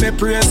 judge how me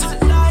praise.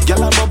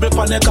 Girl a bubble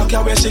pan the cocky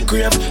where she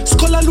crave.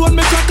 Skull alone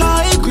me crack a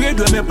high grade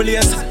when me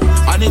blaze.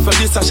 And if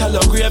this a shallow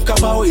grave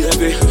come away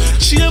heavy.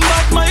 She a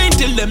mad mind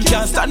till them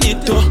can't stand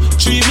it too.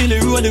 3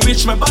 million roll the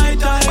rich me buy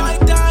time.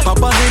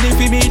 Papa honey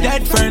for me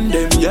dead friend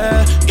them,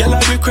 yeah. Girl a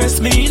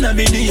request me in a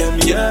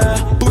DM, yeah.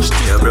 Push the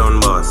yeah, brown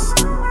boss.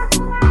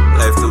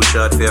 Life too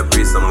short for a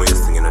priest, I'm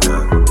wasting in a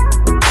dog.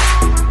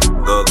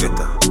 Go get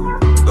her.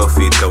 Go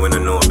feed her when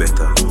I know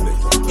better.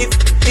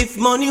 If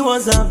money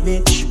was a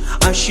bitch,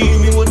 I she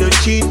me woulda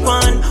cheat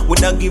on.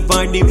 Woulda give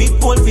her the big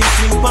pole fi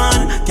sleep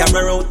on.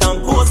 Camera out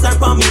and post her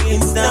for me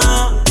Insta.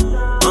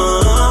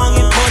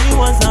 If money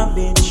was a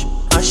bitch,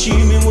 I she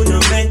me woulda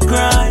make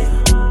cry.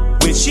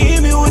 With she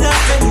me woulda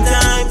spend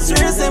time.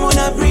 Stress them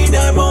woulda breed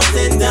her about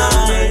 10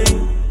 times.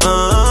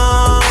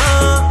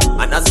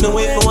 And as me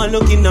wait for one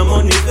look in the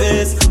money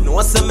face. No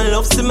I say me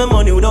love see me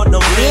money without no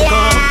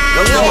makeup.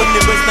 Love the money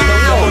breast and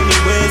love the money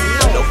waist.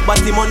 Love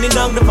body money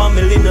dog the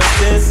family no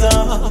stress.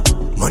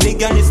 Money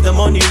girl is the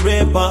money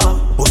raper.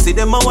 Pussy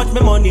them a watch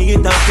me money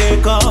hit a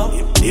fake up.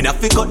 Need a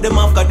fake cut them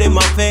off cause them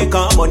a fake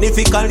up. Money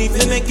fi call if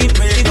you make it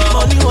break up. If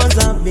money was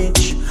a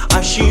bitch,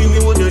 I she me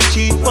woulda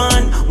cheat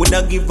on.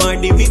 Woulda give her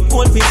the big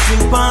pole fi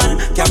sleep on.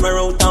 Camera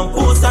out and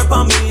post her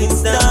for me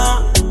Insta.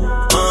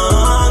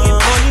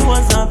 If money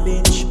was a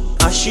bitch,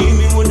 I she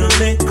me woulda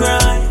make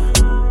cry.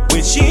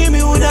 With she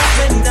me woulda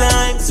spend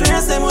time.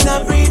 Stress them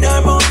woulda breed her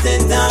about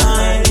 10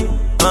 times.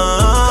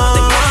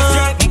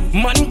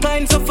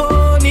 Mankind so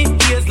funny.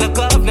 Years like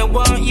I've no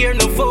one hear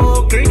no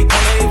fuckery. And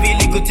I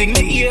really good thing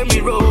me hear me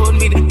roll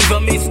me. If I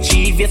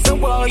mischievous, I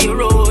want you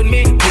roll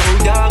me. Yo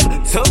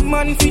dog, some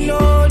man fi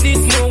know this.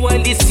 No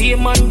while this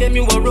same man them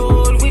you a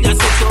roll with.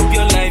 Just set up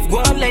your life, go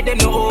on let them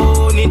no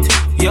own it.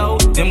 Yo,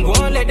 them go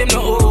on let them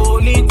no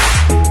own it.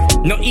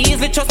 No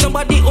easy trust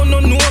nobody who no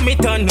know me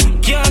done.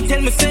 Can't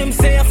tell me same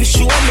say if you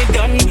show me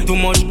done. Too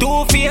much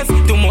two-face,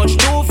 too much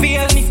two-face.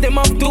 And if them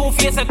have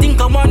two-face, I think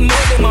I want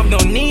more. Them have no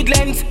need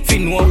lens. Fi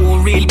know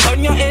who real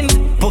on your end.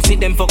 Pussy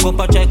them fuck up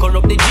and try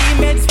corrupt the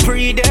G-meds.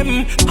 Free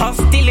them,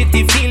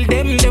 hostility feel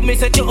them. Them me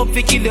set you up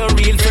fi kill the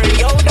real friend.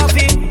 Yo that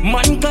fi,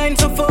 mankind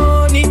so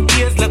funny.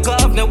 Years like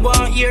I've no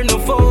one hear no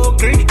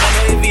fuckery. And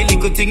I really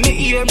good thing me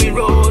hear me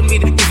roll me.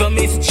 If I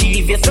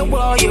mischievous, I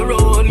want you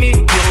roll me.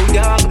 Yo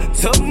dog,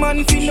 some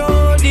man fi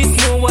know this.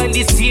 No while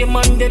this same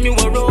man them you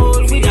a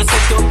roll with. Just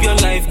set up your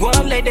life, go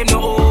and let them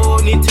no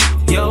own it.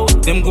 Yo,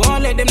 them go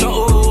and let them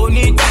no own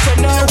it. That's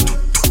enough.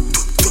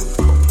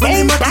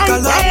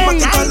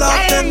 Mathematical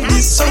off them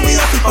this, so we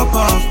have to pop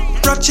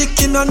off. Raw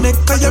chicken on neck,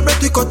 cause your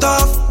breath we cut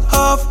off.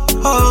 Half.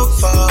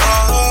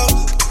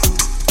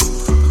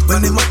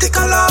 When the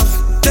mathematical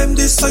off them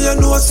this, so you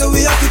know, so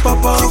we have to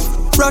pop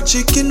off. Raw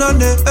chicken on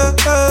neck,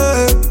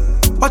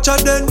 Watch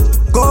out then,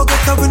 go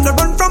get a winner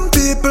run from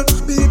people.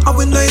 I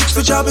will not eat for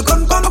fi job we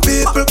gun pon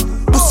people.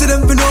 Pussy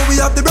them we know we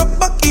have the rock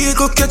back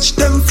eagle. Catch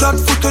them flat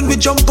foot when we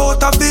jump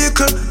out a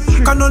vehicle.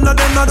 Cause none of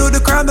them a do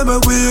the crime them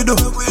we do.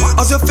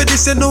 As you fit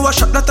this you know a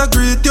shot that a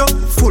greet you.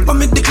 Full but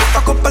me the clip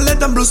a couple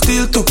lead and blue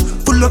steel too.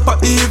 Full up a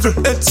evil,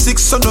 head 6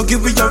 so no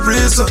give we a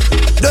razor.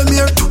 Them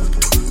here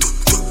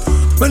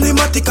when the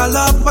matical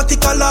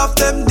off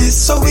them this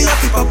so we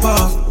happy pop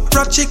off.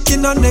 Rat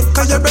chicken and neck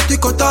and your breath we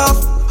cut off.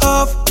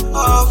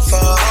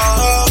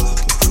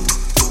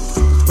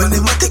 When the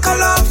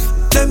matical off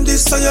them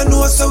this so you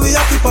know so we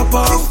happy pop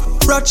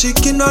off. Rat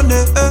chicken and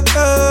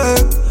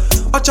neck.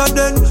 Watch out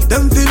then,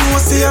 them feel no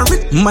say a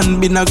rich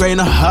man been a grind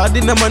hard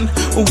in a man.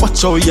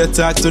 Watch how you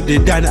talk to the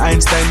Dan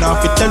Einstein.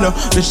 Now if you tell her,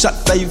 the shot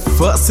like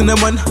first in a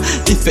man.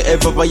 If you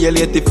ever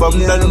violate it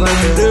from down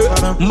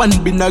under. Man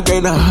been a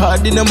grind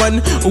hard in a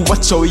man.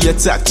 Watch how you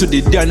talk to the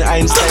Dan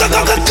Einstein.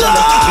 Now if you tell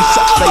her, the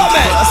shot like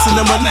first in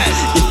a man.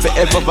 If you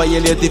ever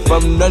violate it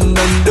from down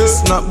under.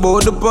 Snap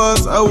about the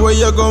past, how where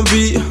you gon'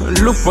 be?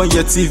 Look on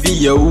your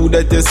TV, who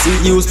that you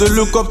see. Used to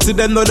look up to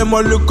them, now them all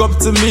look up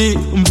to me.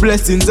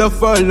 Blessings have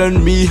fall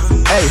on me.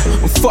 Hey,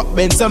 fuck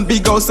Benz and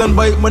big house and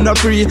bike when I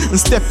free.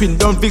 Stepping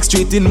down Vic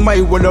Street in my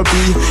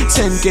wannabe.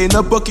 10K in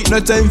a pocket, no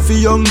time for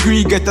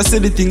hungry. Get a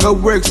silly thing at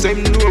work, so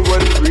I'm no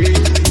one free.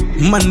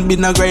 Man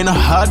been a grind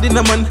hard in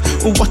a man.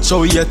 Watch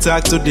how you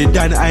talk to the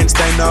Dan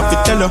Einstein. Now if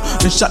you tell her,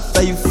 the shot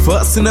like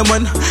first in a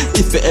man.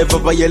 If you ever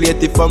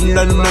violate it from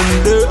down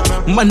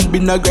under. Man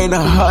been a grind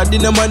hard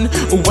in a man.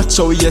 Watch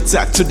how you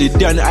talk to the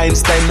Dan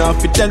Einstein. Now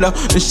if you tell her,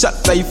 the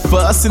shot like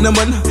first in a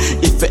man.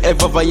 If you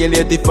ever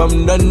violate it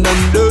from down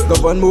under.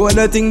 Go on, me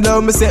wanna think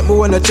down, me set me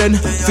wanna trend.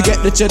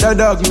 Forget the cheddar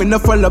dog, me no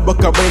follow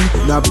back a win.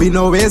 Now be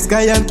no waste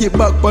guy and keep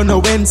back on the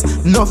wins.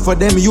 Enough for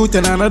them youth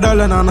and $1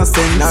 and a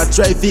cent. Now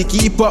try to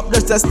keep up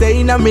just to stay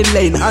in a mid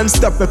lane.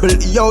 Unstoppable,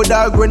 yo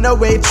dog run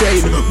away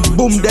train.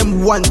 Boom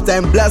them one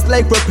time, blast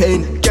like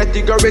propane.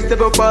 Categories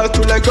never fall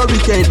through like a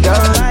hurricane.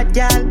 Bad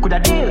girl, coulda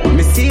deal.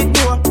 Me see it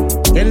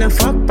do. You no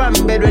fuck on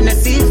bed when I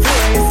see it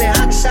flow. You say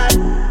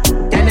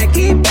action, then I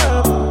keep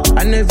up.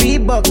 And the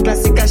Reebok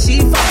classic as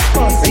she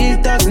fast.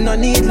 Real thugs no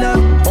need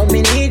love, but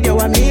me need you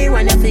and me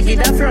when you figure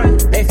the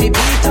front. If you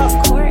beat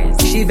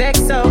up, she vex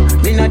so.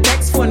 Me no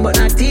text phone, but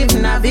not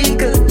even a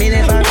vehicle. Me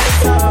never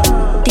vex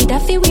so. Did I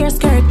feel wear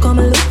skirt? Come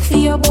look for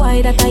your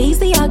boy that I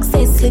easy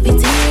access. Slip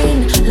it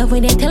in. Love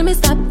when they tell me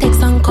stop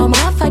text and come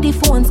off of the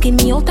phone. Skin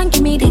me out and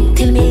give me dick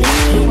till me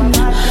lean.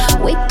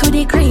 Wait to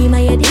the cream,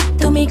 I dick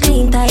to me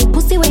clean. Tight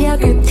pussy where you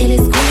grip till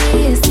it's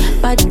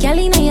squeezed. Bad girl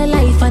in your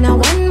life and a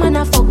one man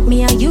a fuck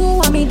me and you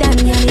want me done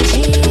ya me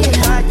chill.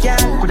 Bad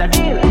girl, coulda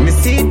deal. Me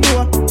see it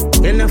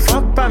do. You no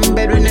fuck on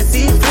bed when I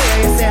see it flow.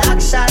 You say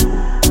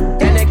action,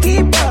 then I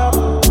keep up.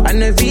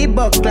 And the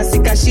Reebok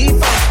classic as she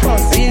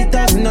fast. Real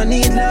thugs no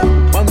need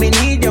love, but me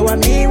need you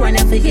and me when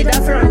you figure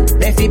the front.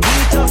 If you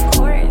beat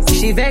up,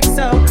 she vex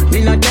so.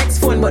 Me no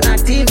text phone, but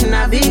not even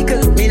a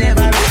vehicle. Me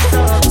never vex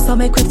so. So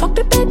make we fuck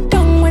the bed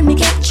down when me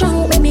get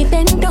drunk. When me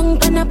bend down,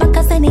 pan a back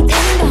a send it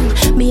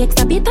down. Me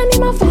extra beat and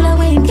him a fool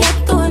away him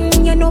get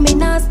done. You know me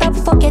nah stop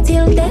fuck it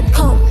till death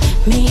come.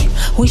 Me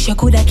wish you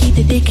coulda keep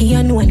the dicky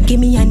and one. Give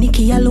me a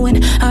Nicky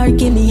alone, or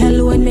give me a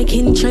loan. Make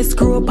interest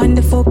grow up on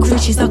the fuck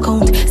riches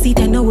account. See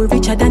they know we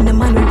richer than the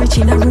man we rich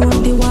in a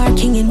room. The war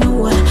king in no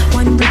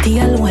one pretty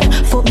alone.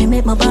 Fuck me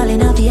make my ball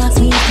in a ask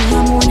me if me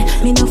a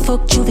moon. Me no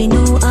fuck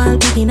juvenile, all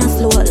big in a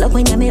slow. Love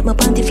when you make my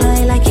panty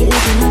fly like it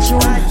live in a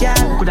drone.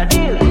 Girl, coulda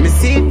deal. Me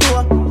see it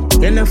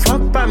do. You no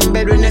fuck on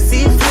bed when you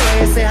see it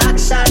flow. You say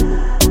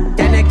action,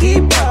 then I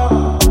keep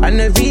up. And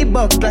the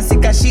Reebok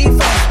classic as she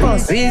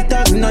fast. Real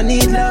thugs no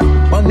need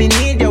love, but me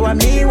need you and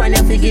me when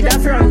you figure the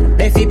front.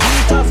 If you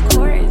beat up,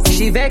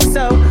 she vex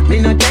so.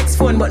 Me no text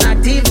phone, but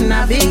not even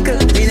a vehicle.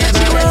 Me never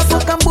vex so.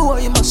 Fuck and boy,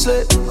 you must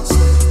say.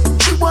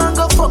 She want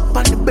go fuck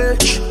on the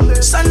beach.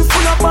 Sun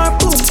full of her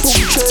boom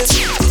boom chest.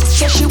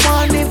 Say she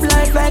want live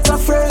life like a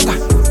friend.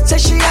 Say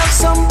she have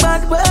some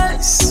bad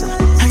ways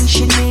and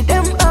she need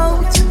them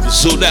out.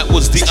 So that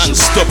was the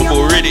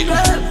unstoppable rhythm.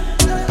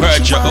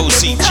 Perja,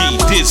 OCG,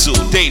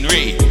 Dizzle, Dane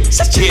Ray,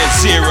 Tier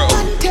Zero,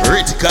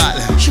 Ritical,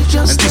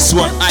 and this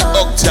one I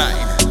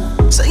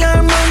Octine. So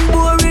your man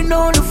boring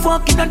on the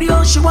fucking of the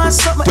ocean. Want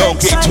something.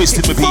 Don't get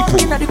twisted, my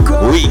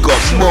people. We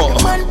got more.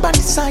 Man on the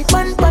side,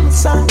 man on the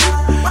side,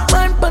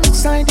 man on the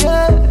side,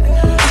 yeah.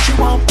 She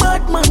want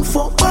bad man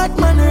fuck, bad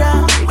man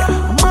ride.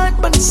 Man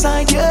on the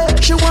side, yeah.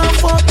 She want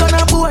fuck on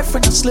her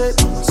boyfriend and sleep.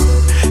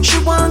 She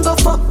want go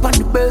fuck on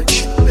the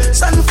beach.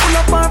 Sun full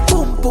of her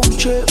boom boom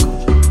chick.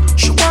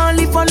 She want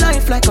live her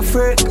life like a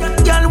freak.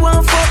 Y'all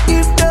want fuck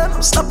if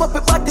them. Stop up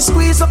your body,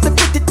 squeeze up the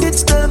pretty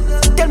tits them.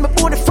 Tell me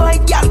about the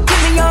fight, y'all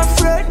give me your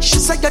friend. She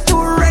said you're too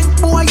rank,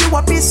 boy, you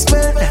a beast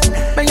man.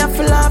 May I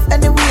feel laugh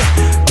anyway.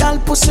 Y'all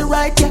pussy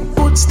right, yeah,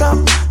 boot stop.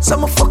 So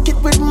I'ma fuck it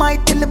with my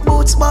till the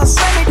boots boss.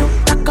 Let me do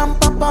that come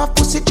pop off,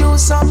 pussy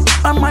juice up.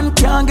 A man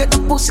can't get the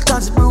pussy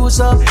cause it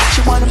bruise up.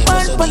 She want a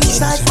man on the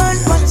side, man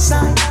on the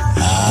side.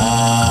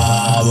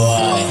 Ah,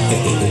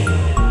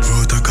 boy.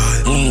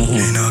 Protocol,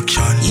 in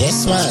action.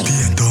 Yes, man.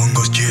 Paint down,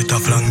 go straight a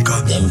flanker.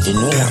 Them fi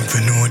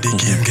know the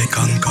game get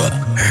conquered.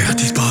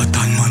 That is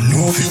Spartan man,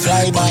 no fi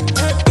fly back.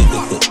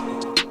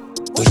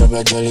 Push up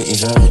your jolly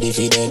if you're ready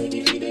for them.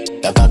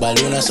 Like a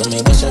balloon so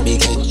me bust a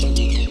big head.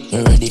 Me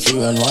ready fi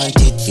run want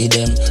it for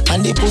them.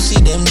 And the pussy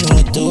them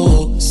know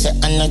too. Say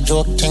I'm a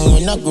joke thing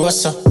we no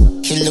grosser.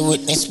 Kill the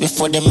witness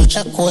before them reach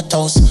a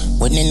courthouse.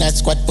 When in that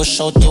squad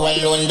push out you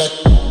alone that.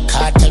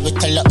 Cartel we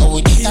tell her how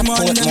we did that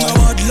port man.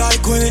 Them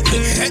like we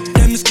hit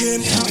them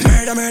skin.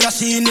 Murder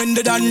scene when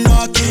they done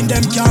knocking.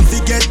 Them can't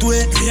forget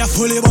we. We are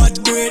fully bad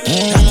great.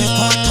 That is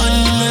part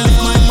time. Me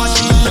lift my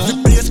machine. Every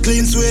place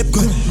clean sweep.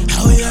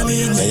 How you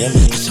mean?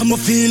 Some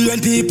feel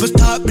when people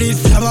start bleed.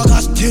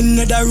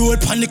 Flabbergasting on the road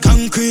on the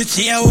concrete.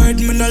 See a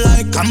word me no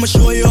like. I'ma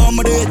show you how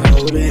me do it.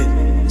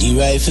 The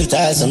rifle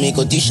toss so me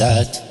cut the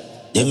shot.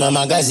 Them a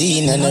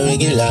magazine and a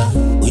regular.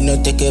 We no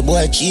take a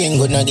boy chain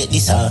gonna get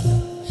this hard.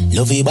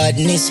 Love your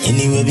badness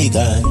anywhere we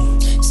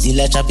gone. Still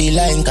a choppy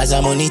line cause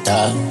I'm on it.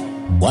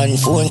 One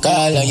phone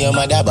call and your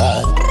mother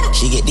bad.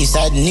 She get the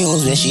sad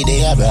news when she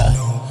dey abroad.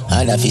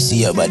 And if you see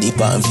your body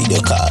pan for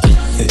the car.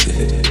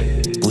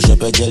 Push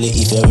up your jelly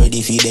if you're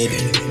ready for dead.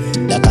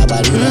 Like a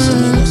balloon so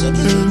me must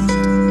be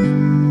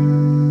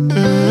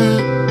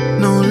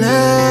No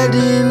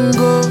letting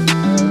go.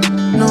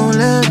 No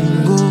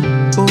letting go.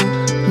 Oh,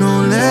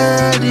 no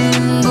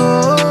letting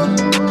go.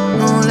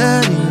 No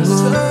letting go.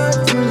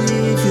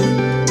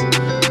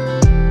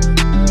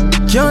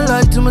 Can't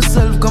lie to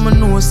myself, come I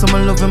know some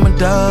I love him, my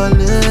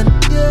darling.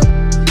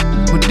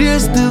 But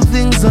there's still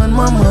things on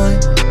my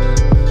mind.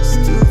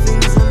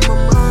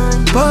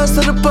 Past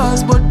of the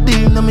past, but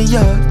deep in my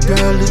heart,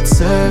 girl, it's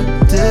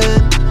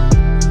certain.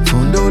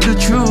 Found out the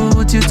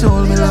truth, you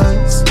told me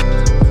lies.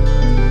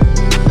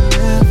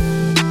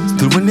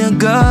 Still when you're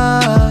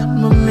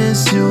gone, I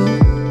miss you.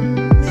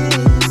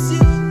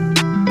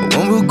 But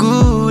when we're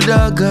good,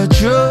 I got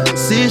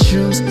trust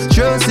issues.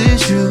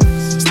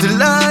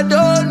 Still I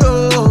don't know.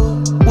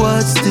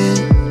 What's the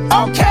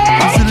okay?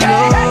 Is it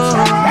love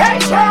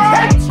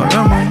or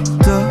am I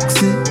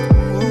toxic?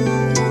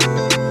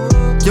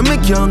 Yeah, me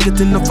can't get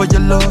enough of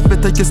your love.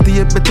 Better you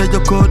stay, better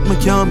you cut. Me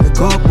can't make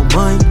up my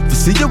mind. If you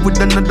see you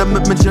with another,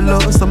 make me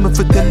jealous. I'm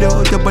fi tell you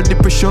your body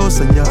precious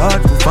and your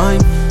heart for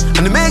fine.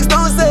 And it makes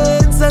no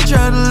sense. I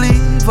try to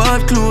leave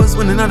heart closed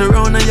when another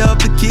round I have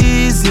the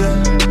keys.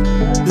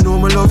 Yeah, you know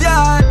my love,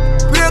 yeah.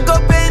 Break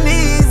up ain't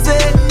easy.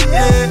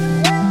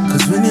 Yeah,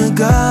 cause when you're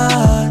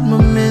gone, I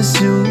miss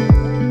you.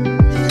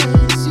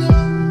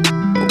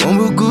 When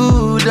we're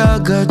good, I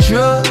got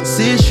trust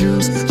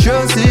issues.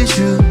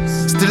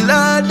 Still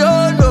I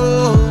don't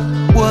know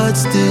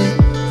what's the.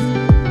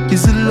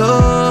 Is it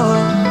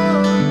love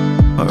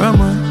or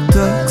am I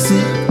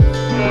toxic?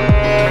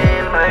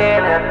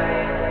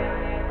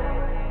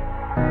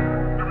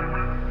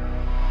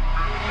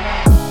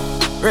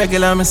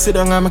 Regular, me sit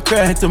down and me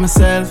cry to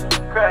myself.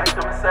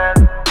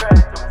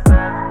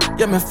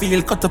 Yeah, me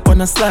feel cut up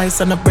on a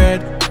slice on the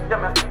bread.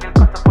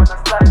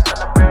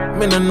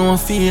 Me no know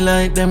feel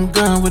like them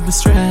gone with the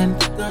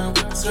strength.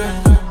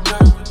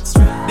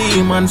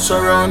 Demons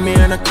surround me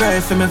and I cry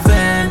for me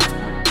vent.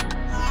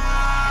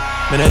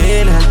 Me no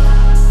heal it.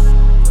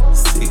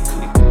 Sick.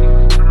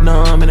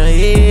 No, me no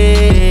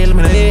heal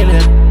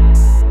it.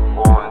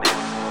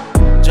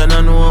 Jah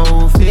know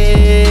how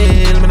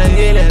feel. Me no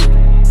heal it.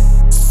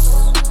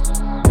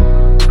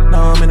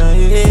 No, me no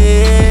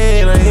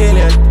heal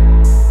it.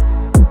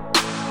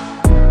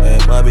 Hey,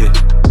 Bobby.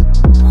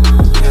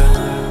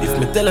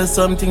 Tell us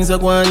some things I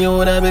want you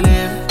would I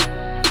believe.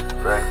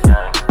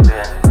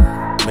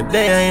 My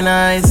day in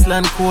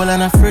Iceland, cold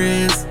and a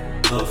freeze.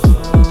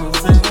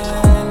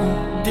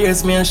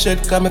 Tears me and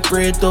shit, cause me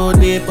pray too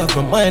deep. I've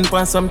my mind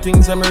on some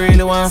things I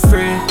really want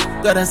free.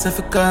 God I say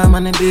for calm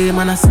and the day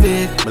man I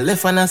speak. My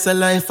left hand I say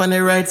life and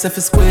the right say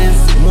for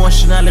squeeze.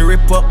 Emotionally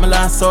rip up my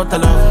last out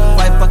of love.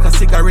 5 pack of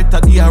cigarette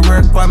a day I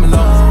work for me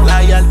love.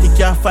 Loyalty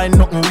can't find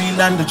nothing real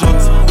than the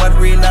drugs. What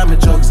real are my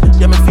drugs?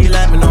 Yeah me feel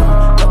like me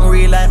numb. Nothing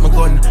real like my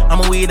gun.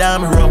 I'm a weed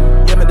and me rum.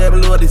 Yeah me devil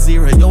load the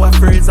zero. Yo I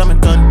freeze I'm a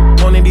done.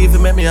 Money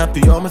even make me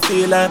happy. Yo me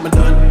feel like me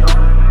done.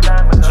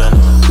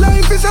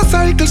 Life is a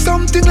cycle,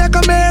 something like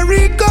a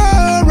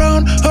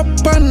merry-go-round. Up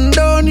and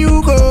down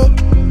you go.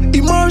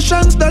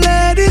 Emotions, don't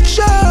let it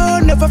show.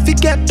 Never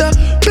forget the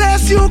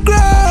place you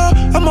grow.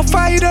 I'm a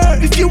fighter,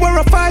 if you were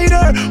a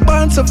fighter.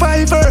 Born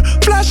survivor,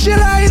 flash your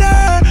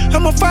lighter.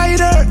 I'm a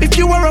fighter, if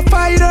you were a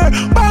fighter.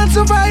 Born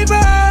survivor.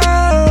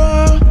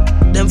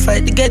 Them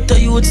fight to get to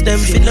youths, them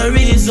for no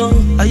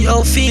reason. I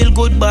all feel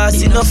good,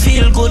 boss, it no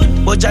feel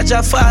good. But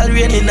Jaja fall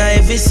rain in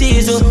every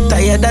season.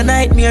 Tired of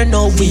nightmare,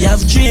 now we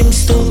have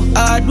dreams too.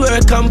 Hard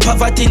work and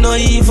poverty no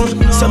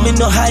even. So me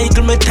no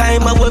hide my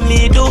time and what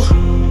me do.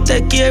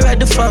 Take care of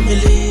the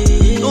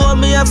family. Know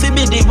me have to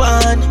be the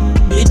one.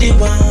 be the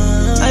one.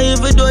 I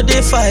even though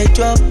they fight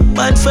you up,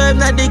 man firm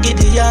na the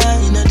Gideon,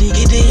 in the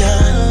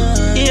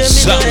Gideon.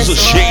 Sounds of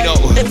Shano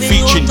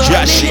featuring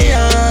Jashi.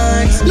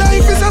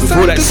 Life is a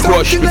before that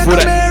squash, before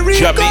that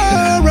Jamie,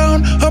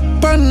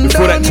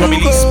 before that Tommy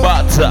Lee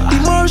Sparta.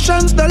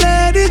 Emotions, don't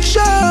let it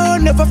show.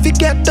 Never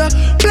forget the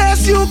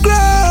place you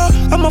grow.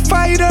 I'm a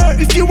fighter,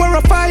 if you were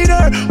a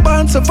fighter,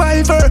 born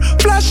survivor.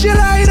 Flash your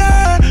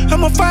lighter.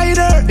 I'm a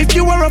fighter, if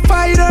you were a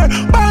fighter,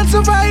 born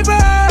survivor.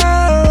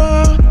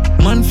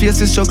 Man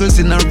faces struggles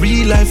in a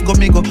real life, go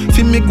me go.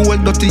 Feel me go all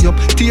dirty up,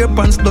 tear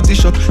pants dirty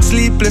shop.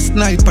 Sleepless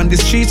night, and the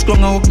streets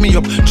gonna hook me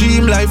up.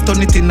 Dream life,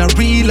 turn it in a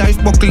real life,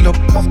 buckle up.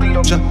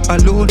 Ja,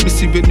 alone, me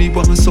see when me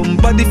want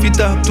somebody fit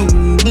up to.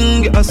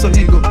 Yeah, I saw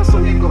you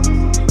go.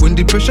 When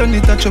depression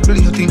hit a trouble,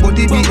 you think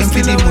body be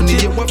empty, the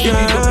money you want to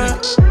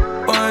be.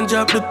 One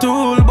drop the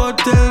tool, but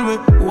tell me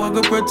who I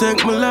go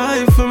protect my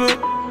life for me.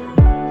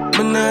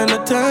 Me nah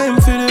no time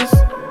for this,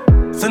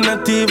 so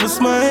not even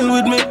smile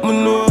with me.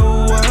 Me know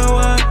who I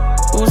want.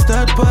 Who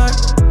start part?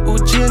 Who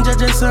change? I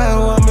just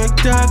want to make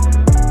talk.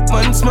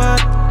 Man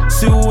smart.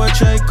 See who I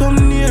try come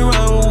near and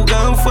who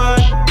gone far.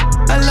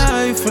 A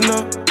life, you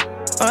know.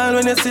 All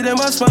when you see them,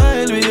 I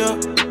smile with you.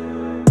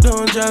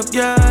 Don't drop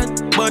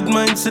yard. Bad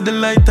mind see the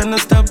light and I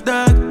stop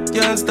that.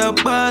 Can't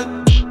stop ball.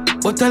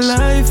 But a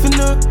life, you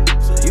know.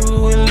 So you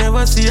will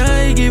never see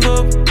I give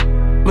up.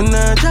 Me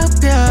nah drop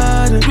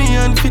yard. Me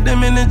and fit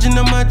them energy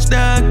no match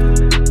that.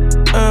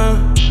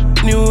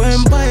 New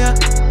empire,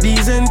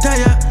 these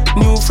entire.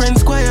 New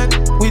friends quiet,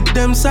 with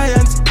them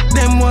science.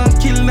 Them want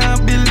kill now,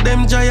 build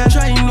them giant.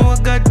 Try know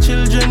God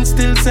children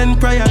still send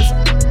prayers.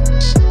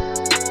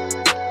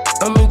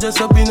 I'm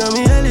just up in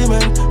my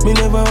element. Me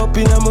never up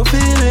in my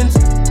feelings.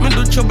 Me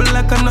do trouble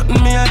like I'm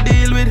nothing me I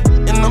deal with.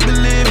 You don't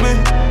believe me.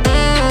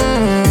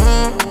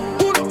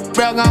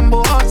 Brag and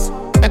boss.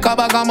 Make a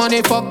bag of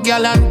money, fuck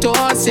girl and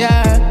toast,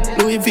 yeah.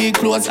 Louis V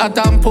clothes at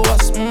and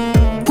post.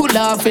 Pull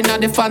off in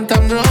the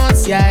Phantom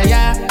Rose, yeah,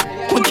 yeah.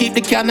 We keep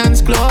the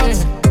cannons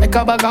close. Make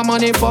a bag of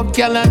money, fuck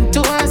girl and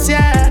toast,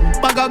 yeah.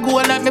 Bag of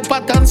gold like me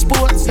pattern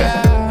sports,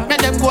 yeah. Make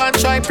them go and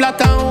try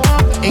plot and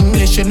walk.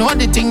 English, you know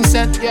the thing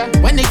set, yeah.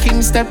 When the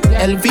king step,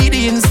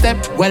 LVD in step.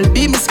 Well,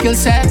 be me skill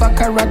set. Back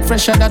a rat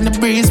fresher than the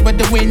breeze, but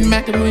the wind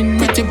make.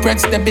 Pretty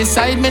breads, they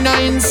beside me, no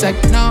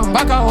insect, no.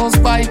 Bag a house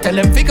buy, tell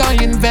them figure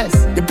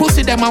invest. The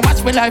pussy them a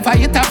watch me life, I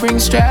hit a bring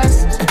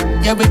stress.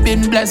 Yeah, we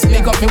been blessed.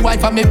 Make up me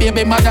wife and me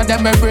baby mother,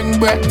 them me bring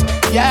bread.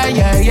 Yeah,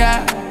 yeah,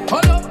 yeah.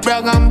 Hold up,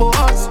 brag and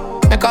boss.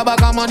 Make a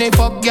bag of money,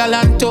 fuck girl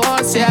and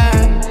toast,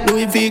 yeah.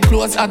 Louis V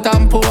clothes at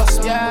and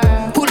post,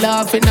 yeah. Pull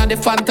off in the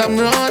Phantom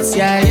Rose,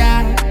 yeah,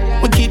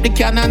 yeah. We keep the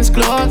cannons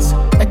close.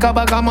 Make a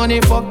bag of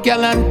money, fuck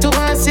girl and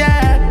toast,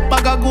 yeah.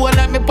 Bag of gold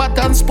like me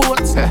pattern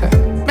sports.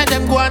 Make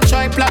them go and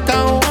try plot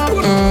and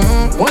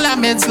walk. All I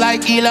meds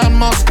like Elon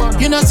Musk.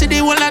 You know see the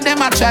whole of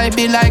them a try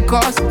be like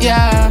us,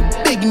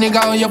 yeah. Big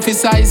nigga on your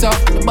fist size up.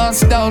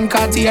 Bust down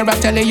Cartier, I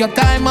tell you your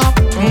time up.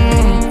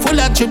 Full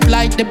of trip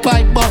like the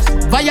pipe bus.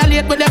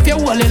 Violate with if you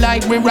hold it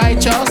like we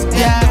righteous,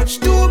 yeah. Touch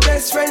two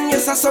best friends,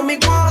 yes I saw me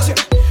go.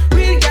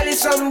 Real girl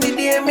is from the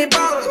day me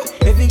born.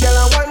 Every girl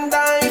I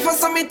wonder if I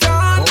saw me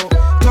turn.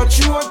 Touch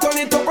you and turn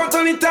it up or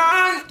turn it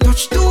on.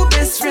 Touch two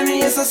best friends,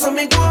 yes I saw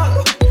me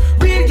go.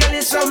 Real girl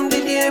is from the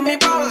day me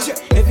born.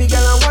 Every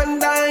girl I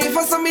wonder if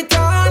I saw me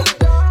turn.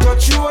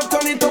 Touch you and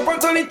turn it up or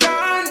turn it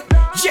on.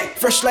 Yeah,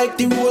 fresh like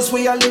the rose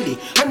where a lily.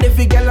 And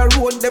every girl I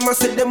road them I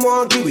said them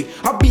want give it.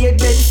 I be a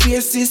dead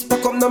faces,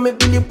 pack up now me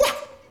billy.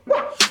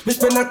 Me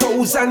spend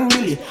 1,000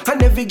 million.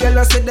 And every girl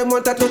I said them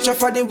want a touch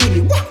for the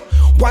willy.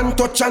 One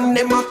touch and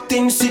them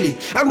acting silly.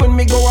 And when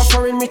me go a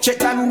foreign, me check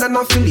London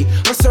and Philly.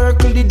 I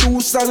circle the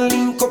deuce and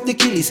link up the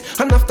killies.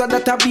 And after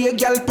that I be a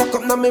girl pack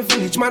up now me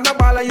village. Man a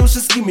ball I used to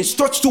skimmage.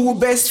 Touch two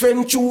best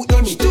friend, true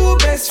image. Two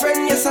best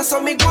friend, yes I saw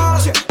me go.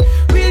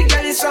 Real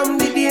girl is from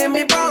the day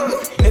me born.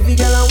 Every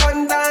girl I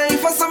wonder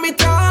if I saw me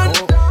turn.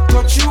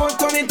 Touch you and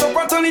turn it up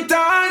or turn it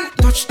on.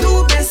 Touch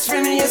two best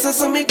friend, yes I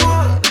saw me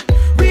go.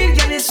 Real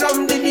girl is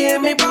from the day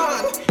me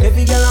born.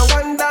 Every girl I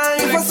wonder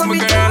if I saw me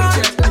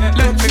turn.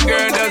 Let me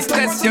girl just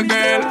test your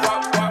girl.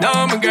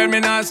 No, my girl,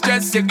 me not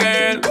stress your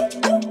girl.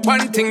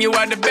 One thing, you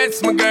are the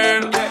best, my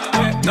girl.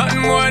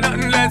 Nothing more,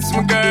 nothing less,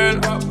 my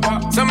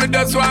girl. So me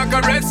just want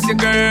to caress your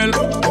girl.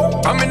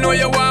 And me know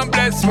you want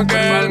bless, my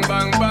girl.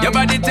 Your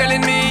body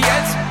telling me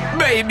yes.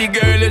 Baby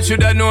girl, you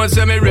shoulda known,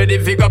 so me ready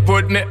figure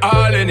put me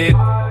all in it.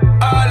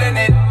 All in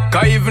it.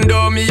 Cause even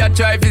though me a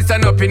try fi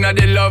stand up inna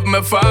the love,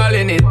 me fall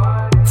in it.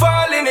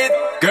 Fall in it.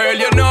 Girl,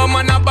 you know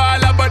man a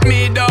baller, but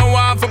me don't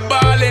want for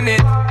ball in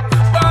it.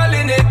 Ball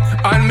in it.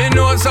 And me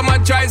know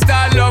someone try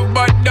start love,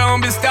 but don't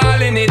be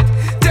stalling it.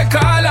 Take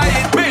all of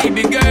it,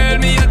 baby girl.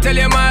 Me I tell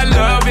you my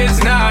love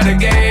is not a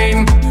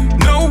game.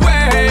 No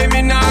way,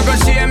 me not go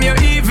shame you,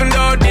 even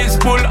though this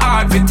pull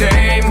hard for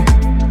tame.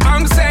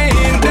 I'm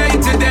saying day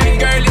to day,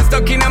 girl, you're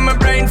stuck in my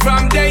brain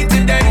from day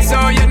to day,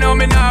 so you know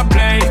me not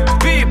play.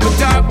 People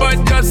talk,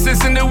 but just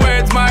listen the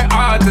words my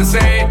heart to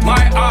say, my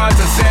heart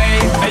to say.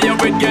 And you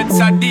would get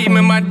sad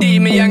my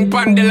demon, young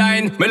pon the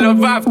line. Me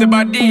love off the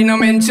body, no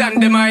mention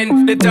the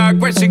mind. The talk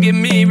where she give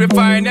me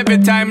refine. Every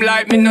time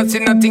like me not see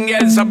nothing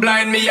else, so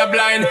blind me a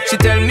blind. She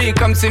tell me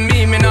come see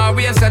me nah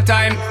waste of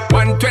time.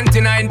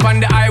 129 pon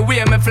the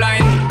highway me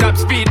flying. Top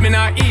speed me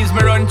nah ease,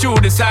 me run through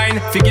the sign.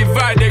 Forgive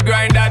her the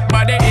grind, that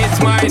body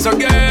is mine. So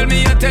girl,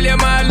 me I tell you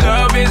my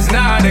love is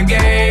not a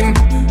game.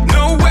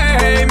 No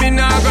way, me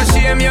nah go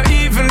shame you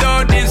even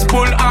though this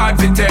pull hard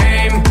to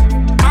tame.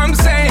 I'm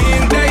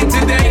saying day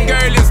to day,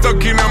 girl, you're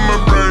stuck in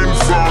my brain.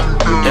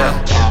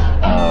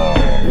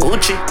 Yeah.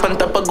 Gucci, on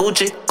top of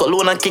Gucci.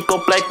 Cologne and kick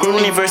up like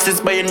Rooney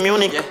versus Bayern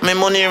Munich. My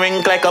money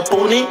ring like a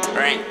pony.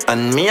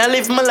 And me I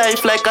live my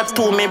life like a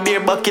two. Me beer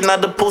back in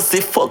the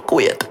pussy, fuck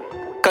wait.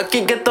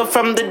 Cocky get up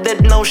from the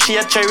dead, now she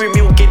a try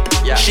rebuke it.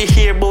 Yeah. She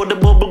hear about the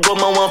bubble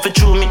gum and want to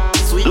chew me.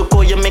 Sweet. Look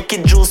how you make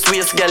it juice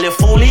waste, girl, you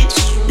fully.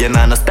 You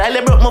know no style,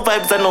 you brought my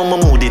vibes, I know my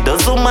moody.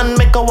 Does a man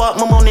make a walk,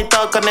 my money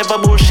talk, and never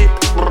bullshit.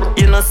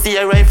 You know see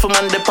a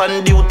rifleman, they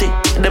on duty.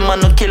 Them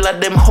man no killer,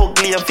 them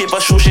ugly and favor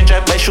shoot. She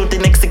drive by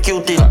shooting,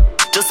 executing.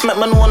 Just make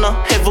man wanna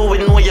heavy we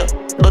know ya.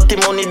 Dirty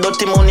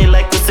money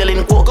like we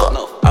selling coca.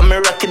 I'm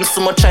rocking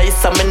so much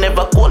ice, I me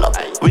never call up.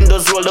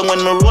 Windows roll down when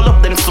me roll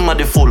up, then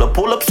somebody fall up.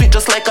 Pull up sweet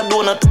just like a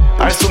donut,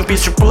 or some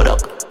piece of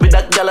product. With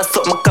that gal I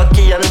suck my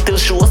cocky until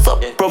she was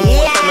up. Promote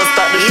and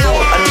start the show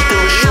until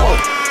we show up.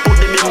 Put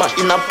the big man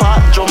in a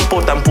part, jump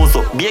out and pose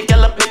up. Be a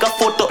gal up, make a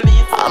photo.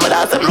 I'm a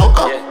dance and look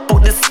up.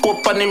 Put the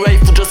scope on the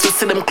rifle just to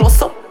see them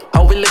close up.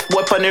 How we left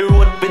boy on the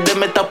road with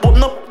them at a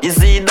putting up. Is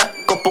he that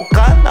couple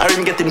can or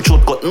him get him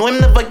throat cut? No,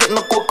 him never get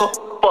no cocoa.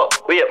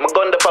 But wait, my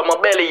gun up on my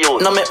belly, yo.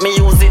 Now make me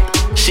use it.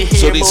 She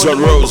so this one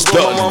Rose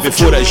done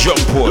before that jump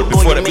port,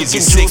 before the busy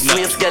signal.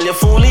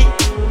 Before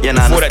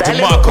that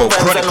DeMarco,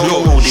 Chronic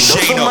Low,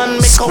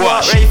 Shano,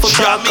 Squash,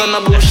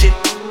 Jamie.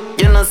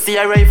 You know see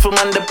a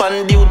rifleman dep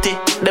on duty.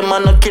 Them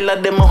man no killer,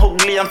 them a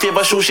ugly and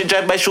favor shoot. She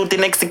drive by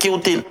shooting,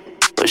 executing.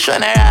 Push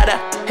on her radar,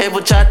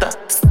 heavy chatter.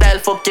 Style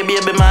fuck your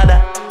baby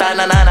mother,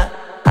 ta-na-na-na.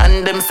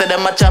 And them say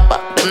them a chopper,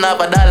 them not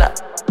have a dollar.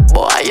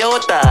 Boy, you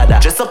tada.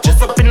 Dress up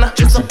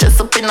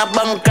in a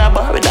bank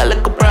grabber with a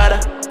little Prada.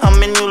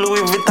 I'm in new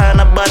Louis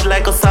Vuitton, a bad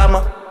like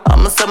Osama.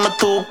 I'm a summer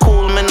too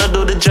cool, me no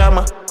do the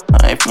drama.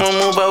 If we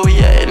move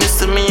away, and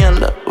it's me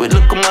under. We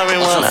look at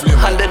marijuana,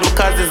 100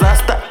 because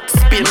disaster.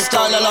 Speed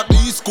style like the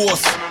East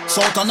Coast,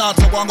 South and North,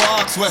 so go and go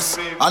ask West.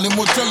 And him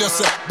will tell you,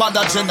 say, bad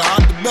agenda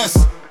and the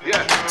best.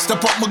 Yeah.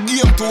 Step up my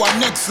game to a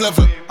next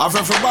level. Have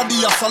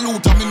everybody a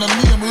salute, I'm in a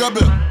name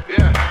rebel.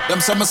 Yeah. Them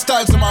say my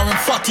styles, them are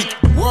emphatic.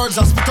 Words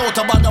are spit out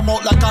about them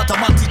out like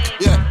automatic.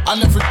 Yeah,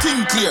 and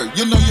everything clear,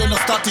 you know you're no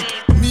static.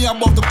 Me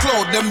above the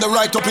cloud, them the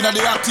right up in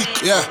the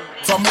attic. Yeah,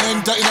 from me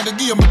enter in the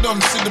game, I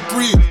don't see the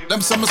pre. Them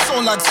say my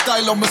sound like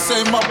style on my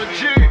same map.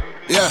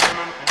 Yeah,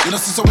 you know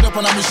see so we up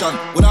on a mission.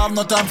 We don't have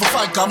no time for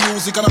fight, cause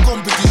music and a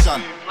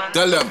competition.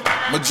 Tell them,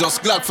 I'm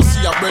just glad for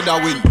see a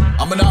brother win.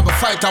 I'm gonna have a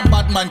fight and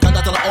bad man, cause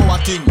that's our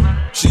thing.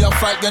 She a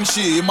fight against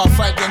she, him a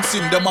fight against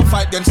him, them a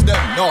fight against them.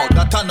 No,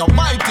 that a not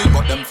my thing,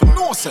 but them for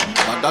no sense.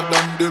 Badder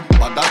than them,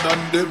 badder than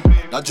them.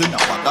 That Jenna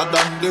badder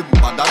than them,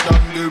 badder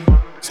than them.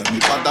 Say me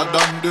badder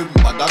than them,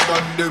 badder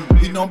than them.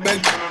 We no beg,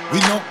 we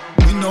no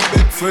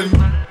beg friend.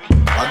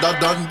 Badder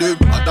than them,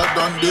 badder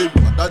than them.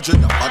 That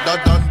Jenna badder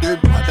than them,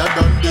 badder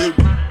than them.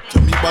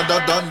 Say me badder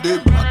than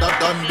them, badder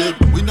than them.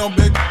 We no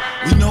beg,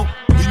 we no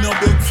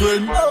big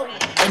friend.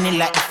 Any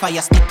like the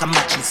fire stick and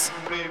matches.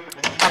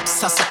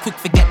 Ups so quick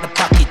forget the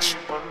package.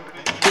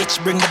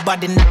 Bitch bring the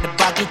body not the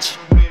baggage.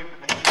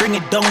 Bring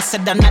it down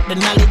said that not the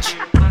knowledge.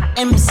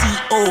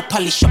 MCO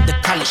polish up the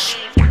polish.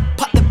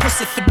 Pop the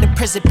pussy for the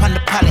present on the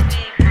palette.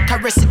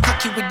 Caress it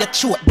cocky with the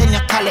throat then you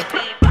call it.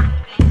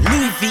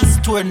 Louis V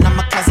store in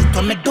my closet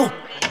when me do.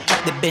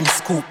 Drop the Benz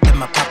scoop in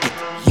my pocket.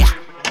 Yeah.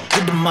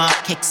 With the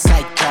Mark X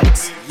side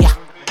calics. Yeah.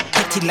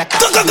 Petty like a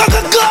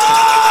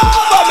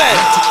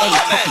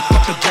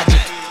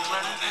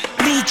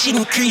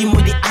bleaching cream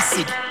with the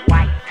acid.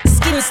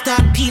 Skin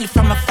start peel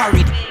from a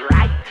forehead.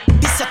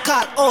 This a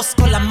call house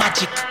color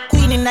magic.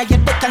 Queen in your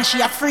deck and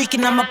she a freak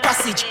in my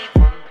passage.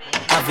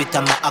 Have it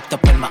and my act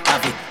up and my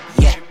have it.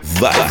 Yeah.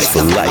 Vibes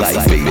for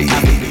life, baby.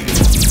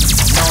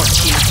 No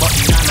chill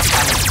button on the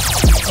panic.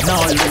 No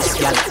loose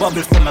girl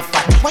bubble from my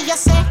fatty. What you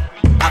say?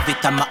 Have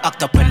it and my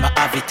act up when my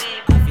have it.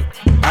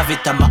 Have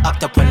it and my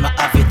act up when my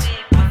have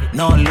it.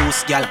 No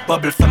loose girl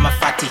bubble from my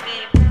fatty.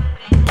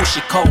 Push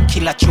it cow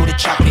killer through the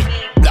choppy.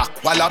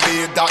 Black while I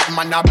be that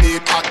man I be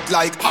hot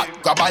like hot.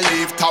 Grab a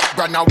leaf top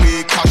run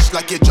away cash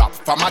like it drop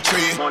from a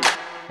tree.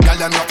 Girl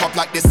them lock up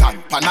like the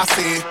sun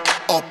panacea.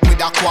 Up with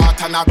a quart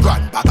and a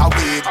grand bag of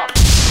weed.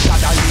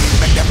 Gotta leave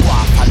make them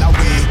walk all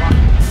away.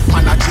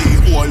 Man a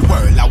G whole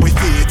world a with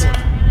it.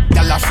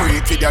 Girl a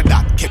freak with your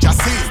dad catch a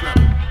scene.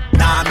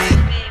 Nah me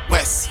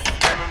West.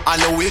 I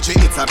know it's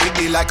a big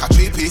deal like a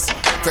 3-piece.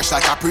 Fresh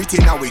like a pretty,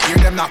 now we hear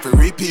them not for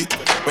repeat.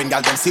 When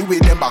girl them see we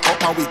them back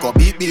up and we go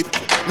beep beep.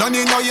 None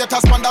in no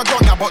haters man that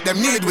gun but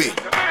them need we.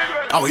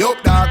 And we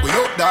up dog, we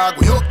up dog,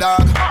 we up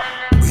dog.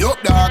 We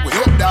up dog, we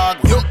up dog,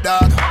 we up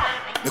dog.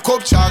 Me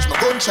cup charge, my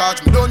gun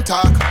charge, me don't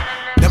talk.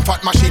 Them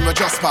fat machine we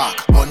just park.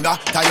 Honda,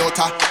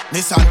 Toyota,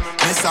 Nissan,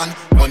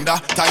 Honda,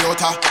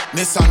 Toyota,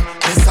 Nissan.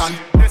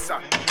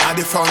 At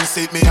the front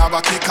seat me have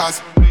a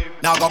kickers.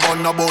 Now go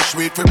burn no bush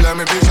weed fi blur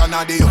me vision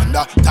of the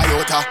Honda,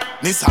 Toyota,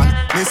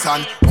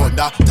 Nissan,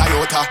 Honda,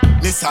 Toyota,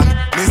 Nissan.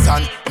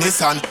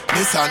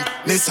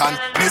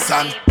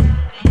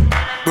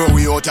 Bro,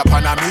 we out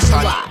upon a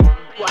mission.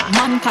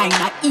 Mankind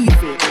are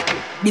evil.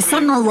 This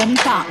a no rum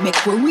talk,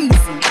 make we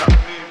reason.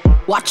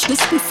 Watch the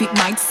spiff, it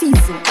might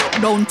season.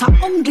 Don't talk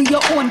only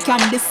your own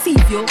can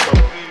deceive you.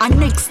 And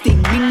next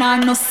thing, me nah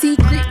no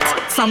secret.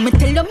 Some me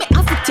tell you me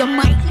have it, you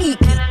might leak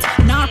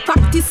it. Nah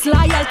practice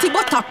loyalty,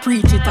 but I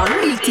preach it a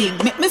real thing.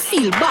 Make me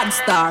feel bad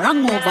star,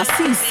 I'm over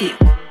CC.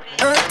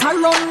 Earth a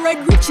run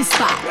red richie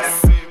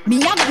spice.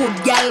 Me a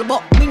good gal,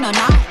 but me no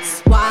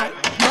nice. Why?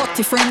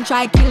 Dirty French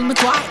I kill me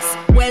twice.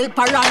 Well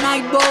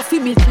paranoid, but fi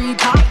me 3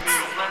 times.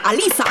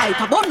 Alisa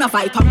hyper, bona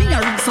viper, me a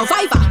real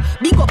survivor.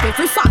 Big up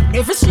every fan,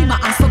 every streamer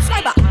and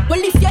subscriber.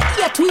 Well if you're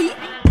here to eat,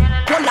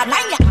 hold a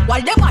 9 ya,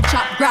 while them a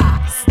chop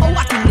grass. Oh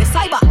what in the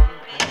cyber?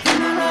 We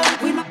not like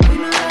people. We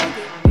not like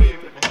people.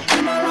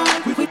 We not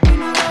like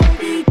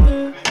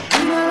people.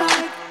 We not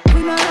like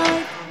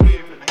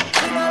people.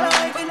 We not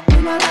like people.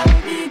 We not like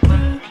people.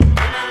 We not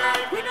like people.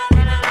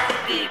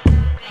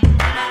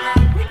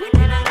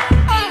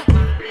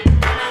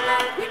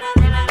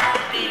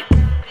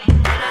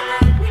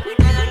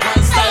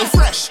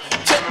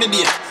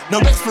 No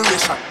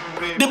respiration.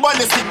 The ball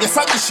is in your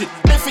sandy shit,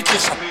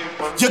 defecation.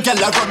 Your girl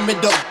a run me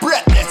down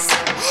breathless.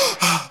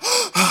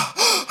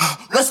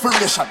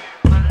 Respiration.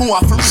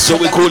 So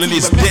we calling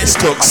this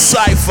desktop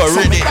cypher,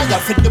 ready? By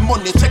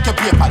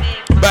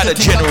the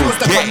General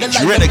Gage,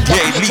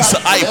 Renegade, Lisa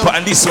Ipa,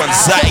 and this one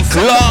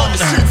Cyclone.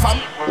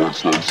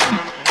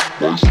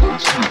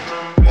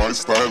 My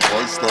style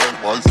sick.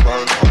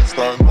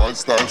 My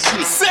style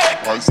sick.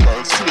 My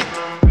style sick.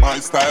 My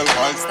style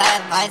sick. My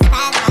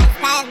style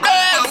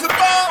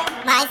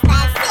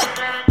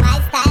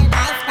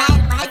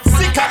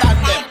sicker than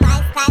them.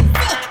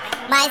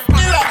 My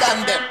style than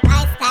them.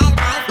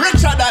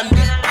 Richer than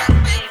them.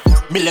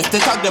 Me left the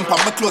tag them on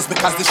my clothes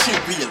because the shit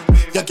real.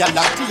 Your girl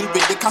a deal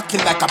with the cocky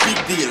like a big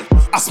deal.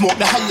 I smoke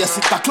the highest,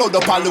 it a cloud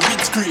up all the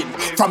windscreen.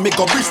 From me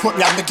go Bridgeport,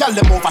 me and me girl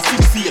them over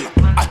 6 feel.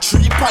 A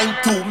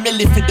 3.2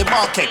 milli for the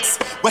markets.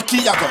 Where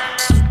key a go?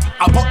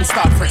 A button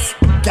start press.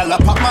 Girl a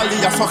pop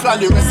Molly, a fuck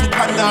lolly, rest it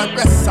pan and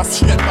rest. A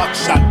straight back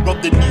shot,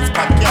 rub the knees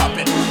pan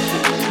carpet.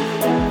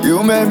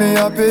 You made me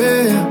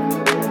happy.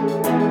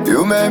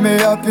 You made me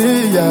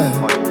happy,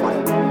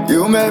 yeah.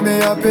 You made me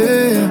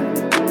happy.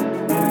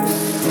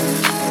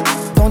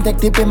 Don't take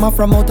the payment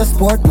from outer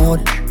sport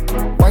mode.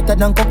 Whiter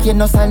than cocaine,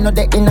 no style, no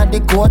deck inna the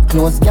court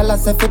close. Girl, I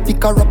say fi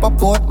pick her up a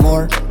port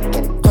more.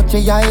 Touch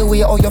your highway,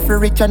 how you feel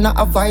rich and not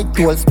avoid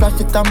toll. Splash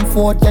it and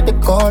forth, yeah, the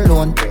car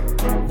loan.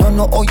 Don't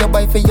know how you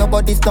buy for your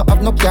body, don't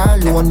have no car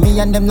loan. Me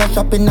and them not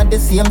shopping at the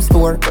same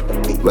store.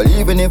 Well,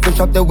 even if we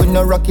shop, they will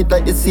no rock it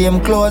like the same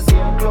clothes.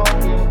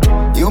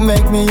 You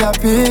make me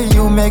happy,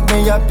 you make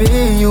me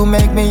happy, you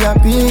make me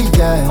happy,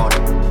 yeah.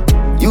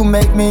 You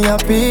make me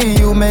happy,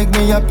 you make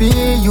me happy,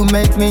 you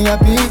make me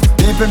happy.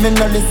 People me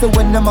no listen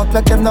when them act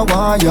like them no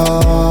want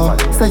ya.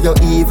 Say you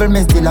evil,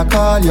 me still a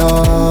call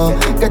ya.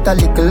 Get a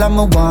little and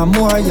me want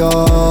more ya.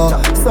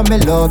 So me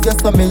love you,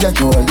 so me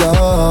adore ya.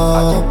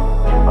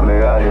 I'm a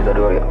always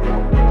adore you.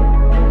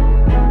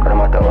 No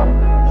matter what,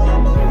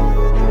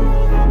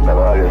 I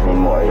always need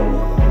more ya.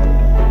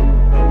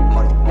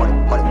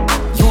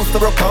 Used to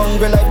rock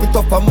hungry like the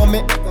tough of mommy.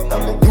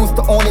 Used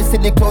to only see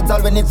the clothes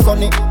all when it's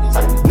sunny.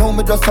 Now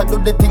me just a do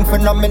the thing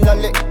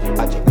phenomenally.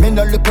 Me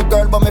no little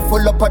girl but me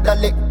full up of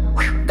dolly.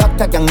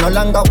 Dr. Gang no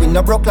longer we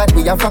no broke like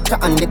we a fracture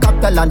and the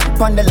capital and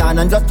pon the land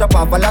and just drop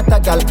off a lot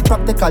of gal.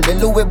 Practical, the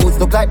Louis boots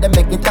look like they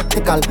make it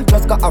tactical.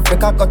 Just got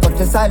Africa, got touch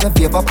the side with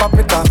favor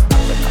paprika.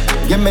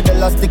 Give me the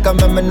last stick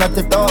and me knot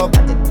it up.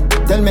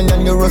 Tell me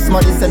 €1 euros,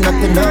 man, this ain't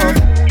nothing enough.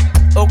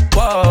 Oh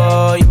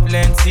boy,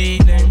 plenty,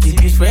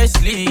 keep it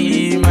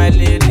freshly. My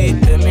lady,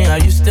 tell me how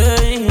you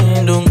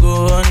staying. Don't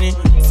go honey,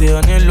 stay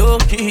on the low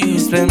key,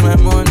 spend my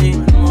money.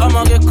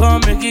 I'ma get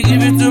come, make you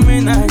give it to me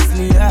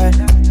nicely,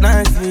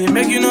 nicely.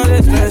 Make you know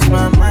they stress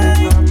my mind.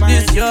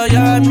 This your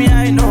yard, me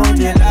I know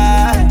they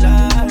lie.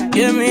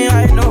 Yeah, me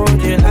I know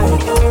they lie.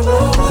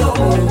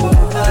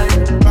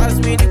 Pass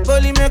me the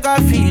poly, make I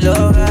feel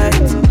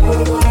alright.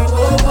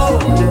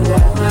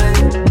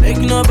 Make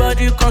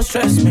nobody come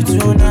stress me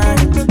tonight.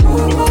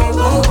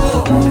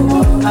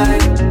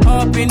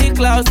 Up in the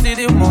clouds, see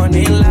the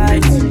morning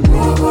light.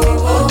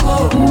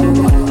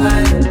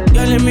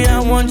 Girl, me I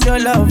want your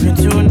love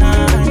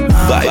tonight.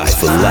 Vibes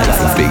for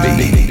life,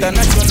 baby. Then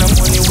I got the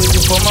money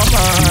waiting for my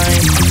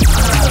mind.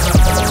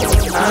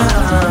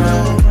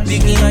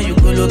 Digging how you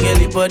go, look at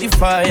the body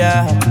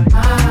fire.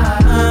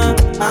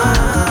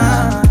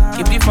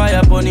 Keep the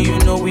fire burning, you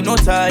know we no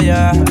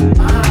tire.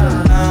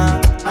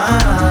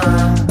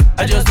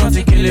 I just want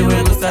to kill it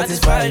when you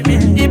satisfy me.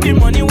 If the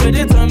money where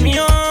they turn me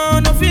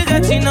on, no feel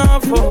get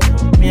enough for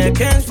me. I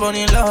can't fall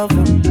in love.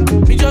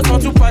 We just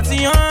want to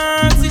party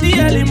on, see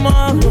the early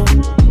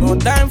morning. No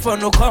time for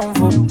no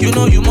convo. You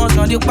know you must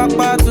not the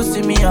papa to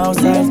see me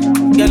outside.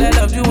 Girl, I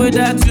love the way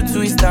that you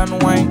twist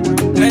and whine.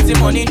 Plenty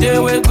money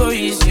there will go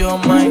ease your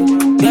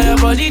mind. Girl, your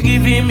body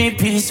giving me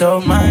peace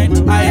of mind.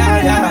 Aye,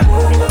 aye, aye.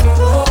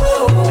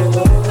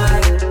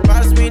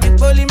 Pass me the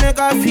bully, make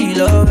I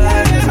feel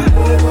alright.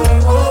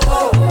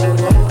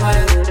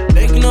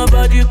 Make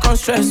nobody come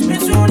stress me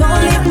tonight.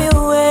 Don't leave me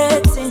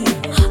waiting.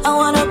 I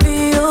wanna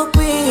be your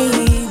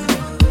queen.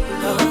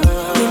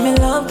 Give me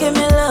love, give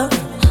me love.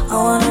 I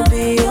wanna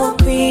be your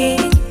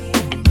queen.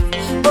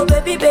 Oh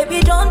baby,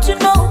 baby, don't you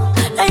know?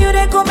 Now you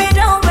they cool me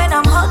down when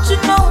I'm hot, you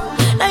know.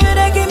 Now you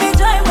they give me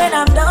time when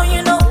I'm down,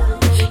 you know.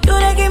 You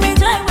they give me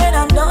time when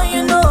I'm down,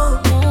 you know.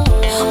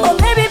 Oh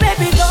baby,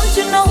 baby, don't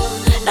you know?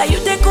 Now you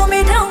they cool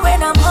me down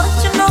when I'm hot,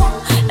 you know.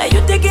 Now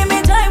you they give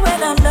me time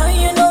when I'm down,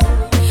 you know.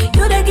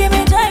 You they give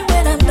me time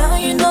when I'm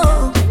down, you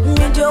know.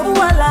 Nijo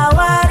wala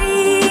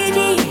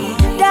waridi,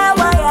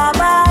 dawa ya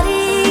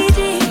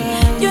baridi.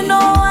 You know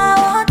I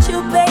want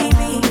you,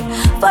 baby.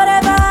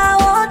 Forever I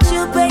want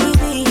you,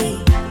 baby.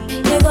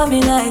 You got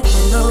me like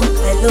hello,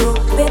 hello,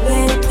 baby,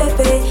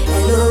 baby.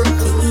 Hello,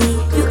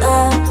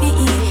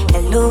 B-E-U-R-B-E.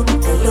 Hello,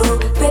 hello,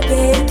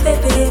 baby,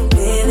 baby,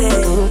 baby.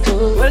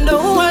 When the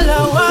wala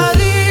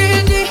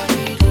waridi,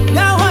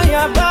 dawa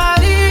ya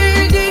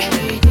baridi.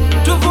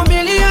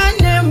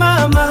 Tuvumiliane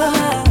mama,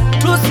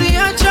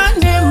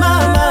 tusiachane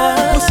mama.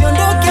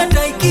 Usiondoke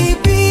hata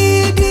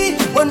ikibidi,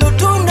 wando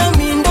tuna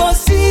mindo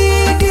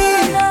sidi.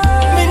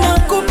 Mina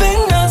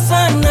kupenda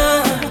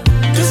sana,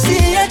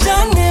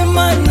 tusiachane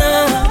mana.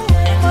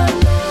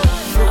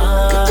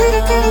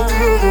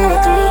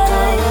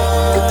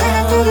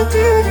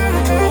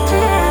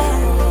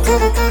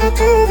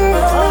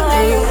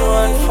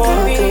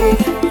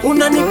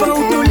 Unanipa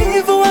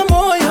utulivu wa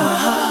moyo,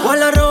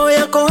 wala roho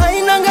yako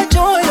hainanga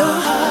choyo.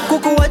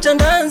 Kukuwacha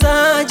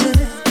ndanzaje,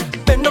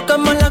 pendo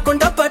kama lako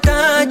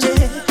ndapataje.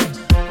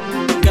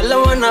 Girl, I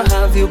wanna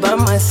have you by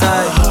my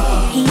side.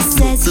 He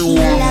says he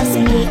loves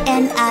me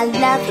and I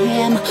love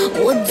him.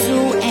 Would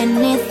do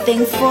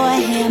anything for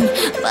him.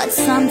 But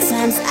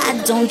sometimes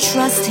I don't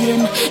trust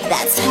him.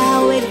 That's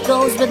how it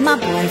goes with my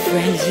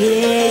boyfriend,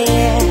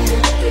 yeah.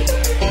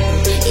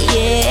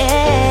 Yeah,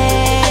 yeah.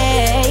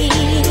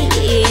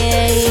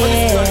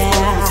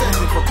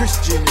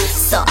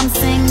 So I'm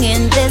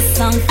singing this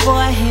song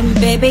for him.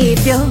 Baby,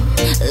 if you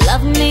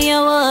love me, you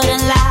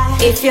wouldn't lie.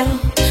 If you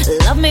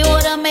love me,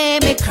 would've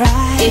made me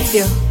cry. If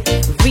you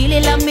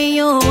really love me,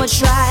 you would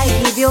try.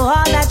 Give you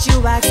all that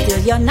you ask, still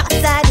you're not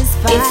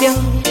satisfied. If you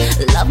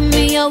love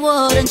me, you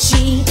wouldn't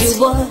cheat. You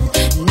would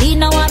need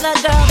no other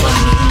girl but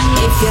me.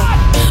 If you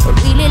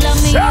really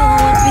love me, you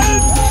would be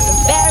the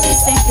very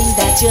same thing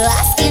that you're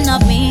asking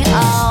of me.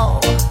 Oh,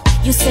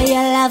 you say you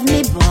love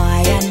me, boy,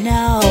 I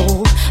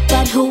know.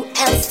 But who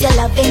else you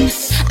loving?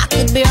 I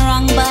could be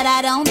wrong, but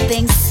I don't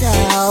think so.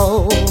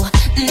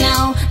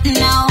 No,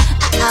 no,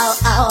 oh,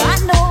 oh, I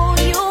know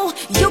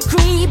you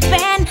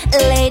creeping.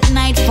 Late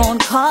night phone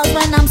calls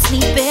when I'm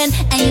sleeping.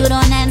 And you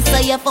don't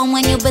answer your phone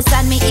when you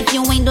beside me. If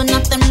you ain't do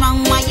nothing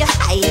wrong, why you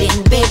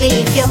hiding?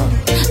 Baby, if you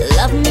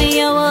love me,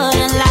 you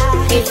wouldn't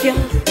lie. If you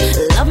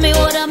love me,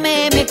 would've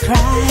made me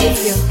cry.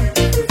 If you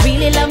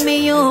really love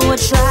me, you would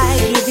try.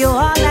 Give you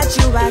all that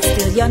you ask,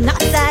 still you're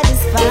not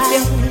satisfied.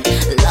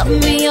 If you love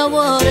me, you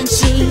wouldn't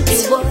cheat.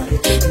 You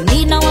would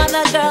need no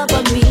other girl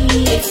but me.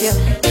 If you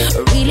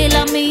really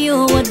love me,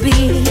 you would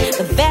be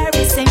the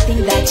very same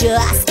thing that you're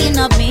asking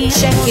of me.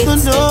 Check it.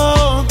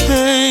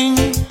 Nothing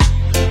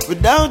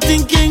without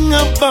thinking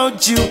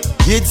about you.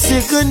 It's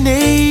second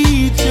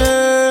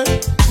nature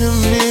to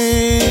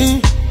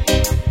me.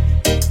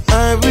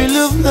 I will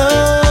love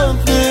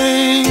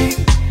nothing.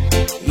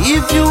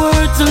 If you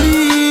were to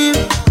leave,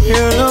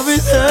 your love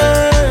is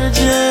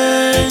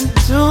urgent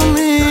to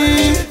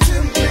me.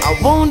 I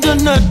won't do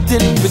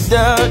nothing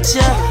without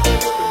ya.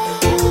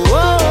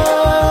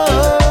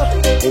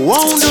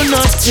 Won't do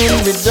nothing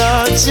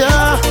without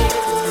ya.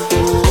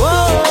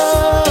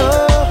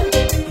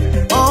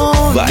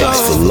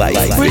 Vibes for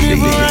life,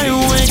 Whenever I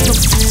wake up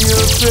to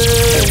your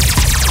face,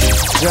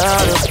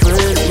 gotta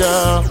praise ya.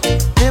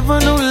 Never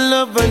knew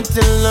love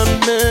until I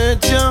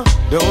met ya.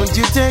 Don't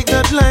you take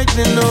that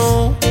lightly,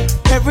 no.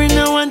 Every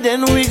now and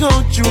then we go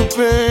through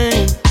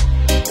pain.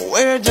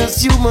 We're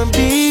just human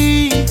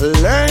beings,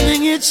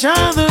 learning each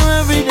other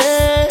every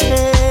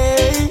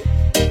day.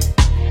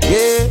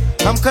 Yeah,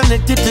 I'm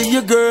connected to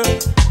you, girl.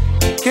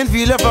 Can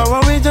feel her far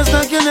away just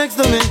like you're next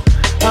to me.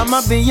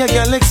 I'ma be your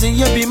galaxy,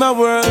 you be my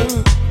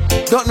world.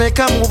 Don't make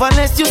a move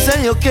unless you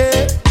say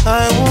okay.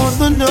 I want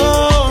to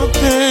know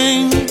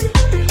things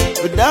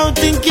without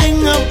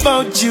thinking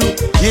about you.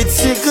 It's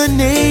second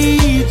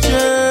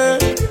nature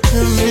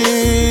to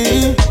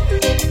me.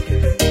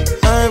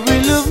 I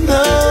will love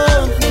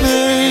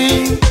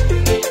nothing.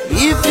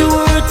 If you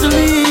were to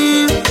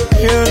leave,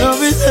 your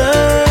love is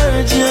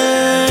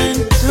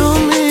urgent to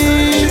me.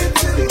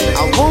 I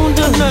won't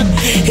do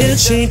nothing. He'll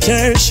cheat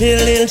her,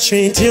 she'll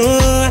ill-treat you.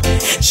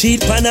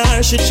 Cheat on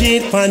her, she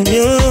cheat on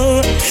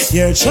you.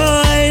 Your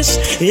choice,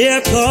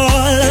 your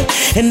call.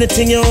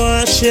 Anything you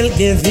want, she'll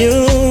give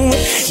you.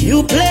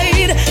 You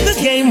played the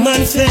game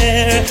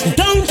unfair.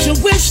 Don't you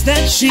wish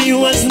that she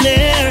was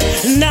there?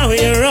 Now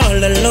you're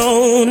all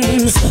alone.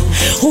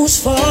 Whose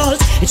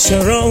fault? It's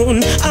your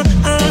own.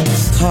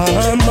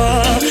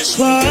 Karma,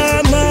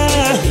 karma.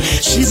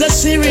 She's a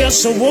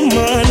serious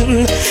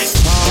woman.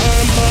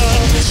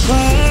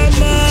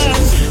 Karma,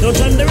 don't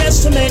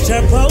underestimate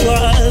her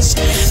powers.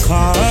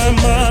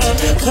 Karma,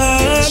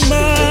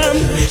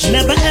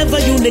 never ever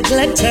you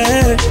neglect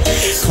her.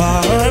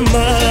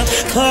 Karma.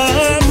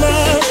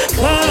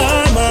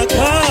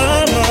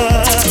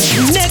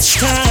 Next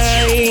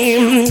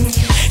time,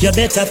 you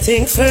better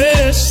think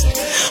first,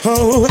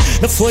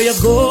 before you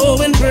go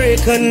and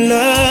break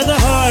another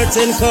heart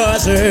and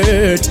cause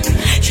hurt.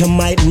 You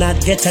might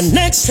not get a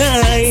next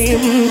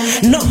time.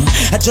 No,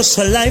 just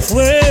for life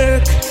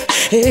work.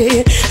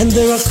 Hey, and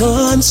there are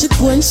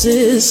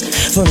consequences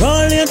for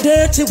all your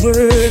dirty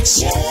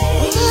words.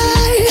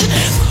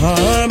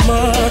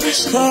 Karma,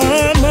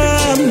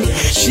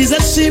 she's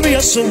a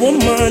serious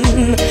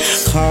woman.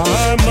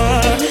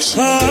 Karma,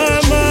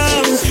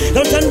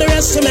 don't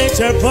underestimate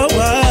her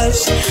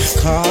powers.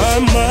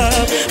 Karma,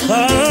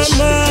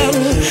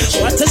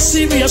 what a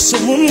serious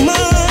woman.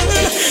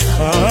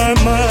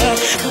 Karma.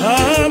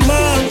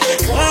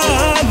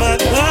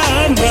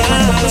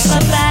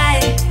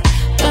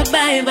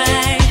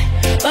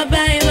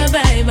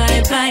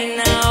 Bye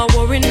now,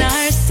 we're in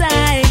our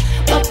side.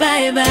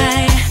 Bye.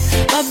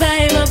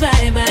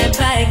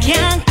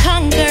 Can't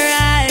conquer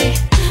I.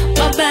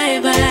 Bye.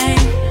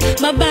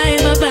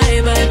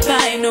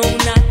 No,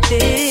 not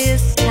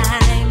this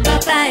time.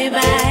 Bye.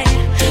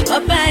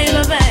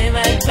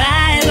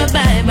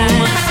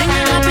 Sing a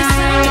happy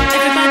song,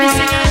 everybody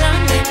sing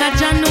along. Cause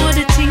you know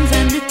the things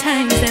and the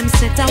times them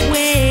set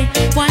away.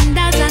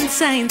 Wonders and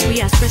signs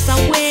we are stress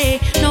away.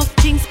 No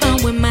things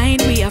found with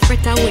mind we are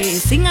fret away.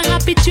 Sing a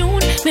happy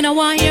tune, me no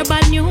want hear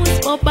bad news.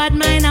 But bad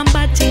mind and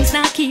bad things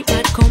now keep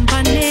bad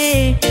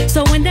company.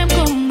 So when them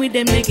come with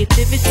them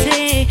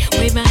negativity,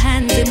 wave my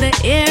hands in the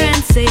air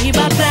and say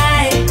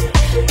bye.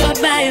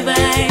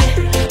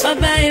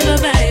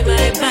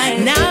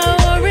 Now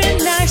we're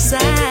in our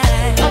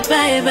side.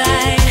 Bye.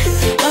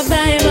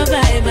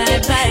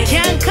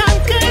 Can't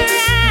conquer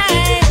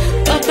right.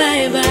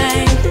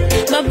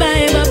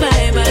 Bye.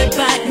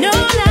 No,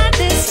 not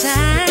this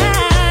time.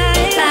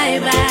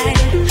 Bye.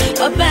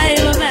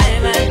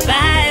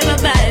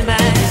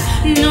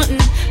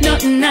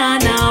 Nothing,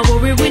 nah,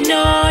 worry we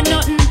know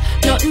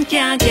nothing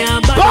can't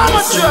bother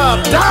us.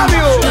 Damn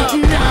you!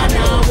 Nothing,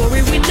 nah,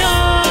 worry we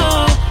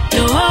know,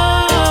 no.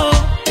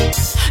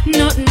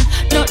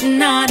 Nothing,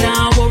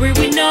 nah, worry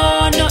we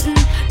know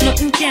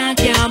nothing can't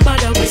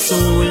bother us. So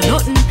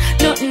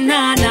nothing,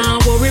 nah,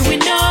 worry we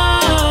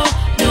know,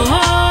 no.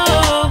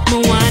 Me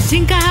want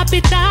think a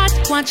happy thought,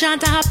 want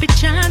chant a happy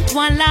chant,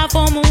 want laugh,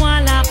 oh me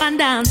want laugh and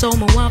dance, oh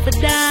me want for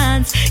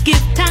dance. Give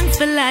thanks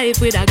for life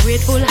with a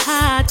grateful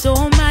heart.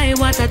 Oh my,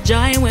 what a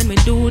joy when we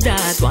do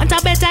that. Want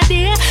a better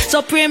day?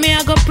 So pray me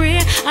I go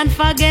pray and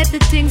forget the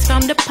things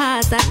from the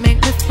past that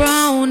make me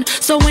frown.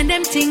 So when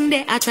them think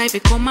they I try to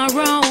come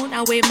around,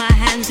 I wave my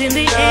hands in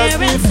the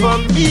air and for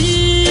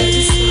me.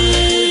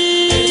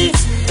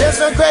 There's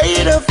a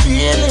greater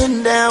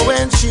feeling now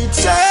when she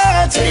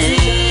touched me.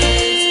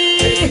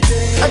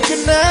 I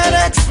cannot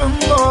ask for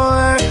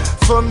more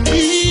for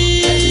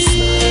me.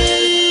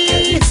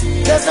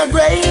 There's a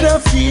greater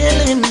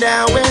feeling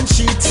now when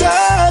she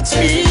touched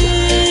me.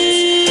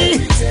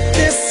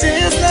 This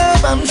is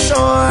love, I'm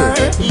sure.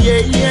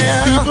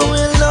 Yeah. People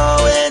will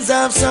always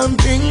have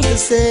something to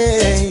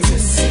say,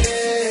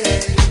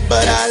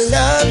 but I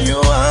love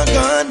you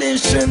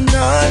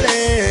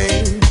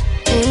unconditionally.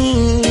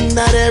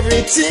 Not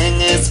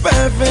everything is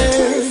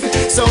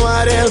perfect, so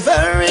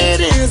whatever it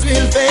is,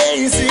 we'll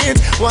face it.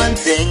 One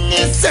thing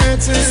is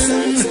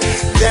certain,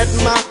 that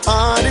my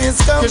heart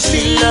is complete.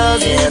 She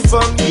loves it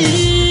for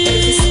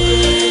me.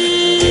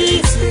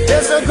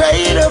 There's a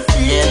greater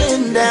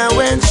feeling now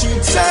when she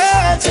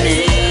touched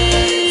me.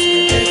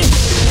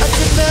 I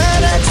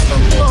cannot ask for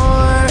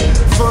more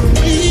for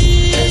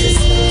me.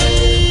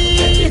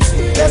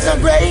 There's a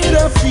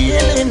greater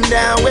feeling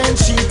now when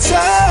she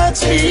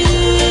touched me.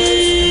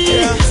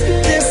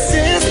 This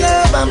is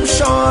love, I'm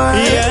sure.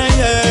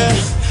 Yeah.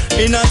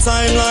 In a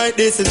time like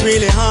this, it's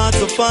really hard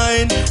to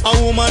find a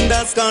woman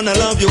that's gonna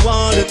love you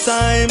all the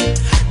time,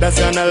 that's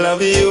gonna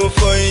love you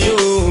for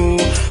you,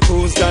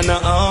 who's gonna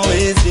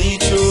always be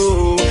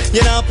true.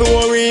 You don't have to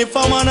worry if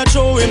I wanna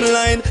throw him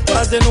line,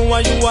 cause they know why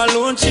you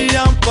alone, she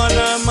up on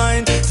her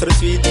mind. So the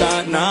sweet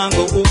talk nah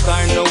go hook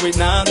her, no it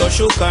nah go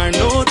shook her,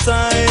 no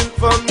time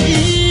for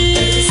me.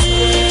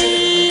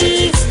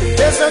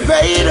 There's a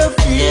greater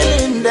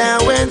feeling now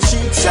when she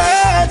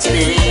touched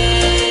me.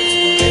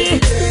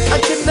 I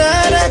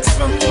cannot ask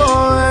for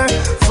more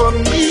for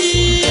me.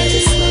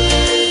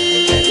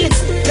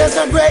 There's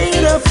a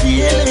greater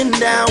feeling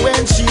now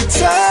when she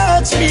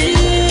touched me.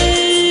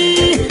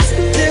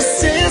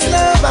 This is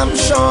love, I'm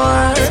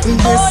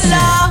this. Oh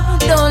Lord,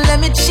 don't let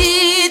me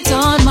cheat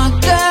on my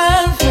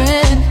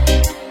girlfriend.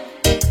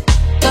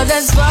 Cause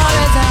as far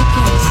as I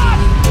can see,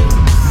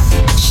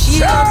 she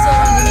loves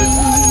only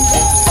me.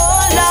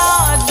 Oh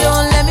Lord,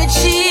 don't let me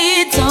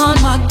cheat on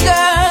my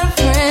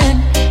girlfriend.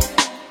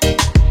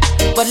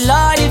 But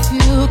Lord, if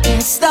you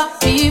can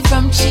stop me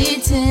from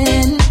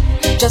cheating,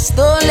 just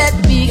don't let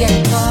me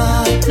get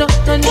caught. No,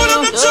 no,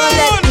 no, don't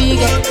let me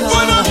get caught.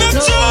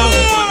 No,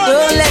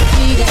 don't let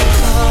me get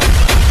caught.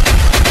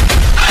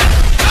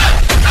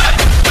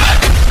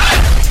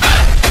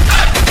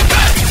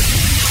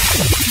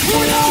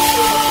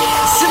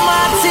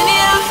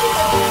 Martinia,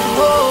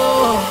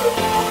 oh,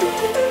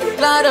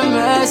 Lord of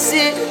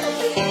mercy.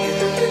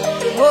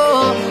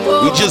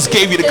 We just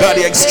gave you the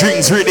cardiac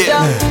strings rhythm.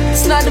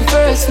 It's not the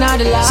first, not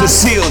the last.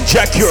 Cecile,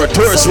 Jackie,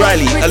 Taurus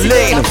Riley,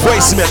 Elaine,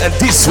 voicemail, and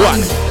this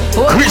one,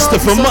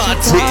 Christopher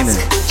Martin,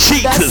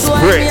 Cheaters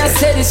Break. I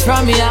said this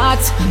from your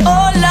heart.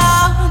 Oh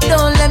Lord,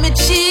 don't let me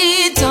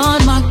cheat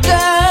on my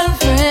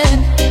girlfriend.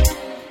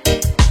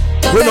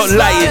 We're not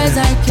lying.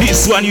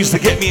 This one used to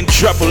get me in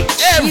trouble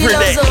every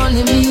day.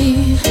 Only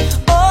me.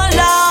 Oh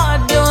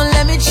Lord, don't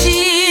let me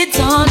cheat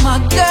on my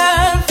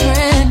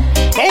girlfriend.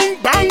 Bang,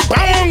 bang,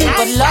 bang.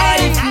 But Lord,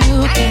 if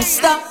you can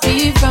stop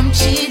me from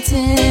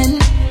cheating,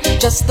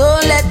 just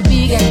don't let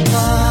me get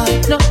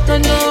caught. No, no,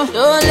 no,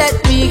 don't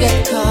let me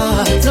get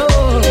caught. No,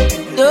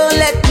 don't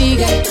let me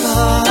get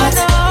caught.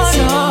 No,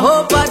 no,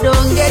 hope I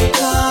don't get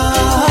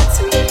caught.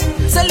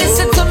 So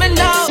listen to me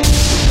now.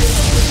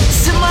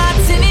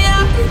 Martinia,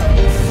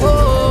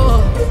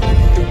 oh,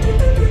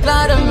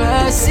 Lord of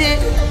mercy.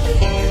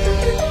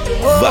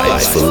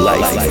 Vibes for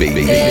life,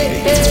 baby.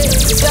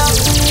 It's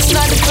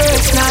not the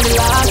first, not the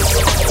last.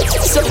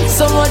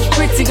 So much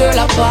pretty girl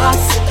I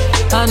pass,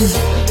 and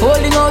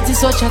holding out is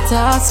such a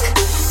task.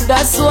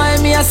 That's why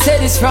me I say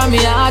this from my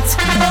heart.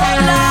 Oh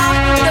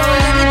Lord, don't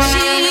let me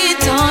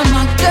cheat on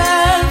my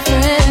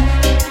girlfriend.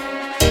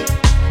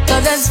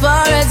 Cause as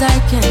far as I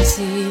can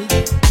see,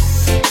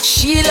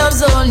 she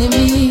loves only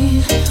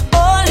me.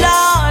 Oh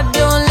Lord,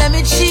 don't let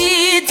me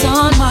cheat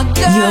on my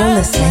girlfriend. You're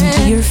listening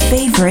to your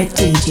favorite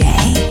DJ,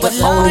 the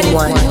only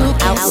one,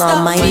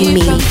 Outlaw Mighty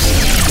Me.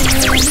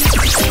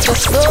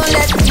 Just don't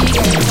let me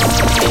get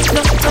caught.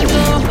 No, no,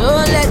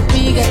 don't let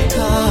me get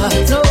caught.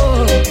 No,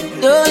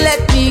 don't let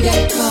me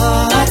get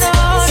caught.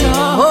 No,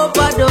 hope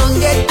I don't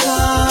get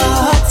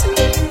caught.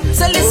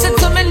 So listen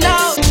to me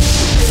now.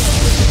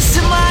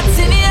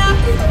 Martinia,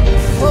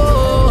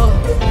 oh,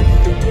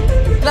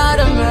 Lord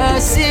of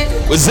mercy.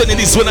 We're sending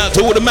this one out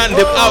to all the man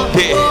them out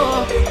there,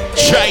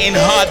 trying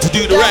hard to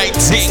do the right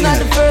thing. It's not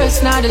the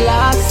first, not the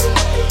last.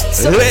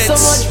 So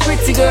much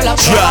pretty girl I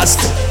just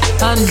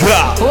and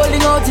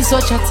holding out is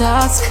such a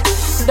task.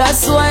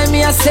 That's why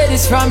me I say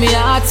this from my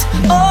heart.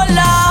 Oh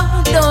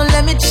Lord, don't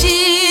let me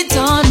cheat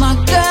on my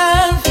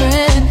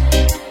girlfriend.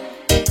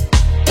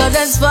 Cause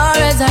as far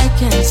as I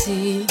can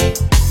see,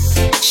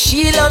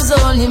 she loves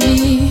only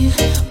me.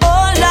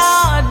 Oh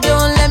Lord,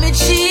 don't let me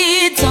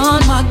cheat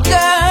on my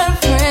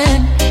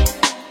girlfriend.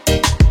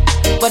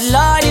 But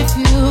Lord, if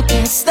you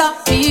can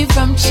stop me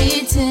from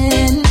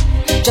cheating,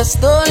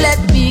 just don't let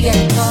me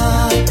get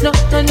caught. No,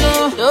 no,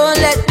 no, don't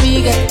let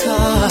me get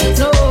caught.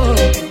 No,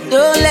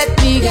 don't let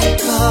me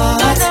get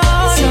caught. No,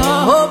 no,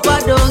 hope I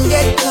don't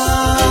get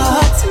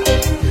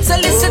caught. So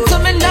listen to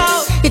me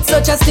now. It's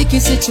such a sticky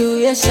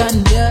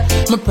situation, yeah.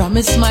 Me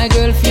promise my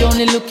girl if you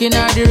only look in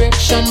her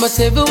direction, but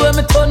everywhere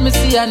me turn, me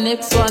see her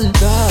next one.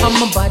 And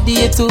my body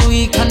is too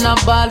weak and I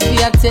ball for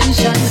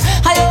attention.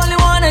 I only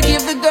wanna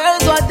give the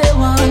girls what they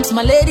want.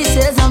 My lady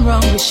says I'm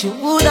wrong, wish you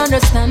would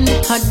understand.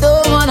 I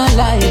don't wanna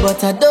lie,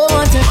 but I don't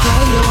want to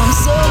cry. You, I'm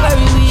so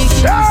very weak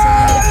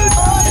inside.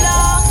 Oh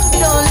Lord,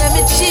 don't let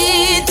me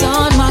cheat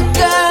on my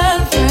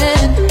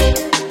girlfriend.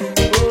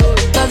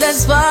 Cause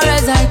as far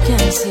as I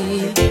can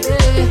see,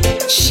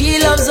 she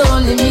loves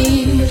only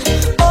me.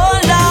 Oh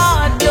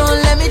Lord,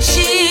 don't let me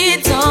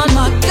cheat on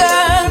my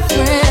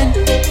girlfriend.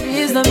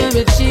 Please don't let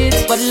me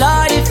cheat. But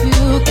Lord, if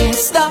you can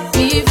stop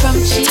me from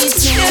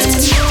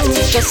cheating,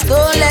 just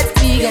don't let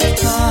me get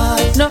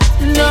caught. No,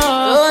 no,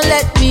 don't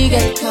let me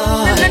get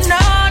caught. No, no,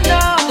 no,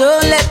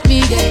 don't let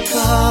me get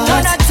caught.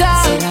 No, not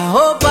time. So I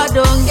hope I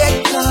don't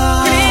get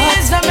caught.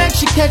 Please don't make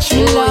she catch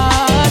me,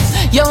 Lord.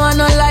 You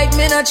wanna like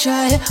me, not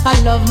try. I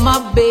love my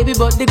baby,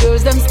 but the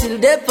girls them still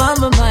there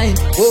on my mind.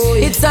 Oh,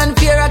 yeah. It's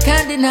unfair, I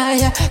can't deny.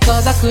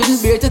 Cause I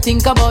couldn't bear to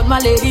think about my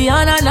lady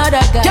and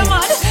another guy. Come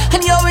on,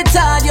 and yo it's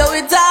hard, yo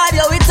it's hard,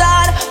 yo it's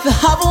hard. To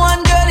have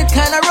one girl, it's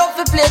kinda rough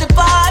to play the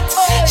part.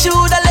 She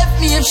would've left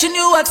me if she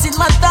knew what's in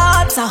my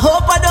thoughts. I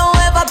hope I don't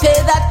ever pay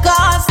that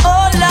cost.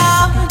 Oh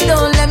Lord,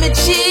 don't let me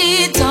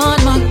cheat on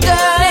my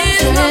girl.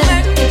 Please don't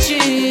make me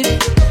cheat.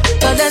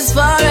 Cause as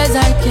far as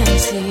I can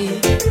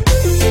see,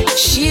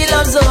 she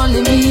loves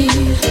only me.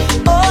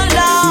 Oh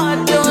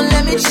Lord, don't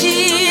let me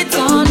cheat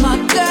on my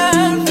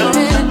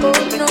girlfriend.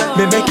 No.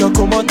 Me make you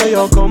come out of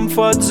your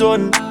comfort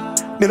zone.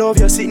 Me love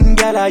you sitting,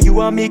 girl, you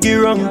and me get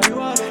wrong.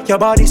 Your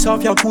body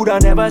soft, you coulda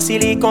never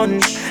silicone.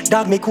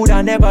 Dog, me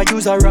coulda never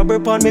use a rubber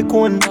pon me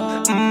cone.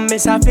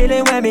 It's a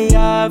feeling when me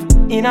have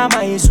in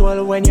my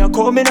soul. When you're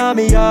coming on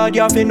me yard,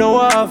 you have to know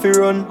how to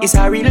run. It's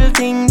a real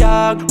thing,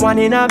 dog. 1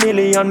 in a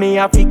million. Me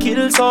have to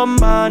kill some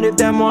man if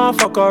them want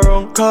fuck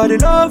around. Cause the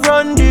love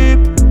run deep,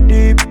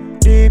 deep,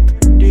 deep,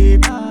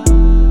 deep.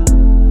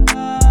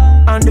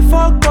 And the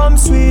fuck come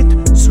sweet,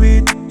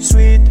 sweet,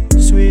 sweet,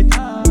 sweet.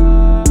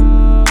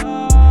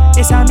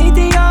 It's a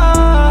meteor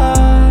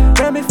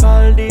when me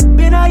fall deep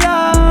in a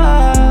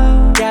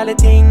yard. Girl, the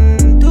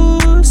thing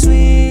too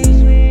sweet.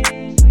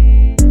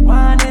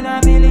 1 in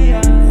a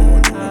million.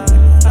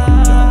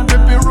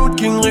 Baby Road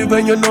King River,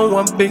 you know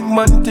I'm big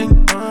man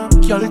thing.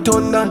 Girl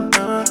turn on,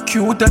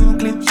 cute and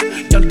clean.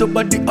 Girl the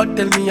body hot,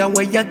 tell me how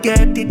where you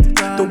get it.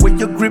 The way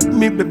you grip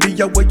me, baby,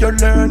 how where you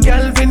learn.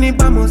 Girl Vinny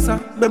Bamusa,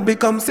 baby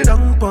come sit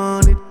down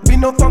pon it. Be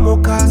no famo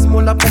cause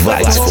mola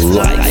Vibes for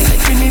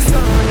life. Vinny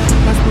son,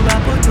 pass me la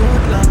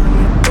potot lan.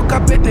 Look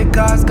up at the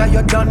cars, cause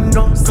you done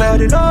know. Cause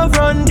the love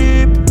run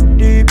deep,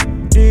 deep,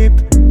 deep,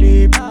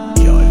 deep.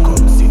 Girl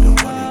come sit down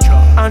on the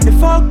track. And the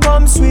fuck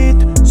come sweet,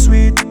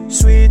 sweet,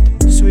 sweet,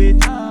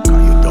 sweet. Cause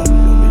you done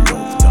know me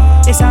love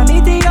that. It's a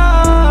meteor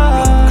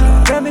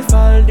when me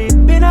fall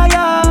deep in a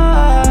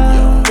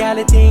yard. Girl,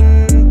 the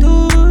thing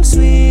too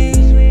sweet.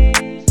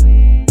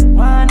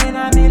 1 in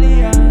a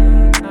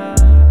million.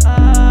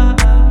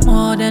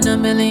 More than a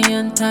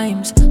million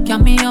times.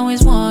 Can me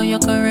always want your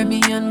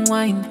Caribbean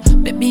wine.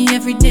 Baby,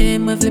 every day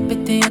my flip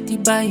it at the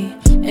buy.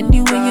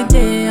 Anywhere you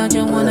there, I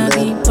just wanna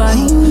be by.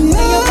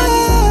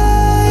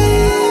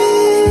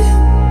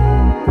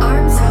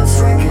 Arms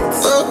House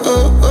Records.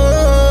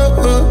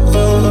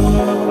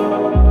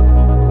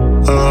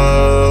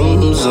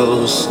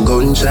 Arms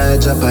gun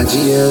charge up a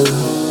jail.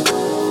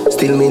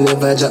 Still me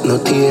never drop no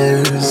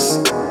tears.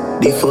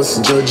 The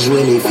first judge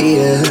when he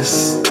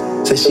fierce.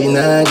 Say she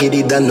nah get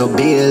it done no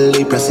bail.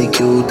 The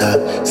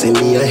prosecutor say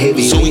me a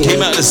heavy. So we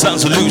came out of the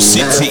sounds of Loose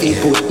City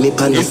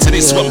into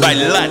this one by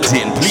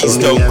Latin. Please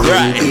don't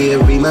cry. We're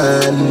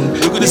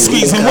gonna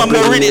squeeze in one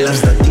more rhythm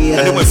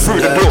and then we're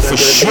through the door for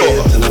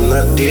sure. And I'm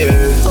not there.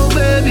 Oh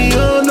baby,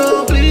 oh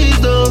no, please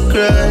don't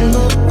cry.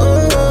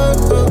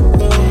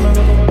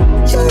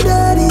 Your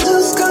daddy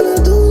just gonna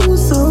do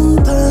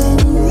sometime.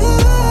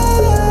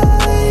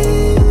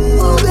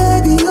 Oh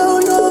baby, oh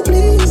no,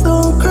 please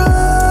don't cry.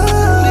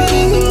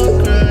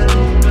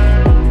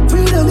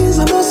 Freedom is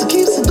a muscle,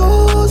 keeps the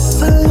doors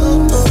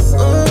silent.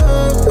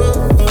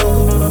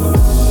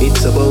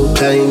 It's about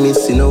time,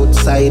 missing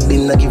outside.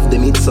 Been I give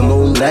them it some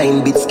old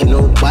 9 bits skin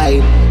out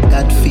wide.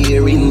 Got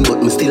fear in,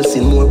 but me still see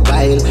more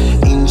bile.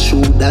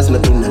 Intruders, me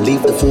been I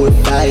leave the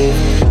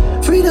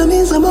 4-5. Freedom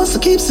is a muscle,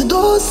 keeps the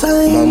door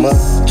sign. Mama,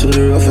 to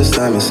the roughest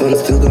time, my sun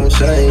still gon'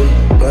 shine.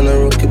 Gonna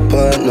rock your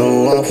part,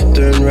 no one for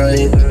turn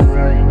right.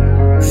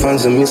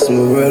 Fans are missing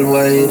me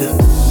worldwide.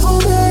 Oh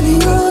baby,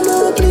 oh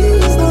no,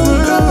 please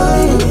don't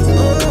cry.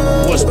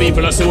 Most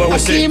people are see what we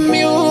say.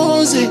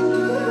 Music,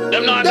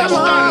 them not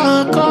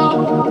understand.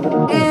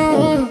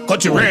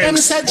 Cut your Them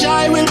rings. say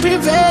joy will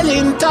prevail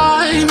in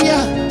time,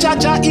 yeah.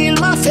 Jaja heal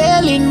my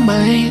failing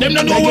mind. Them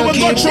don't know what we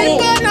go through.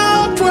 An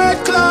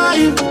upward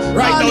climb.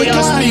 Right now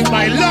you speak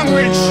my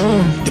language.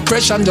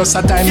 Depression just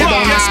a time, me don't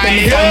wanna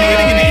spend it on me.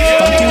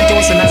 From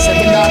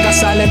 2007, dog a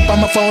silent on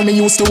my phone. Me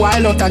used to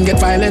wild out and get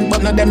violent,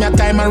 but not them your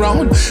time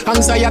around.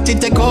 Anxiety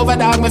take over,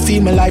 dog, me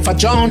feel my life a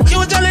drown.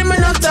 Usually me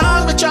not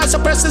talk, me try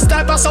suppress this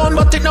type of sound,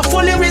 but it not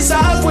fully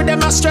resolved with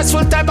them a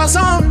stressful type of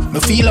sound. Me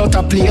feel out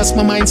of place,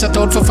 my mind set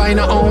out for find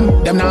a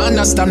home. Them not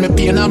understand me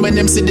pain, and when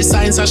them see the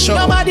signs I show.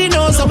 Nobody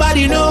knows,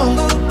 nobody know.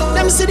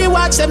 Them see the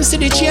watch, them see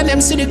the chain,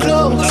 them see the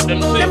clothes.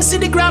 Them see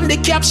the gram, the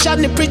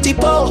caption, the pretty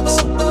pose.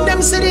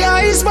 Them see the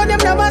eyes, but them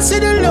never see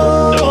the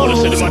low.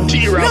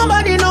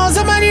 Nobody knows,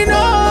 nobody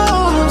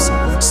knows.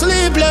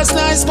 Sleepless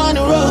nights on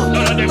the road.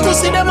 To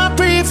see them a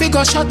pray if you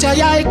go shut your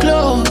eye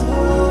closed.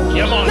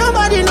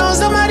 Nobody knows,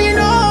 nobody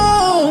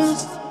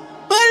knows.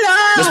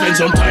 I spend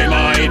some time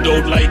I hide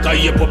out like I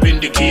hip up in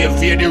the cave.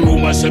 Fear the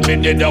rumors say me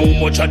dead and how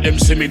much of them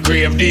see me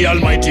grave. The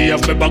Almighty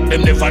have me back,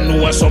 them never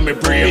know I saw me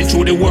brave. Been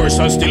through the worst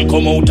and still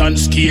come out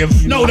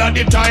unscathed. Now that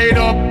they tied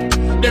up,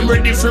 them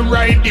ready for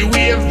ride the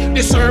wave.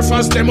 The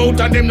surfers them out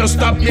and them no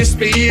stop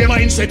misbehave.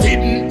 Mindset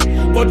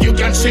hidden, but you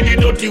can see the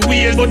dirty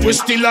ways. But we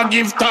still a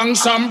give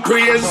thanks and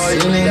praise.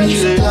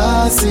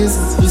 Glasses,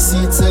 you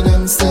see to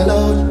them sell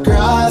out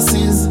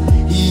grasses.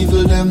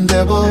 Evil them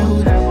devil,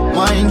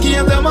 mind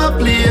game them a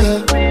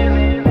play.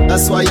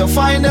 That's why you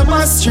find them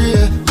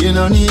astray. You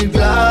don't need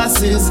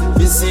glasses,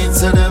 you see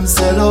to them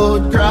sell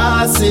out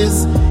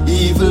grasses.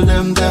 Evil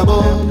them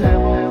devil,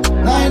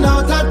 9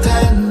 out of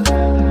 10.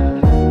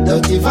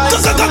 Dirty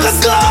vibes.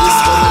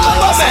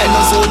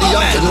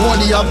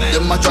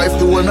 Them a drive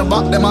to hold me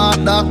back, them a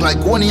dark like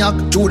cognac.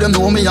 True them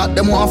know me at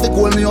them want to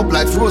call me up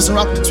like frozen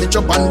rock. Switch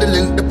up on the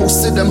link, the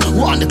pussy them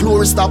want the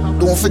glory stop.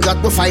 Don't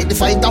forget we fight the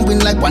fight and win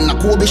like one a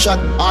Kobe shot.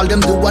 All them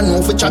do one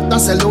know for chat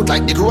and sell out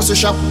like the grocery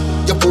shop.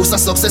 You post a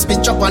success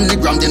picture on the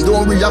gram, them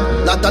don't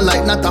react. Not a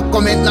like, not a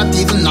comment, not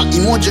even not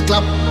emoji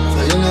clap.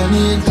 So you don't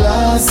need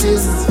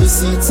glasses, you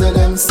see to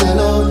them sell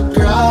out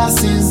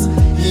grasses.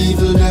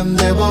 Evil them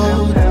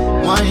devil,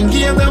 mind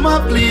game them a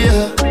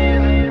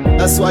play.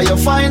 That's why you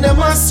find them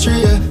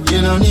astray.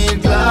 You don't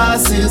need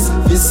glasses.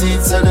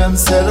 Visits of them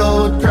sell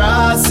out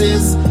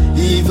crosses.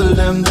 Evil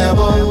them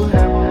devil.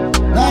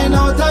 9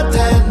 out of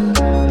 10.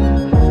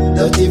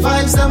 Dirty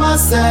vibes them a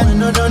send.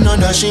 No,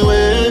 dashy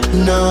way.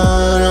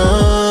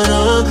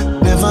 No.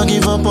 Never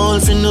give up all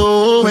for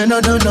no. When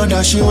no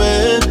dashy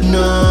way.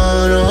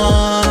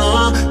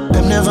 No.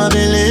 Them never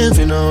believe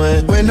in a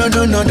way. When no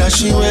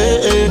dashy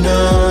way.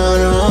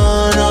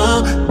 No.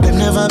 Them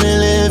never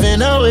believe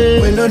in a way.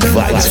 When no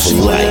dashy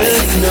way.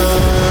 No.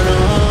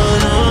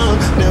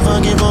 Never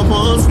give up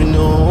all for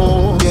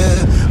no.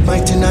 Yeah.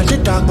 Fighting at the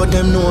dark, but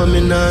them know me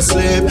not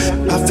sleep.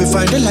 Have to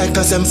find the light,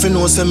 cause them fi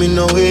know say me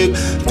no weak.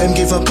 Them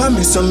give up on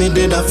me, so me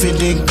dead I fi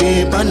dig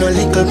deep. I know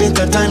little bit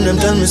of time, them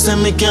tell me say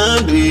me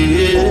can't do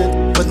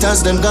it. But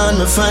as them gone,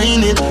 me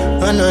find it.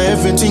 I know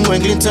everything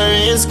when glitter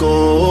is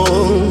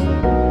gold.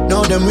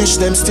 Now them wish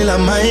them still a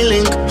my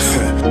link.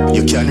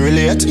 You can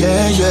relate?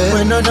 Yeah.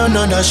 When no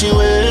dashy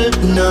way.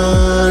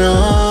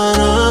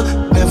 No.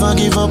 Never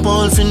give up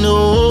all fi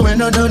no. When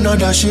no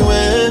dashy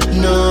way.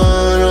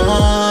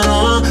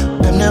 No.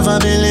 Them never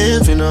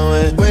believe in a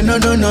way. When no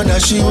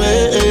dashy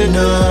way.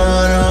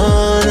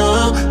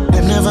 No.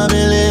 Them never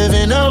believe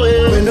in a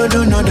way. When no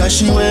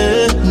dashy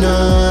way.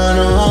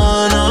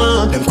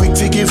 No. Them quick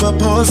to give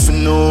up all fi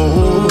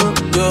no.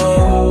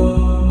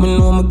 Yo, me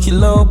know me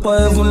kill up a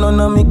heaven, none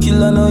of me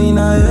killer no in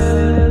a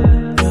hell.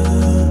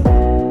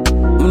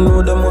 Me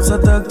know them must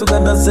attack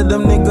together, say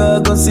them nigga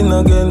go sin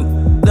again.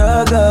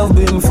 Dog, I've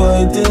been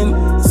fighting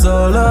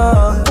so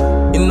long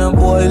in a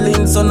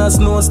boiling sun, a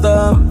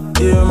snowstorm.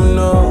 Hear me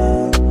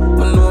now.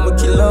 Me know me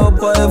kill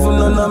up a heaven,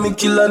 none of me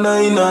killer no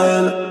in a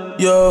hell.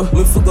 Yo,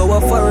 me forgot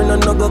what foreign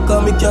and no go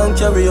cause me can't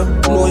carry you.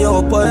 Know you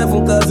up a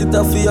heaven cause it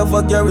a fear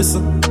for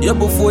garrison. Yeah,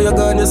 before you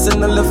gone, you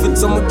send a left it,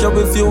 so me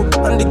carry few.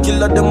 And the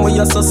killer them way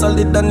you so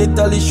solid and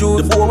Italy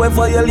shoes. The boy when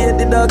violate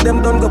the dog,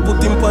 them done go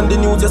put him on the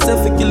news. You say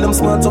fi kill them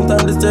smart,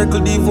 sometimes the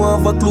circle they even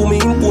have a clue. Me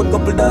import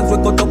couple dogs, we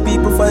cut up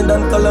people, find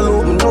and color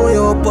low. Me know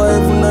you up a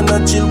heaven and I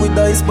chill with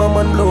the ice bomb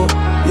and blow.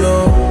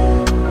 Yo,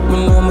 me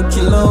know me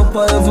kill up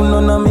a heaven,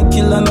 none of me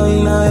killer no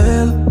in a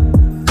hell.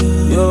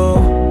 Yo,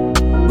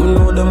 me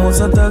know them must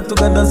attack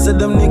together, say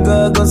them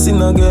nigga go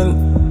sin again.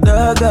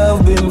 Dog,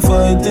 I've been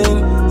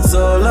fighting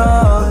so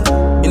long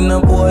in a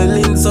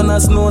boiling sun, a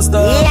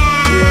snowstorm. Yeah.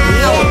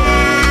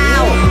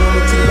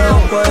 Me kill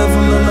up a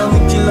heaven, none of me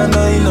killer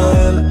no in a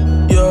hell.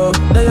 Yo,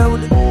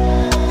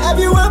 have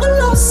you ever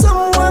lost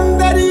someone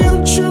that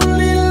you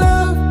truly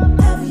love?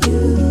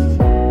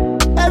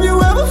 Have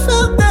you ever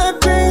felt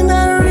that pain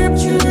that ripped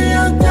you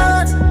your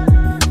gut?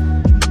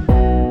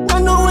 I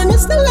know when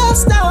it's the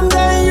last time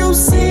that you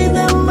see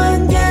them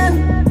again,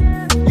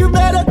 you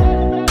better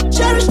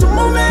cherish the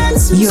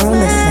moments. You're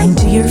listening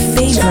to your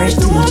favorite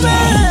DJ,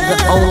 the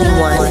only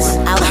one,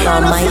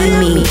 Outlaw Mighty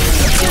Me.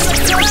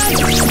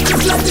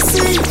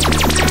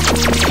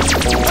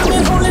 I've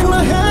been holding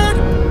my head,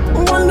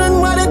 wondering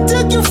why they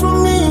took you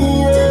from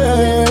me.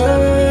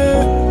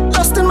 Yeah.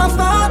 Lost in my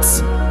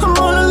thoughts, I'm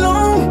all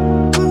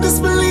alone in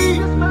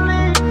disbelief.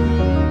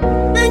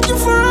 Thank you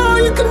for all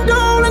your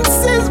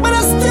condolences, but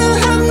I still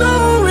have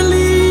no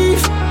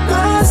relief.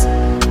 Cause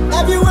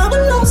have you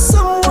ever lost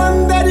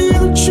someone that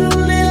you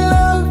truly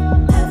love?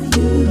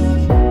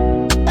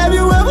 Have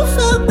you ever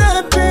felt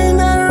that pain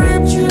that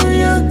ripped you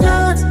your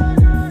gut?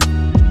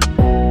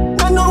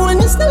 I know when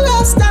it's the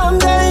last time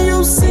that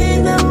you see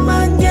them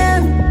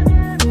again,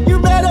 you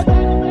better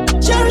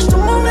cherish the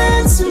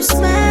moments you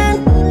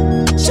spend.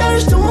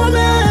 Cherish the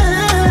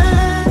moments.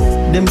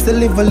 Them still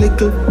live a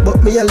little,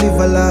 but me I live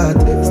a lot.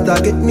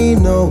 Start get me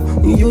now,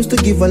 me used to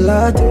give a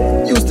lot.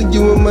 Used to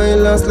give my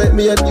last like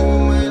me I do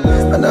my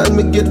last. And all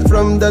me get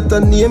from that a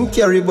name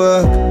carry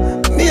back.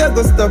 Me I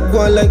go stop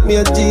going like me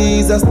a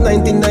Jesus.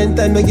 99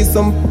 times I give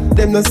some,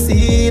 them no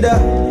see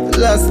that.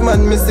 Last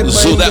man me see.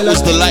 So that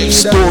was the life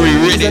story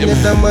rhythm.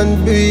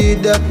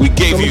 We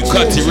gave you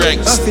Cutty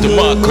Ranks,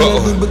 DeMarco,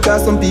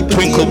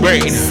 Twinkle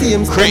Brain,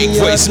 Craig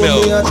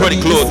Voicemail,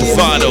 Chronic Lord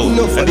Fano,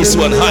 and this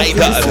one High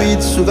God. We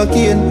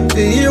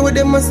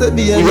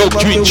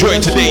hope you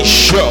enjoyed today's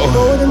show.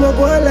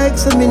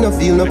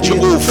 That you're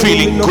all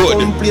feeling good,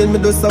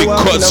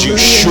 because you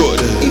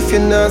should.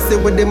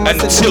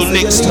 Until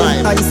next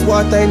time,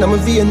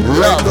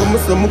 love,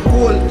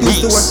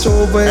 peace,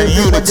 and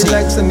unity.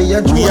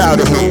 We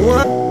out of here. Yo,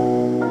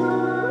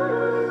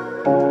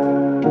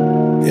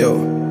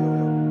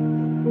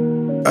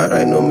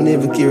 alright, no, I'm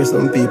never curious.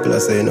 Some people are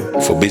saying no.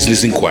 For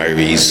business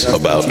inquiries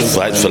about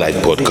Fight for Life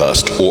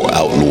podcast or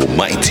Outlaw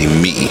Mighty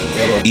Me,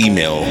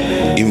 email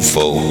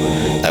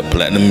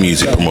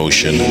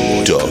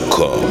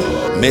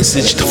info@platinummusicpromotion.com.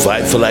 Message the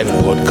Fight for Life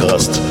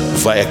podcast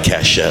via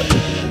Cash App #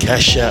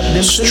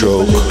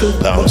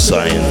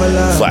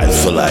 # Fight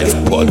for Life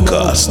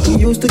podcast.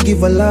 Used to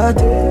give a lot,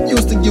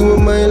 used to give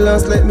my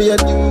last like me I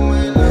do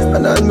my last.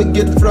 And all me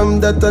get from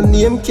that a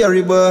name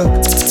carry back.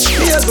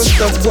 Me I go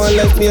stop going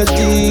like me a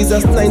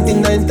Jesus.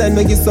 99 times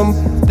I give some,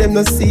 them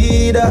no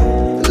see that.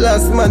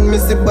 Last man me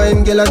see by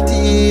him get a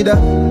tida.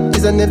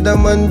 is another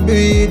man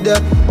breed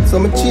that. So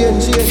me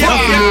change. Because some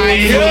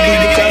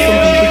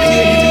people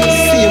change.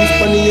 Same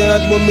funny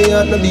yard, but me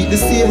heart no beat the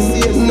same.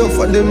 Enough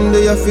of them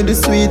they for the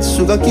sweet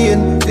sugar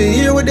cane. To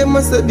hear what them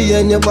must say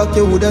behind your back,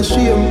 you woulda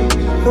shame.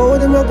 Oh,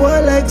 them a go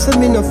like so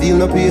me no feel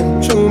no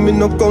pain. Show me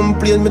no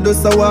complain, me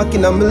just a walk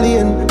in a my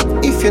lane.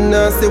 If you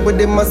not say what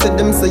them a say,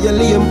 them say you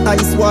lame.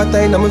 Ice water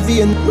in my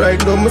vein. Right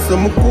now me so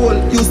me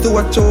cold. Used to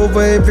watch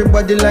over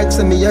everybody like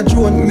say me a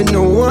drone. Me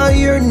no want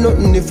hear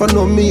nothing if I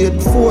know me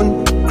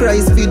headphone.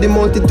 Christ feed the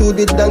multitude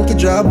with donkey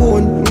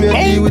jawbone. Me a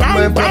deal with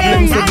my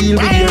problems, so deal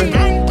with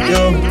your.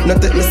 Yo,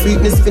 not take my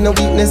sweetness for no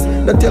weakness.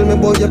 Not tell me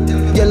about your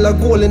yellow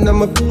gold in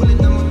my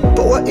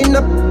power in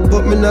a,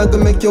 but me not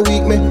gonna make you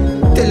weak me.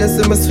 Tell you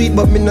say me sweet,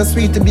 but me not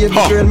sweet to be a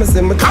girl. Me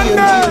say me change.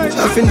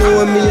 If you know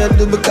what me I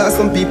do, because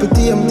some people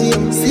tame.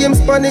 Same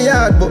span the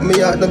yard, but me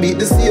heart no beat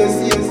the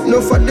same. No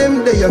for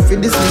them they are for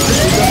the sweet the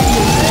sugar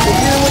cane. You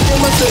hear what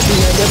them a say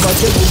behind their back,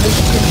 you do the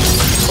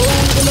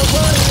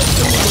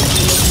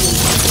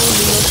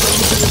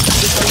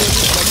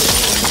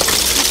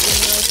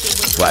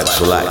Vibes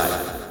for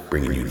life,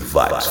 bringing you the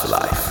vibes for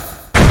life.